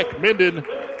Kissinger back, Minden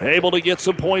able to get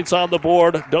some points on the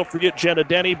board. Don't forget Jenna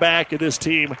Denny back, and this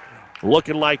team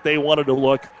looking like they wanted to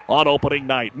look on opening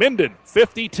night. Minden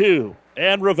 52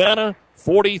 and Ravenna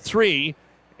 43.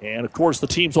 And, of course, the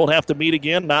teams won't have to meet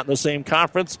again, not in the same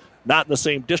conference, not in the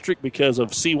same district because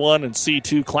of C1 and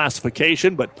C2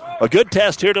 classification. But a good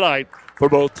test here tonight for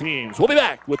both teams. We'll be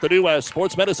back with the New West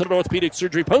Sports Medicine and Orthopedic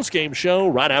Surgery postgame show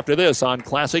right after this on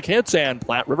Classic Hits and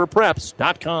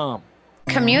PlatteRiverPreps.com.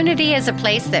 Community is a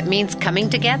place that means coming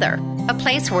together, a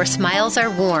place where smiles are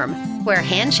warm, where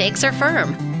handshakes are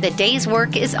firm, the day's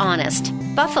work is honest.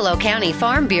 Buffalo County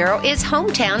Farm Bureau is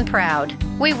hometown proud.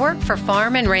 We work for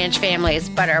farm and ranch families,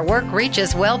 but our work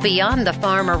reaches well beyond the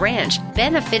farm or ranch,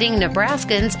 benefiting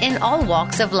Nebraskans in all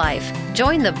walks of life.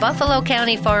 Join the Buffalo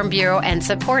County Farm Bureau and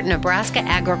support Nebraska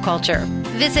agriculture.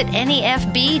 Visit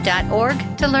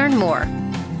nefb.org to learn more.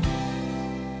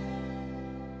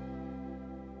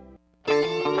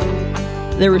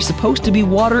 There is supposed to be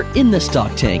water in the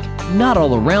stock tank, not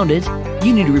all around it.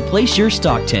 You need to replace your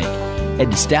stock tank.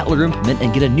 Head to Statler Implement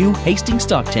and get a new Hastings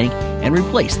stock tank and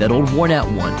replace that old worn-out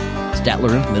one.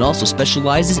 Statler Implement also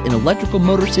specializes in electrical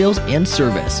motor sales and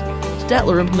service.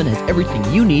 Statler Implement has everything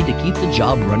you need to keep the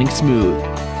job running smooth.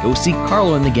 Go see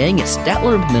Carlo and the gang at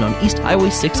Statler Implement on East Highway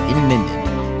 6 in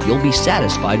Minden. You'll be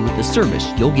satisfied with the service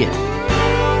you'll get.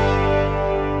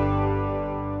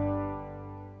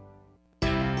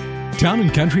 Town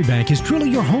 & Country Bank is truly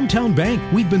your hometown bank.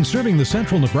 We've been serving the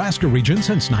central Nebraska region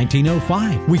since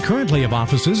 1905. We currently have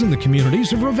offices in the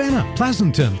communities of Ravenna,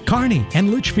 Pleasanton, Kearney, and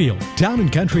Litchfield. Town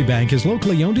 & Country Bank is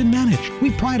locally owned and managed.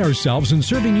 We pride ourselves in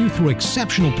serving you through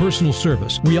exceptional personal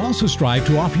service. We also strive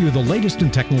to offer you the latest in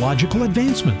technological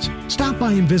advancements. Stop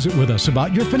by and visit with us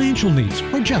about your financial needs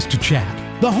or just to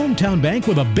chat. The hometown bank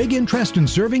with a big interest in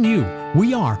serving you.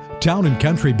 We are Town &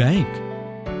 Country Bank.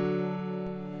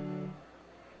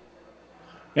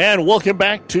 And welcome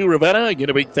back to Ravenna. Again,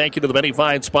 a big thank you to the many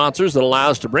fine sponsors that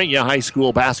allow us to bring you high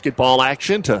school basketball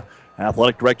action to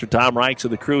Athletic Director Tom Reichs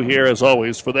and the crew here, as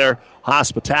always, for their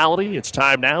hospitality. It's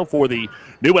time now for the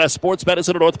New West Sports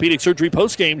Medicine and Orthopedic Surgery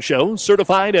postgame show.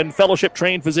 Certified and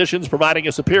fellowship-trained physicians providing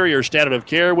a superior standard of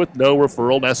care with no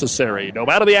referral necessary. No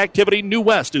matter the activity, New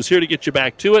West is here to get you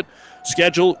back to it.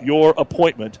 Schedule your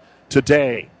appointment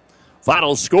today.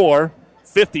 Final score,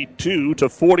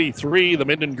 52-43. The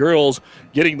Minden girls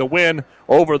getting the win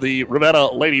over the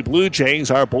Ravenna Lady Blue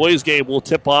Jays. Our boys game will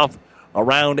tip off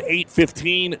around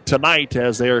 8:15 tonight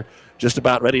as they're just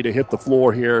about ready to hit the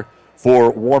floor here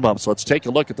for warm-ups. Let's take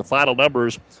a look at the final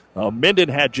numbers. Minden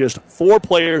had just 4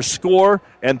 players score,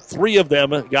 and 3 of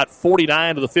them got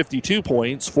 49 of the 52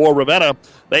 points. For Ravenna,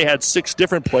 they had 6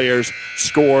 different players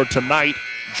score tonight.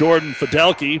 Jordan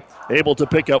Fidelke able to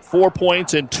pick up 4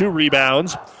 points and 2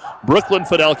 rebounds. Brooklyn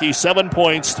Fidelke, 7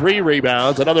 points, 3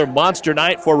 rebounds. Another monster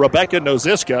night for Rebecca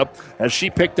Noziska as she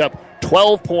picked up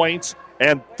 12 points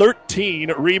and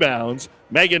 13 rebounds.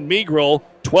 Megan Megrel,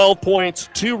 12 points,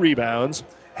 2 rebounds.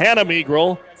 Hannah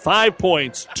Megrel, 5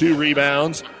 points, 2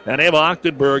 rebounds. And Eva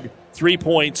Ochtenberg, 3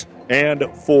 points and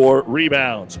 4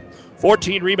 rebounds.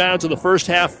 14 rebounds in the first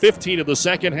half, 15 in the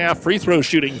second half. Free throw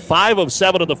shooting, 5 of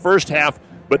 7 in the first half,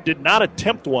 but did not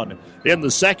attempt one in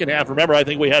the second half. Remember, I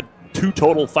think we had 2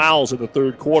 total fouls in the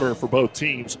third quarter for both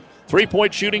teams.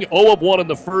 3-point shooting, 0 of 1 in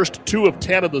the first, 2 of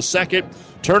 10 in the second.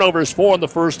 Turnovers, 4 in the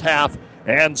first half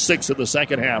and 6 in the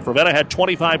second half. Ravenna had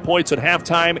 25 points at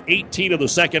halftime, 18 in the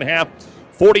second half,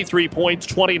 43 points,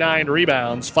 29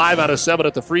 rebounds, 5 out of 7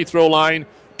 at the free throw line,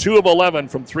 2 of 11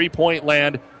 from three-point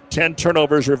land, 10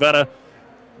 turnovers. Ravenna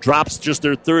drops just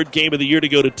their 3rd game of the year to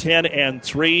go to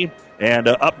 10-3. And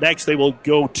up next, they will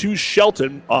go to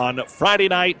Shelton on Friday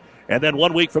night. And then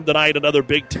 1 week from tonight, another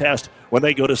big test when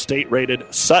they go to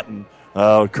state-rated Sutton,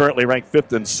 currently ranked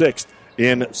 5th and 6th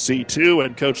in C2.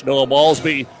 And Coach Noah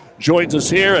Malsby joins us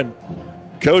here. And,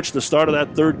 Coach, the start of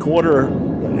that third quarter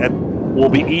will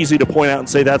be easy to point out and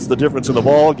say that's the difference in the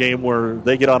ball game where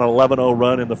they get on an 11-0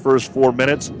 run in the first 4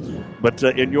 minutes. But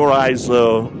in your eyes,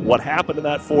 what happened in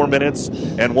that 4 minutes,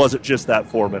 and was it just that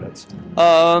 4 minutes?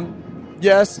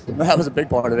 Yes, that was a big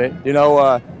part of it. You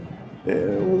know,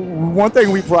 one thing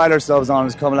we pride ourselves on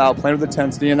is coming out, playing with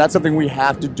intensity, and that's something we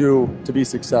have to do to be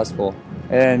successful.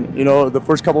 And, you know, the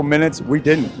first couple minutes, we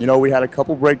didn't. You know, we had a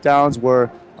couple breakdowns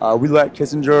where we let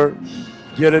Kissinger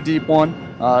get a deep one.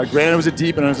 Granted, it was a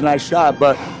deep and it was a nice shot,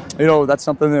 but, you know, that's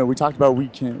something that we talked about. We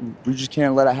just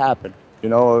can't let it happen. You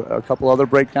know, a couple other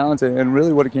breakdowns, and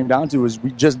really what it came down to is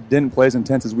we just didn't play as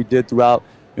intense as we did throughout,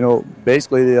 you know,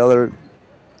 basically the other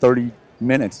 30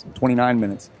 minutes, 29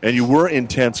 minutes. And you were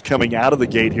intense coming out of the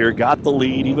gate here, got the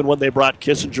lead, even when they brought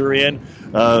Kissinger in.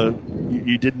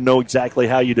 You didn't know exactly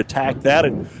how you'd attack that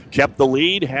and kept the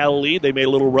lead, had a lead. They made a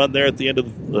little run there at the end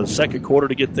of the second quarter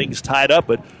to get things tied up,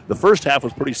 but the first half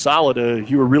was pretty solid.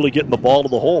 You were really getting the ball to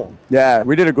the hole. Yeah,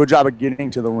 we did a good job of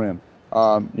getting to the rim.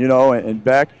 You know, and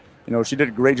Beck, you know, she did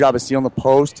a great job of sealing the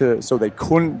post so they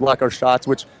couldn't block our shots,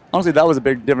 which honestly that was a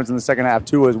big difference in the second half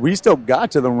too, is we still got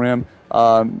to the rim.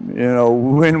 You know,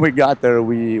 when we got there,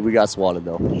 we got swatted,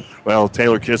 though. Well,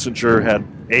 Taylor Kissinger had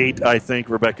 8, I think.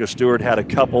 Rebecca Stewart had a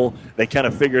couple. They kind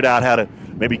of figured out how to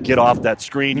maybe get off that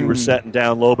screen you were setting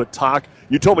down low. But,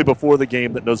 you told me before the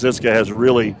game that Noziska has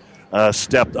really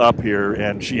stepped up here,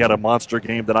 and she had a monster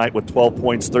game tonight with 12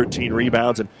 points, 13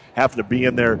 rebounds, and having to be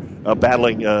in there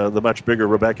battling the much bigger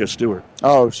Rebecca Stewart.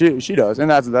 Oh, she does, and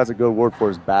that's a good word for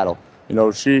his battle. You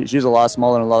know, she's a lot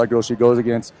smaller than a lot of girls she goes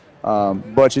against.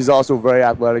 But she's also very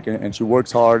athletic and she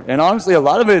works hard. And honestly, a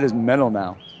lot of it is mental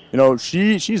now. You know,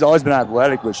 she's always been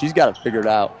athletic, but she's got to figure it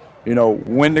out. You know,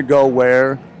 when to go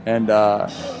where, and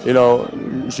you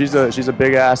know, she's a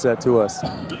big asset to us.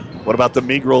 What about the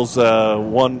Megrels?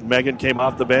 Megan came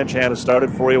off the bench, Hannah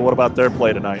started for you. What about their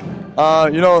play tonight?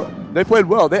 You know, they played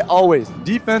well. They always,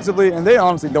 defensively, and they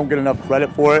honestly don't get enough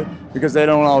credit for it because they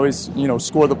don't always, you know,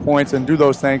 score the points and do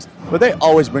those things. But they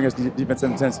always bring us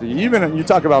defensive intensity. Even you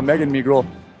talk about Megan Megrel,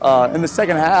 in the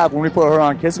second half when we put her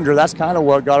on Kissinger, that's kind of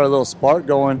what got our little spark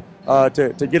going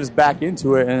to get us back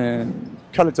into it and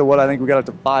cut it to what I think we got up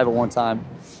to 5 at one time.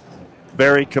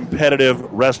 Very competitive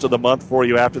rest of the month for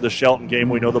you after the Shelton game.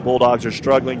 We know the Bulldogs are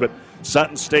struggling, but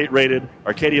Sutton State rated.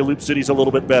 Arcadia Loop City's a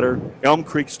little bit better. Elm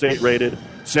Creek State rated.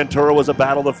 Centura was a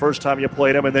battle the first time you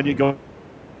played them, and then you go.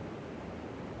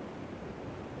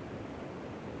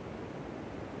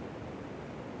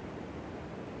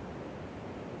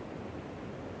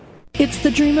 It's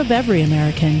the dream of every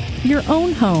American, your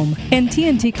own home. And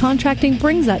TNT Contracting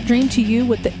brings that dream to you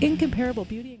with the incomparable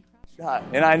beauty and craft.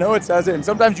 And I know it says it, and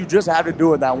sometimes you just have to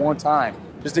do it that one time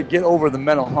just to get over the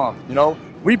mental hump. You know,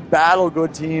 we battle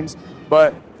good teams,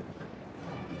 but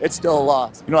it's still a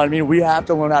loss. You know what I mean? We have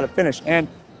to learn how to finish. And,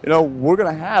 we're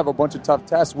going to have a bunch of tough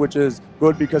tests, which is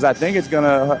good because I think it's going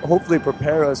to hopefully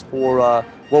prepare us for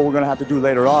what we're going to have to do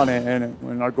later on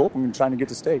and our goal from trying to get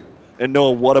to state. And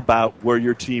Noah, what about where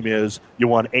your team is? You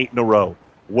won 8 in a row.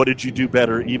 What did you do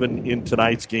better even in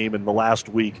tonight's game in the last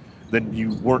week than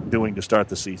you weren't doing to start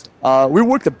the season? We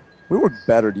worked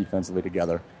better defensively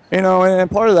together. And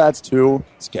part of that's too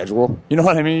schedule. You know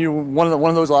what I mean? One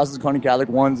of those losses, Kearney Catholic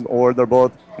ones, or they're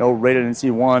both rated in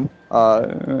C1.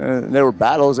 They were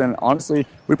battles, and honestly,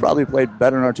 we probably played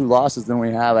better in our 2 losses than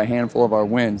we have a handful of our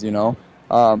wins. And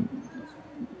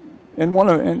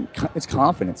it's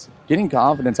confidence, getting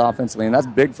confidence offensively, and that's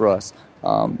big for us.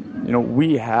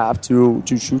 We have to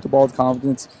shoot the ball with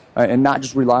confidence and not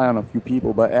just rely on a few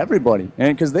people, but everybody,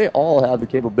 and because they all have the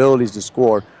capabilities to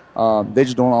score. They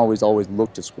just don't always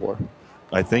look to score.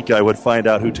 I think I would find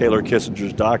out who Taylor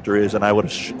Kissinger's doctor is, and I would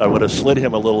have slid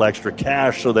him a little extra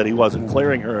cash so that he wasn't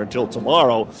clearing her until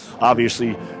tomorrow.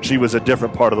 Obviously, she was a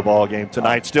different part of the ball game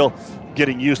tonight. Still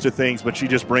getting used to things, but she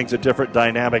just brings a different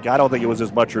dynamic. I don't think it was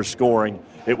as much her scoring.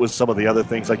 It was some of the other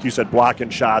things, like you said, blocking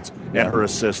shots and her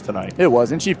assists tonight. It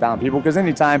was, and she found people because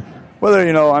anytime, whether,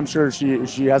 I'm sure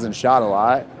she hasn't shot a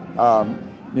lot,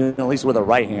 at least with her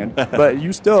right hand. But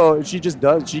she just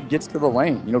does. She gets to the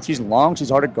lane. She's long. She's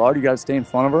hard to guard. You got to stay in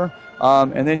front of her.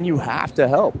 And then you have to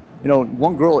help.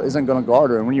 One girl isn't going to guard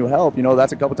her. And when you help,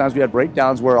 that's a couple times we had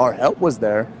breakdowns where our help was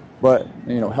there, but,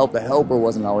 help the helper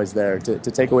wasn't always there to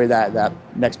take away that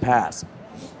next pass.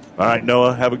 All right,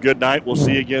 Noah, have a good night. We'll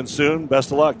see you again soon.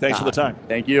 Best of luck. Thanks for the time.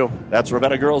 Thank you. That's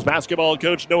Ravenna girls basketball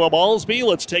coach Noah Malsby.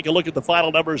 Let's take a look at the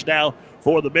final numbers now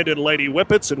for the Minden Lady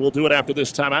Whippets, and we'll do it after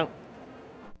this timeout.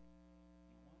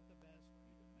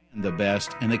 The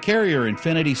best, and the Carrier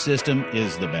Infinity system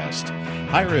is the best.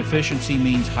 Higher efficiency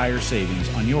means higher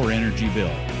savings on your energy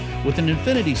bill. With an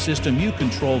Infinity system, you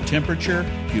control temperature,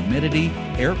 humidity,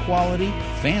 air quality,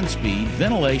 fan speed,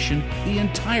 ventilation, the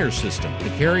entire system.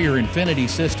 The Carrier Infinity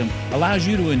system allows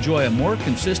you to enjoy a more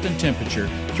consistent temperature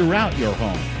throughout your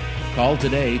home. Call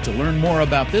today to learn more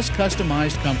about this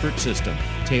customized comfort system,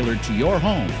 tailored to your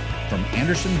home, from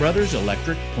Anderson Brothers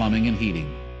Electric, Plumbing, and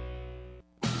Heating.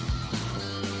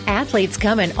 Athletes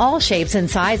come in all shapes and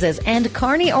sizes, and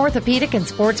Kearney Orthopedic and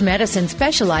Sports Medicine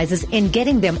specializes in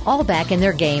getting them all back in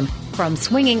their game. From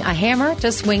swinging a hammer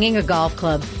to swinging a golf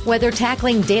club, whether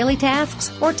tackling daily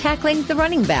tasks or tackling the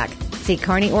running back. See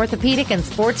Kearney Orthopedic and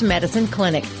Sports Medicine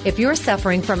Clinic. If you're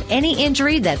suffering from any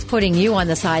injury that's putting you on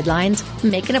the sidelines,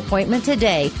 make an appointment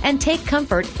today and take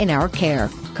comfort in our care.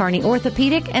 Kearney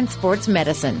Orthopedic and Sports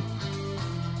Medicine.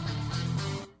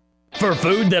 For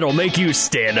food that'll make you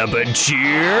stand up and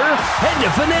cheer, head to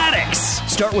Fanatics.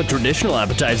 Start with traditional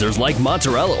appetizers like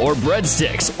mozzarella or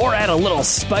breadsticks, or add a little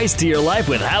spice to your life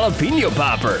with jalapeno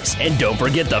poppers. And don't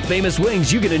forget the famous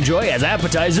wings you can enjoy as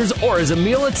appetizers or as a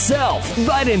meal itself.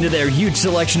 Bite into their huge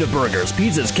selection of burgers,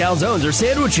 pizzas, calzones, or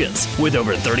sandwiches. With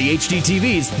over 30 HD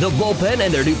TVs, the bullpen,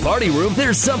 and their new party room,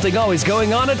 there's something always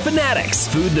going on at Fanatics.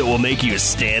 Food that will make you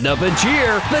stand up and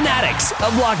cheer. Fanatics, a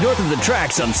block north of the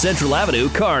tracks on Central Avenue,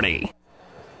 Kearney.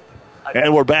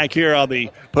 And we're back here on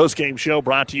the postgame show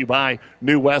brought to you by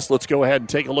New West. Let's go ahead and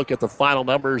take a look at the final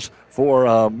numbers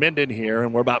for Minden here.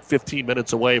 And we're about 15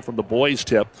 minutes away from the boys'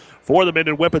 tip. For the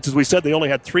Minden Whippets, as we said, they only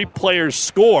had 3 players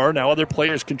score. Now other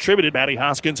players contributed. Maddie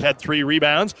Hoskins had 3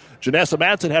 rebounds. Janessa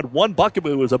Madsen had 1 bucket,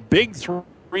 but it was a big 3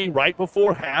 right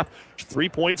before half. 3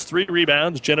 points, 3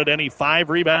 rebounds. Jenna Denny, 5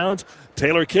 rebounds.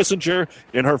 Taylor Kissinger,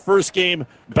 in her first game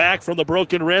back from the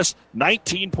broken wrist,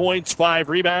 19 points, 5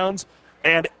 rebounds.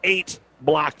 And 8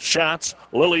 blocked shots.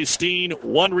 Lily Steen,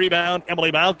 1 rebound.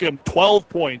 Emily Malcolm, 12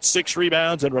 points, 6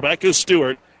 rebounds. And Rebecca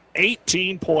Stewart,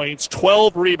 18 points,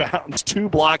 12 rebounds, 2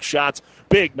 blocked shots.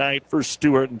 Big night for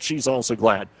Stewart, and she's also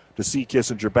glad to see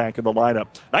Kissinger back in the lineup.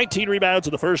 19 rebounds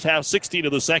in the first half, 16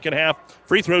 in the second half.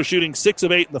 Free throw shooting, 6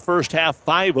 of 8 in the first half,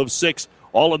 5 of 6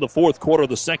 all in the fourth quarter of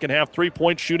the second half.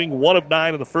 3-point shooting, 1 of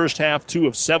 9 in the first half, 2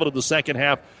 of 7 in the second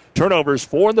half. Turnovers,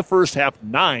 4 in the first half,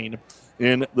 9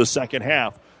 in the second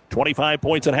half. 25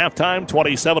 points at halftime,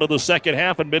 27 in the second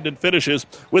half, and Minden finishes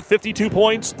with 52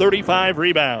 points, 35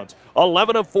 rebounds.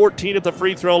 11 of 14 at the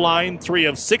free throw line, 3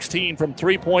 of 16 from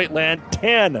three-point land,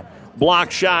 10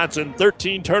 block shots, and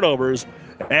 13 turnovers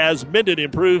as Minden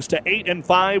improves to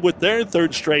 8-5 with their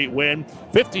third straight win,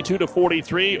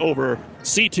 52-43 over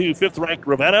C2 5th-ranked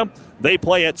Ravenna. They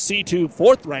play at C2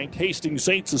 4th-ranked Hastings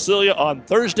St. Cecilia on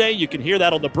Thursday. You can hear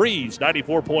that on the Breeze,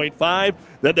 94.5.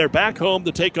 Then they're back home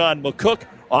to take on McCook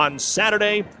on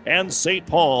Saturday and St.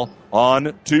 Paul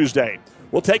on Tuesday.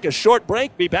 We'll take a short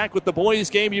break, be back with the boys'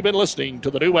 game. You've been listening to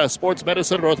the New West Sports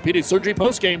Medicine and Orthopedic Surgery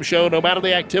postgame show. No matter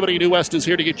the activity, New West is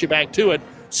here to get you back to it.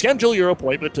 Schedule your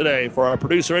appointment today. For our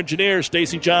producer-engineer,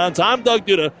 Stacy Johns, I'm Doug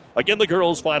Duda. Again, the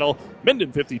girls' final,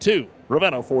 Minden 52,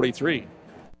 Ravenna 43.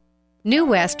 New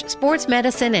West Sports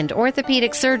Medicine and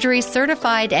Orthopedic Surgery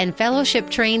certified and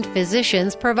fellowship-trained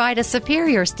physicians provide a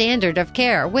superior standard of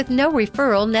care with no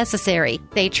referral necessary.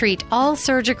 They treat all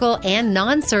surgical and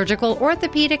non-surgical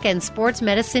orthopedic and sports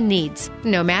medicine needs.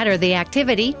 No matter the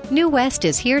activity, New West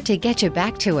is here to get you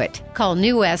back to it. Call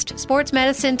New West Sports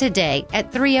Medicine today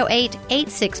at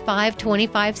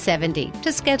 308-865-2570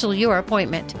 to schedule your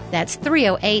appointment. That's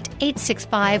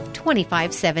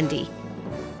 308-865-2570.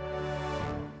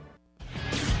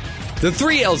 The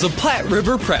 3 L's of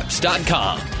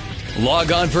PlatteRiverPreps.com.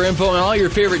 Log on for info on all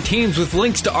your favorite teams with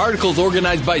links to articles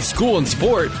organized by school and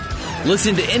sport.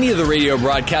 Listen to any of the radio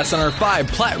broadcasts on our 5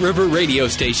 Platte River radio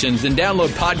stations and download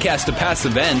podcasts to past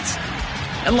events.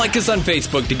 And like us on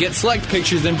Facebook to get select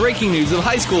pictures and breaking news of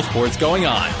high school sports going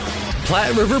on.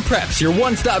 Platte River Preps, your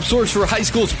one-stop source for high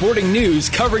school sporting news,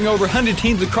 covering over 100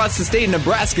 teams across the state of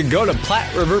Nebraska. Go to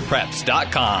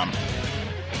PlatteRiverPreps.com.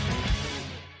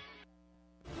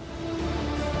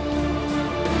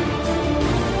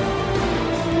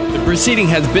 The proceeding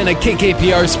has been a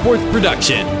KKPR sports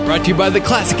production, brought to you by the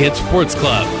Classic Hits Sports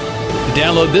Club. To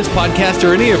download this podcast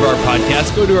or any of our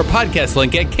podcasts, go to our podcast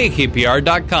link at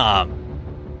kkpr.com.